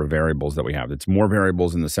the number of variables that we have. It's more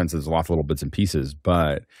variables in the sense that there's lots of little bits and pieces,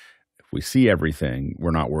 but if we see everything, we're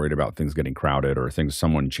not worried about things getting crowded or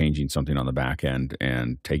someone changing something on the back end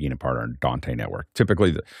and taking apart our Dante network.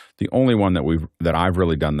 Typically, the only one that I've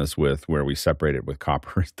really done this with where we separate it with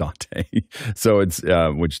copper is Dante. So it's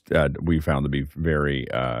which we found to be very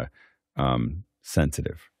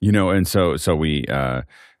sensitive, and so we've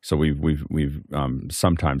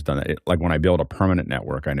sometimes done that. Like when I build a permanent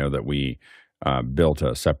network, I know that we built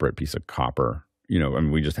a separate piece of copper.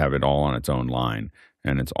 We just have it all on its own line,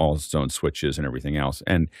 and it's all its own switches and everything else.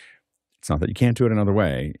 And it's not that you can't do it another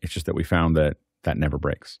way. It's just that we found that never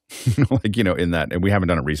breaks. In that, and we haven't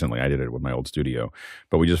done it recently. I did it with my old studio,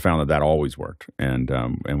 but we just found that always worked. And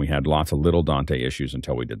we had lots of little Dante issues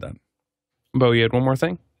until we did that. Bo, you had one more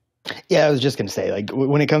thing? Yeah, I was just going to say, like,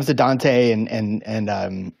 when it comes to Dante and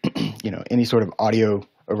any sort of audio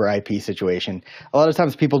over IP situation, a lot of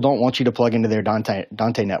times people don't want you to plug into their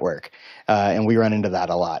Dante network, and we run into that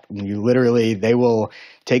a lot. They will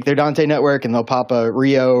take their Dante network and they'll pop a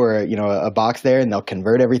Rio or a box there, and they'll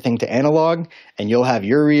convert everything to analog, and you'll have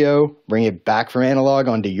your Rio, bring it back from analog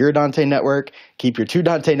onto your Dante network, keep your two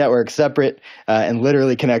Dante networks separate, and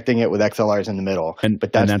literally connecting it with XLRs in the middle.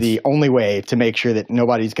 But that's the only way to make sure that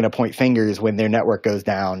nobody's going to point fingers when their network goes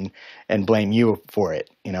down and blame you for it.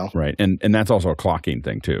 Right, and that's also a clocking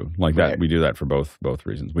thing too. Like that, right. We do that for both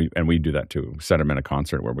reasons. We do that too. Set them in a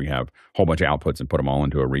concert where we have a whole bunch of outputs and put them all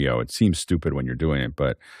into a Rio. It seems stupid when you're doing it,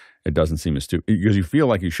 but it doesn't seem as stupid because you feel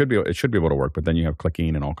like it should be able to work, but then you have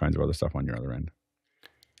clicking and all kinds of other stuff on your other end.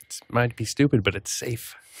 It might be stupid, but it's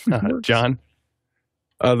safe. John?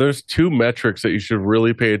 There's two metrics that you should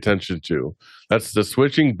really pay attention to. That's the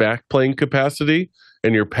switching backplane capacity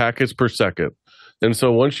and your packets per second. And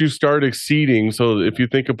so once you start exceeding, so if you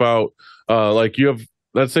think about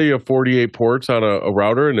let's say you have 48 ports on a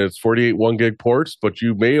router and it's 48 1 gig ports, but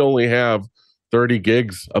you may only have 30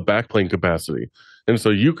 gigs of backplane capacity. And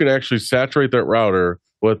so you can actually saturate that router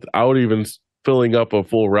without even filling up a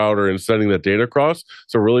full router and sending that data across.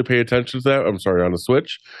 So really pay attention to that. On the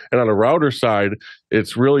switch. And on the router side,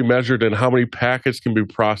 it's really measured in how many packets can be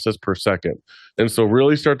processed per second. And so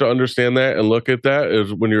really start to understand that and look at that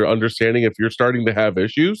is when you're understanding if you're starting to have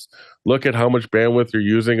issues, look at how much bandwidth you're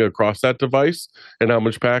using across that device and how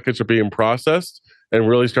much packets are being processed, and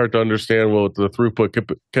really start to understand the throughput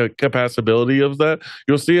capacity of that.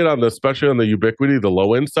 You'll see it especially on the Ubiquiti, the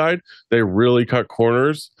low end side. They really cut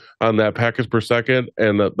corners on that packets per second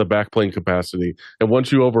and the backplane capacity. And once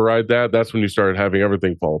you override that, that's when you start having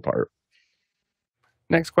everything fall apart.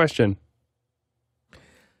 Next question.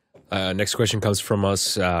 Next question comes from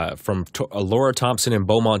us from Laura Thompson in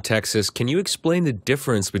Beaumont, Texas. Can you explain the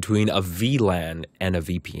difference between a VLAN and a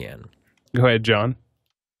VPN? Go ahead, John.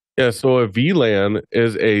 Yeah, so a VLAN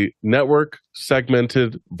is a network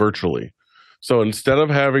segmented virtually. So instead of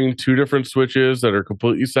having two different switches that are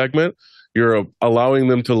completely segment, you're allowing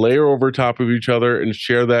them to layer over top of each other and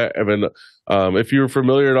share that. If you're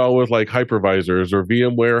familiar at all with like hypervisors or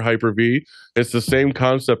VMware Hyper-V, it's the same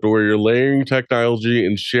concept where you're layering technology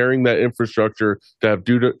and sharing that infrastructure to have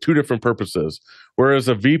two different purposes. Whereas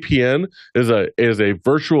a VPN is a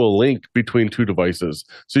virtual link between two devices.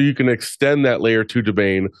 So you can extend that layer 2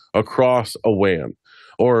 domain across a WAN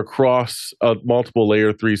or across multiple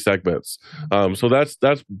layer 3 segments. So that's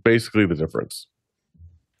basically the difference.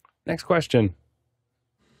 Next question.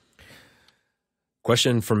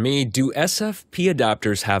 Question from me. Do SFP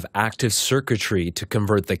adapters have active circuitry to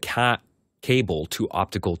convert the cable to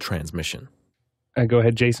optical transmission? Go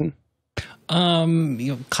ahead, Jason.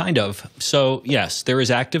 Kind of. So, yes, there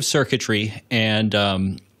is active circuitry, and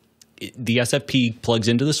the SFP plugs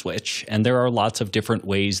into the switch, and there are lots of different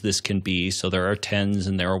ways this can be. So there are 10s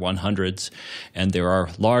and there are 100s, and there are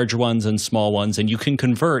large ones and small ones, and you can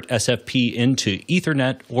convert SFP into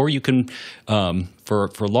Ethernet, or you can, for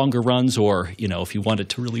longer runs, or if you want it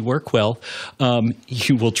to really work well,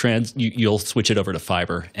 you'll switch it over to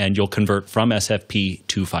fiber, and you'll convert from SFP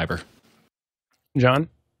to fiber. John?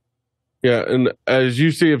 Yeah, and as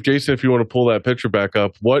you see, if you want to pull that picture back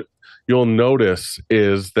up, what you'll notice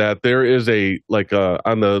is that there is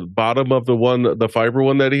on the bottom of the fiber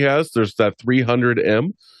one that he has, there's that 300M.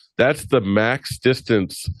 That's the max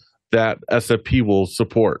distance that SFP will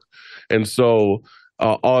support. And so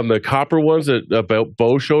on the copper ones that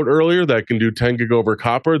Bo showed earlier that can do 10 gig over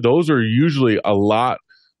copper, those are usually a lot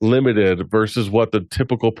limited versus what the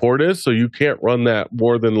typical port is. So you can't run that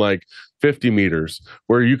more than 50 meters,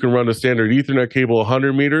 where you can run a standard Ethernet cable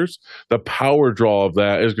 100 meters. The power draw of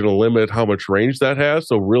that is going to limit how much range that has.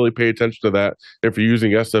 So really pay attention to that. If you're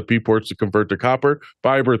using SFP ports to convert to copper,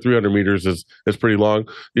 fiber 300 meters is pretty long.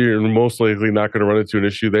 You're most likely not going to run into an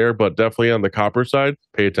issue there, but definitely on the copper side,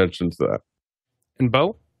 pay attention to that. And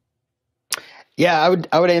Bo? Yeah,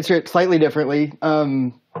 I would answer it slightly differently.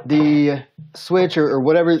 The switch or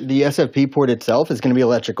whatever, the SFP port itself is going to be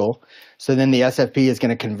electrical. So then the SFP is going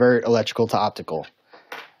to convert electrical to optical.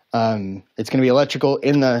 It's going to be electrical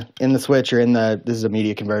in the switch or this is a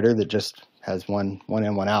media converter that just has one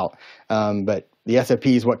in, one out. But the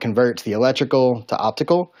SFP is what converts the electrical to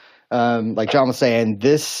optical. Like John was saying,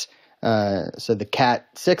 this so the Cat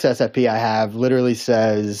 6 SFP I have literally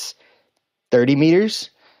says 30 meters,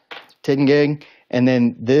 10 gig, and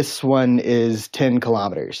then this one is 10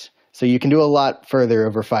 kilometers. So you can do a lot further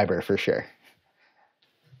over fiber for sure.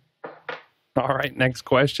 All right, next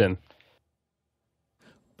question.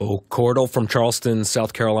 Bo Cordell from Charleston,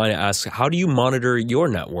 South Carolina asks, how do you monitor your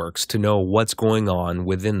networks to know what's going on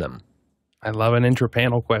within them? I love an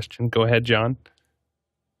intra-panel question. Go ahead, John.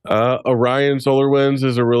 Orion SolarWinds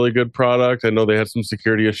is a really good product. I know they had some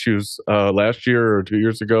security issues last year or 2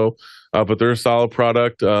 years ago, but they're a solid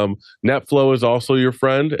product. NetFlow is also your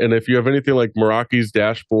friend. And if you have anything like Meraki's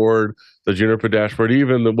dashboard, the Juniper dashboard,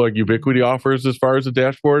 even what Ubiquiti offers as far as the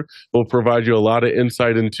dashboard, will provide you a lot of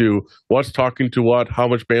insight into what's talking to what, how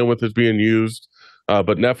much bandwidth is being used.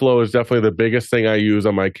 But NetFlow is definitely the biggest thing I use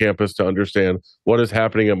on my campus to understand what is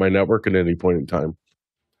happening at my network at any point in time.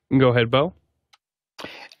 Go ahead, Bo.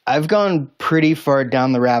 I've gone pretty far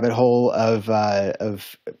down the rabbit hole of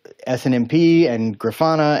SNMP and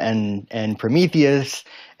Grafana and Prometheus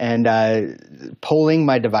and polling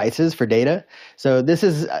my devices for data. So this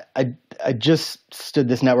is I just stood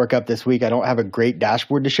this network up this week. I don't have a great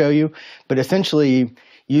dashboard to show you, but essentially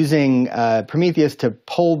using Prometheus to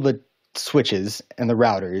poll the switches and the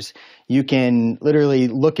routers, you can literally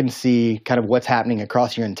look and see kind of what's happening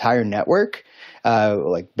across your entire network,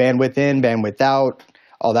 like bandwidth in, bandwidth out,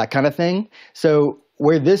 all that kind of thing. So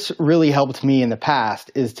where this really helped me in the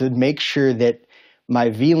past is to make sure that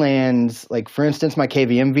my VLANs, like for instance, my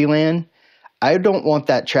KVM VLAN, I don't want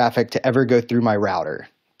that traffic to ever go through my router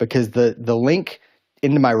because the link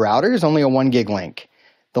into my router is only a 1 gig link.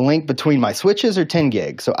 The link between my switches are 10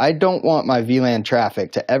 gigs. So I don't want my VLAN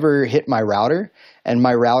traffic to ever hit my router and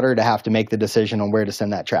my router to have to make the decision on where to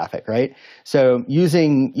send that traffic, right? So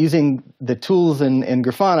using the tools in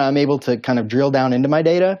Grafana, I'm able to kind of drill down into my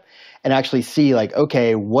data and actually see like,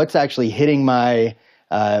 okay, what's actually hitting my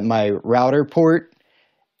my router port,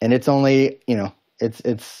 and it's only,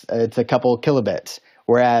 it's a couple kilobits,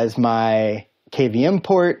 whereas my KVM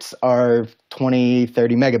ports are 20,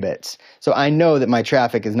 30 megabits. So I know that my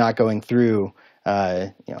traffic is not going through,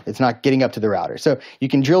 it's not getting up to the router. So you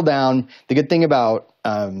can drill down. The good thing about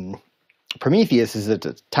Prometheus is it's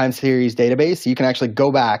a time series database. So you can actually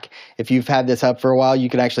go back. If you've had this up for a while, you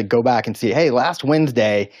can actually go back and see, hey, last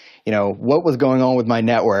Wednesday, what was going on with my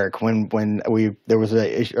network when there was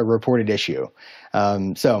a reported issue.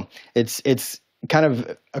 So it's kind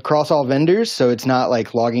of across all vendors, so it's not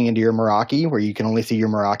like logging into your Meraki where you can only see your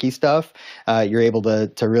Meraki stuff. You're able to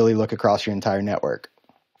really look across your entire network.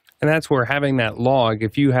 And that's where having that log,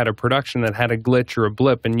 if you had a production that had a glitch or a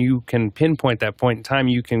blip and you can pinpoint that point in time,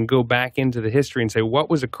 you can go back into the history and say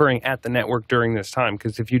what was occurring at the network during this time.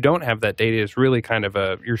 Because if you don't have that data, it's really kind of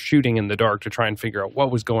you're shooting in the dark to try and figure out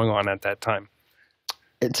what was going on at that time.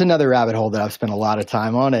 It's another rabbit hole that I've spent a lot of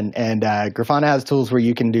time on, and Grafana has tools where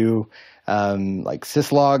you can do like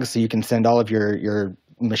syslogs, so you can send all of your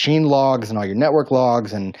machine logs and all your network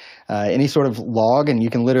logs and any sort of log, and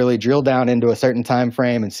you can literally drill down into a certain time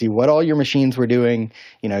frame and see what all your machines were doing.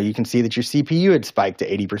 You can see that your CPU had spiked to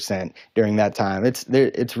 80% during that time.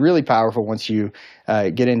 It's really powerful once you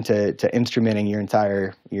get into instrumenting your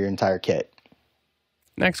entire kit.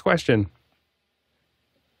 Next question.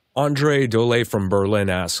 Andre Dole from Berlin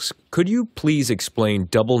asks, could you please explain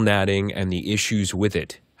double natting and the issues with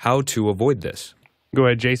it? How to avoid this? Go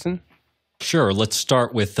ahead, Jason. Sure. Let's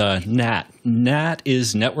start with NAT. NAT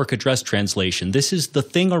is network address translation. This is the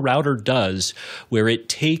thing a router does where it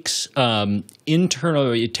takes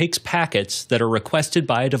packets that are requested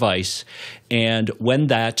by a device, and when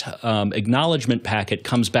that acknowledgement packet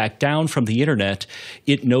comes back down from the internet,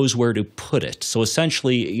 it knows where to put it. So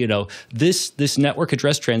essentially, this network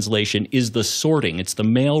address translation is the sorting. It's the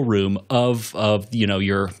mailroom of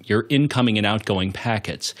your incoming and outgoing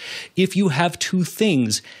packets. If you have two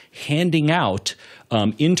things handing out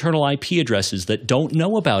internal IP addresses that don't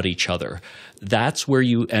know about each other, that's where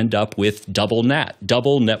you end up with double NAT,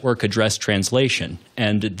 double network address translation.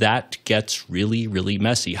 And that gets really, really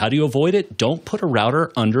messy. How do you avoid it? Don't put a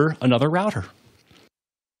router under another router.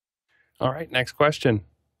 All right, next question.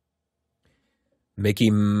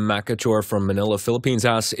 Mickey Makachor from Manila, Philippines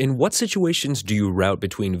asks, in what situations do you route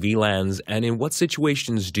between VLANs, and in what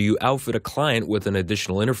situations do you outfit a client with an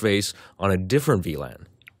additional interface on a different VLAN?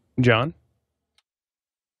 John?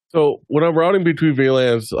 So when I'm routing between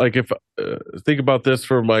VLANs, like if think about this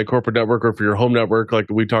for my corporate network or for your home network, like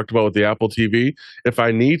we talked about with the Apple TV, if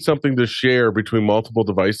I need something to share between multiple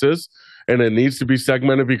devices, and it needs to be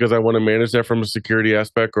segmented because I want to manage that from a security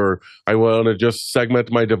aspect, or I want to just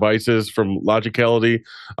segment my devices from logicality.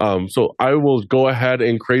 So I will go ahead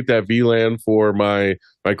and create that VLAN for my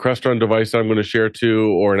Crestron device that I'm going to share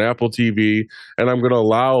to, or an Apple TV, and I'm going to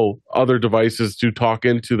allow other devices to talk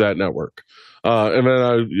into that network. And then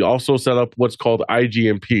I also set up what's called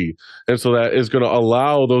IGMP. And so that is going to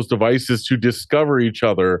allow those devices to discover each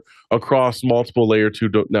other across multiple layer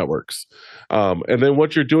 2 networks. And then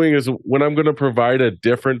what you're doing is, when I'm going to provide a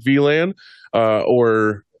different VLAN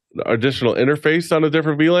or additional interface on a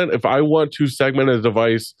different VLAN, if I want to segment a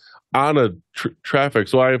device on a traffic,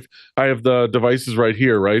 so I have the devices right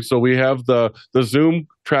here, right? So we have the Zoom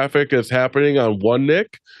traffic that's happening on one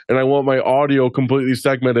NIC, and I want my audio completely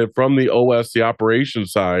segmented from the OS, the operation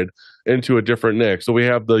side, into a different NIC. So we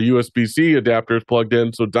have the USB-C adapters plugged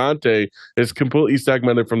in, so Dante is completely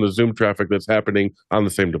segmented from the Zoom traffic that's happening on the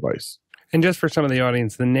same device. And just for some of the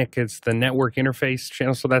audience, the NIC is the network interface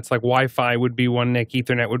channel. So that's like Wi-Fi would be one NIC,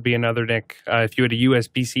 Ethernet would be another NIC. If you had a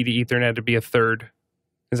USB-C to Ethernet, it'd be a third.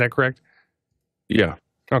 Is that correct? Yeah.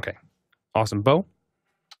 Okay. Awesome. Bo?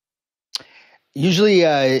 Usually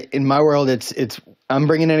in my world, it's I'm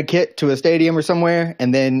bringing in a kit to a stadium or somewhere,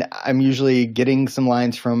 and then I'm usually getting some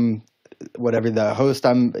lines from whatever the host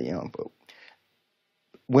when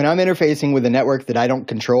I'm interfacing with a network that I don't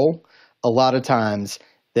control, a lot of times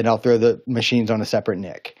then I'll throw the machines on a separate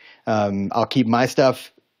NIC. I'll keep my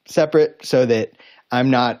stuff separate so that I'm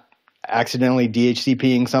not accidentally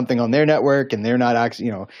DHCPing something on their network and they're not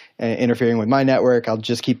interfering with my network. I'll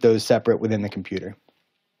just keep those separate within the computer.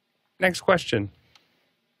 Next question.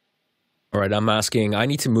 All right, I'm asking, I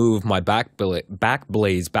need to move my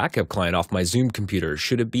Backblaze backup client off my Zoom computer.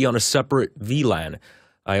 Should it be on a separate VLAN?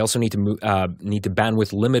 I also need to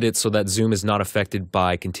bandwidth limit it so that Zoom is not affected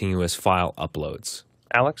by continuous file uploads.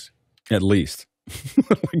 Alex? At least.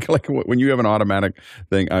 like when you have an automatic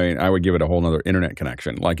thing, I mean, I would give it a whole nother internet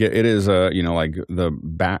connection. Like it is like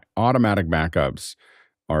the automatic backups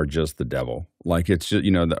are just the devil. Like it's just,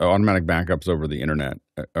 the automatic backups over the internet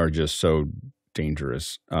are just so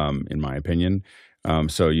dangerous, in my opinion.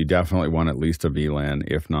 So you definitely want at least a VLAN,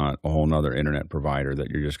 if not a whole nother internet provider that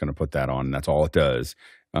you're just going to put that on. And that's all it does.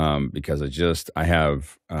 Because I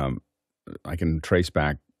can trace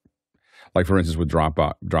back, like for instance, with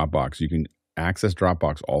Dropbox, you can access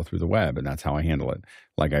Dropbox all through the web, and that's how I handle it.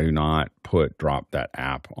 Like I do not that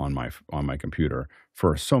app on my computer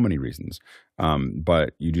for so many reasons.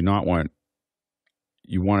 But you do not want.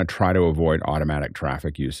 You want to try to avoid automatic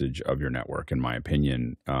traffic usage of your network, in my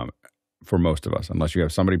opinion, for most of us, unless you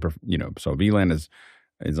have somebody, so VLAN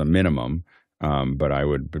is a minimum, but I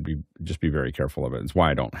would just be very careful of it. It's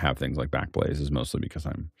why I don't have things like Backblaze, is mostly because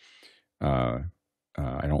I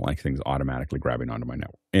don't like things automatically grabbing onto my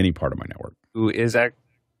network, any part of my network. Who is that?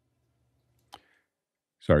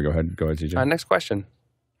 Sorry, go ahead, CJ. Next question.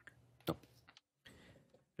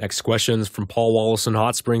 Next question is from Paul Wallace in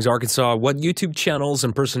Hot Springs, Arkansas. What YouTube channels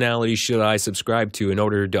and personalities should I subscribe to in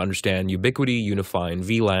order to understand Ubiquiti unifying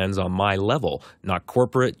VLANs on my level? Not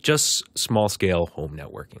corporate, just small-scale home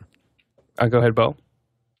networking. Go ahead, Bo.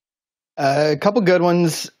 A couple good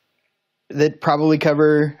ones that probably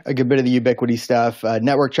cover a good bit of the Ubiquiti stuff.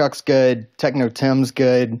 Network Chuck's good. Techno Tim's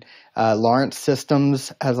good. Lawrence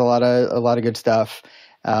Systems has a lot of good stuff.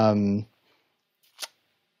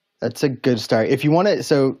 That's a good start. If you want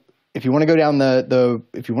to go down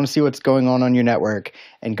if you want to see what's going on your network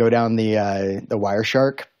and go down the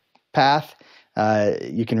Wireshark path,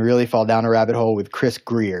 you can really fall down a rabbit hole with Chris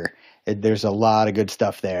Greer. There's a lot of good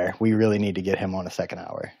stuff there. We really need to get him on a second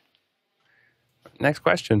hour. Next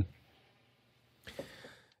question.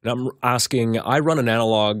 And I'm asking, I run an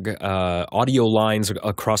analog audio lines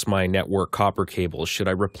across my network copper cables. Should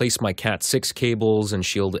I replace my Cat6 cables and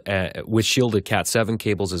with shielded Cat7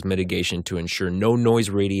 cables as mitigation to ensure no noise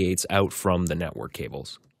radiates out from the network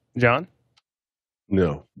cables? John?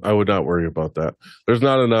 No, I would not worry about that. There's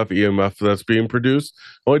not enough EMF that's being produced.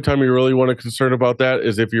 The only time you really want to concern about that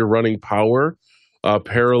is if you're running power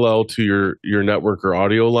parallel to your network or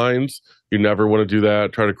audio lines. You never want to do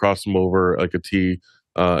that. Try to cross them over like a T.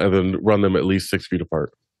 And then run them at least 6 feet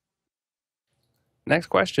apart. Next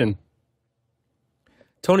question.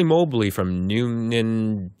 Tony Mobley from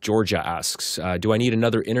Newnan, Georgia asks, do I need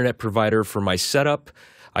another internet provider for my setup?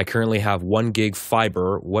 I currently have 1 gig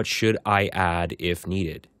fiber. What should I add if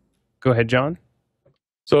needed? Go ahead, John.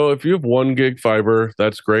 So if you have 1 gig fiber,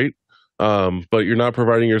 that's great. But you're not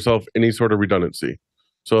providing yourself any sort of redundancy.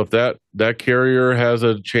 So if that carrier has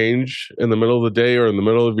a change in the middle of the day or in the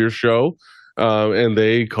middle of your show, and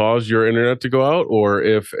they cause your internet to go out, or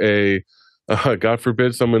if God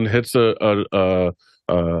forbid someone hits a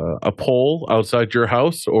a pole outside your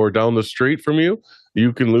house or down the street from you,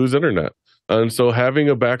 you can lose internet. And so having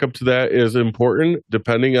a backup to that is important,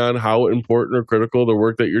 depending on how important or critical the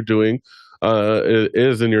work that you're doing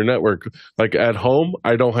is in your network. Like at home,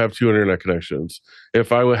 I don't have 2 internet connections.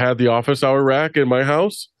 If I had the office hour rack in my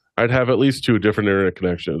house, I'd have at least 2 different internet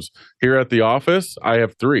connections. Here at the office, I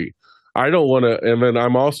have 3. I don't want to, and then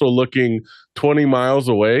I'm also looking 20 miles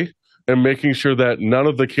away and making sure that none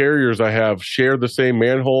of the carriers I have share the same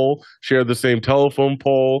manhole, share the same telephone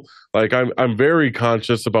pole. Like I'm very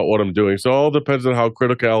conscious about what I'm doing. So it all depends on how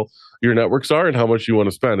critical your networks are and how much you want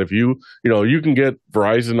to spend. If you can get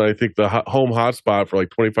Verizon, I think the home hotspot for like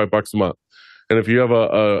 $25 a month. And if you have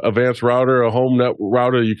a advanced router, a home net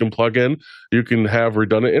router you can plug in, you can have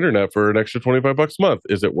redundant internet for an extra $25 a month.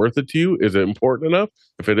 Is it worth it to you? Is it important enough?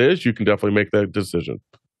 If it is, you can definitely make that decision.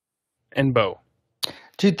 And Bo.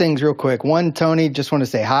 2 things real quick. 1, Tony, just want to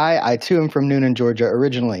say hi. I too am from Noonan, Georgia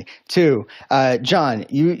originally. 2, John,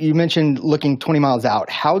 you mentioned looking 20 miles out.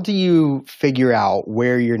 How do you figure out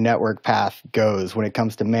where your network path goes when it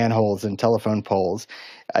comes to manholes and telephone poles?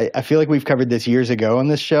 I feel like we've covered this years ago on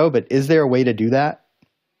this show, but is there a way to do that?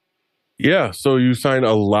 Yeah, so you sign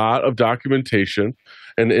a lot of documentation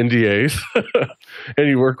and NDAs, and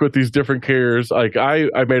you work with these different carriers. Like I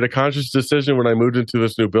made a conscious decision when I moved into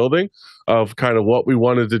this new building of kind of what we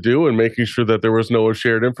wanted to do and making sure that there was no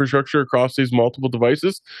shared infrastructure across these multiple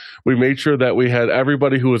devices. We made sure that we had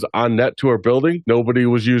everybody who was on net to our building. Nobody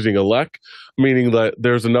was using a LEC, meaning that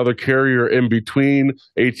there's another carrier in between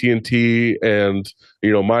AT&T and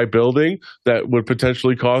my building that would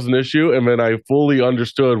potentially cause an issue. And then I fully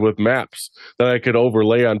understood with maps that I could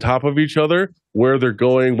overlay on top of each other where they're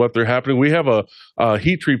going, what they're happening. We have a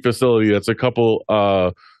heat treat facility that's a couple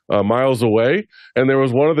miles away, and there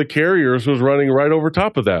was one of the carriers who was running right over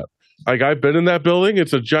top of that. Like I've been in that building;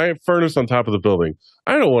 it's a giant furnace on top of the building.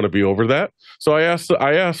 I don't want to be over that, so I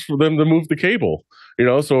asked for them to move the cable.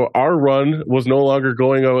 So our run was no longer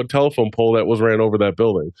going on a telephone pole that was ran over that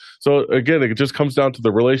building. So again, it just comes down to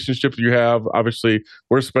the relationships you have. Obviously,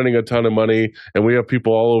 we're spending a ton of money, and we have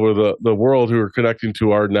people all over the world who are connecting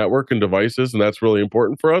to our network and devices, and that's really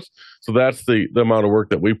important for us. So that's the amount of work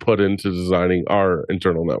that we put into designing our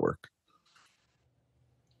internal network.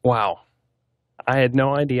 Wow. I had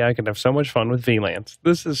no idea I could have so much fun with VLANs.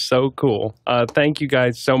 This is so cool. Thank you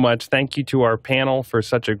guys so much. Thank you to our panel for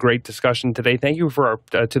such a great discussion today. Thank you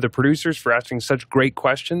to the producers for asking such great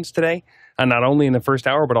questions today, not only in the first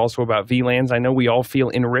hour, but also about VLANs. I know we all feel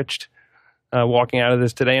enriched walking out of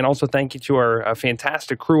this today. And also thank you to our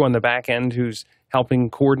fantastic crew on the back end who's helping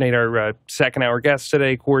coordinate our second hour guests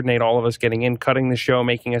today, coordinate all of us getting in, cutting the show,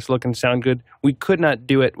 making us look and sound good. We could not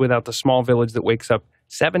do it without the small village that wakes up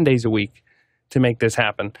 7 days a week to make this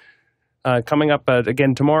happen. Coming up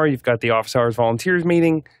again tomorrow, you've got the Office Hours Volunteers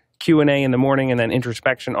meeting, Q&A in the morning, and then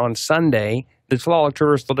introspection on Sunday. The Tlaloc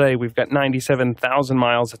Traversal Day, we've got 97,000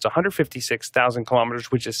 miles. That's 156,000 kilometers,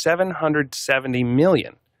 which is 770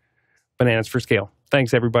 million. Bananas for scale.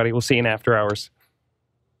 Thanks, everybody. We'll see you in After Hours.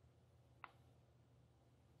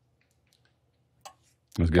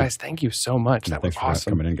 That was good. Guys, thank you so much. That was Thanks for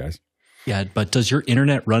awesome. coming in, guys. Yeah, but does your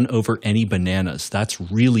internet run over any bananas? That's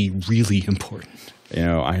really, really important.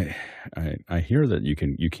 I hear that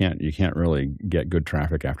you can't really get good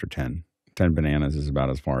traffic after 10. 10 bananas is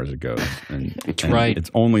about as far as it goes. And, right.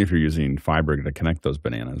 It's only if you're using fiber to connect those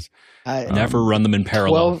bananas. Never run them in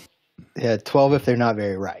parallel. 12 if they're not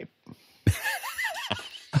very ripe.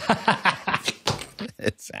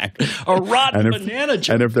 Exactly. A rotten banana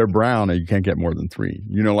joke. And if they're brown, you can't get more than 3.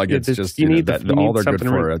 It's just all they're good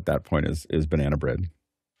for at that point is banana bread.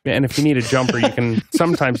 Yeah, and if you need a jumper, you can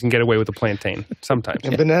sometimes get away with a plantain. Sometimes.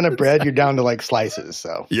 And banana bread, you're down to like slices.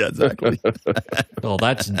 So yeah, exactly. Well,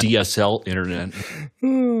 that's DSL internet.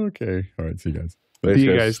 Okay. All right. See you guys. See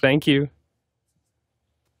you guys. Thank you.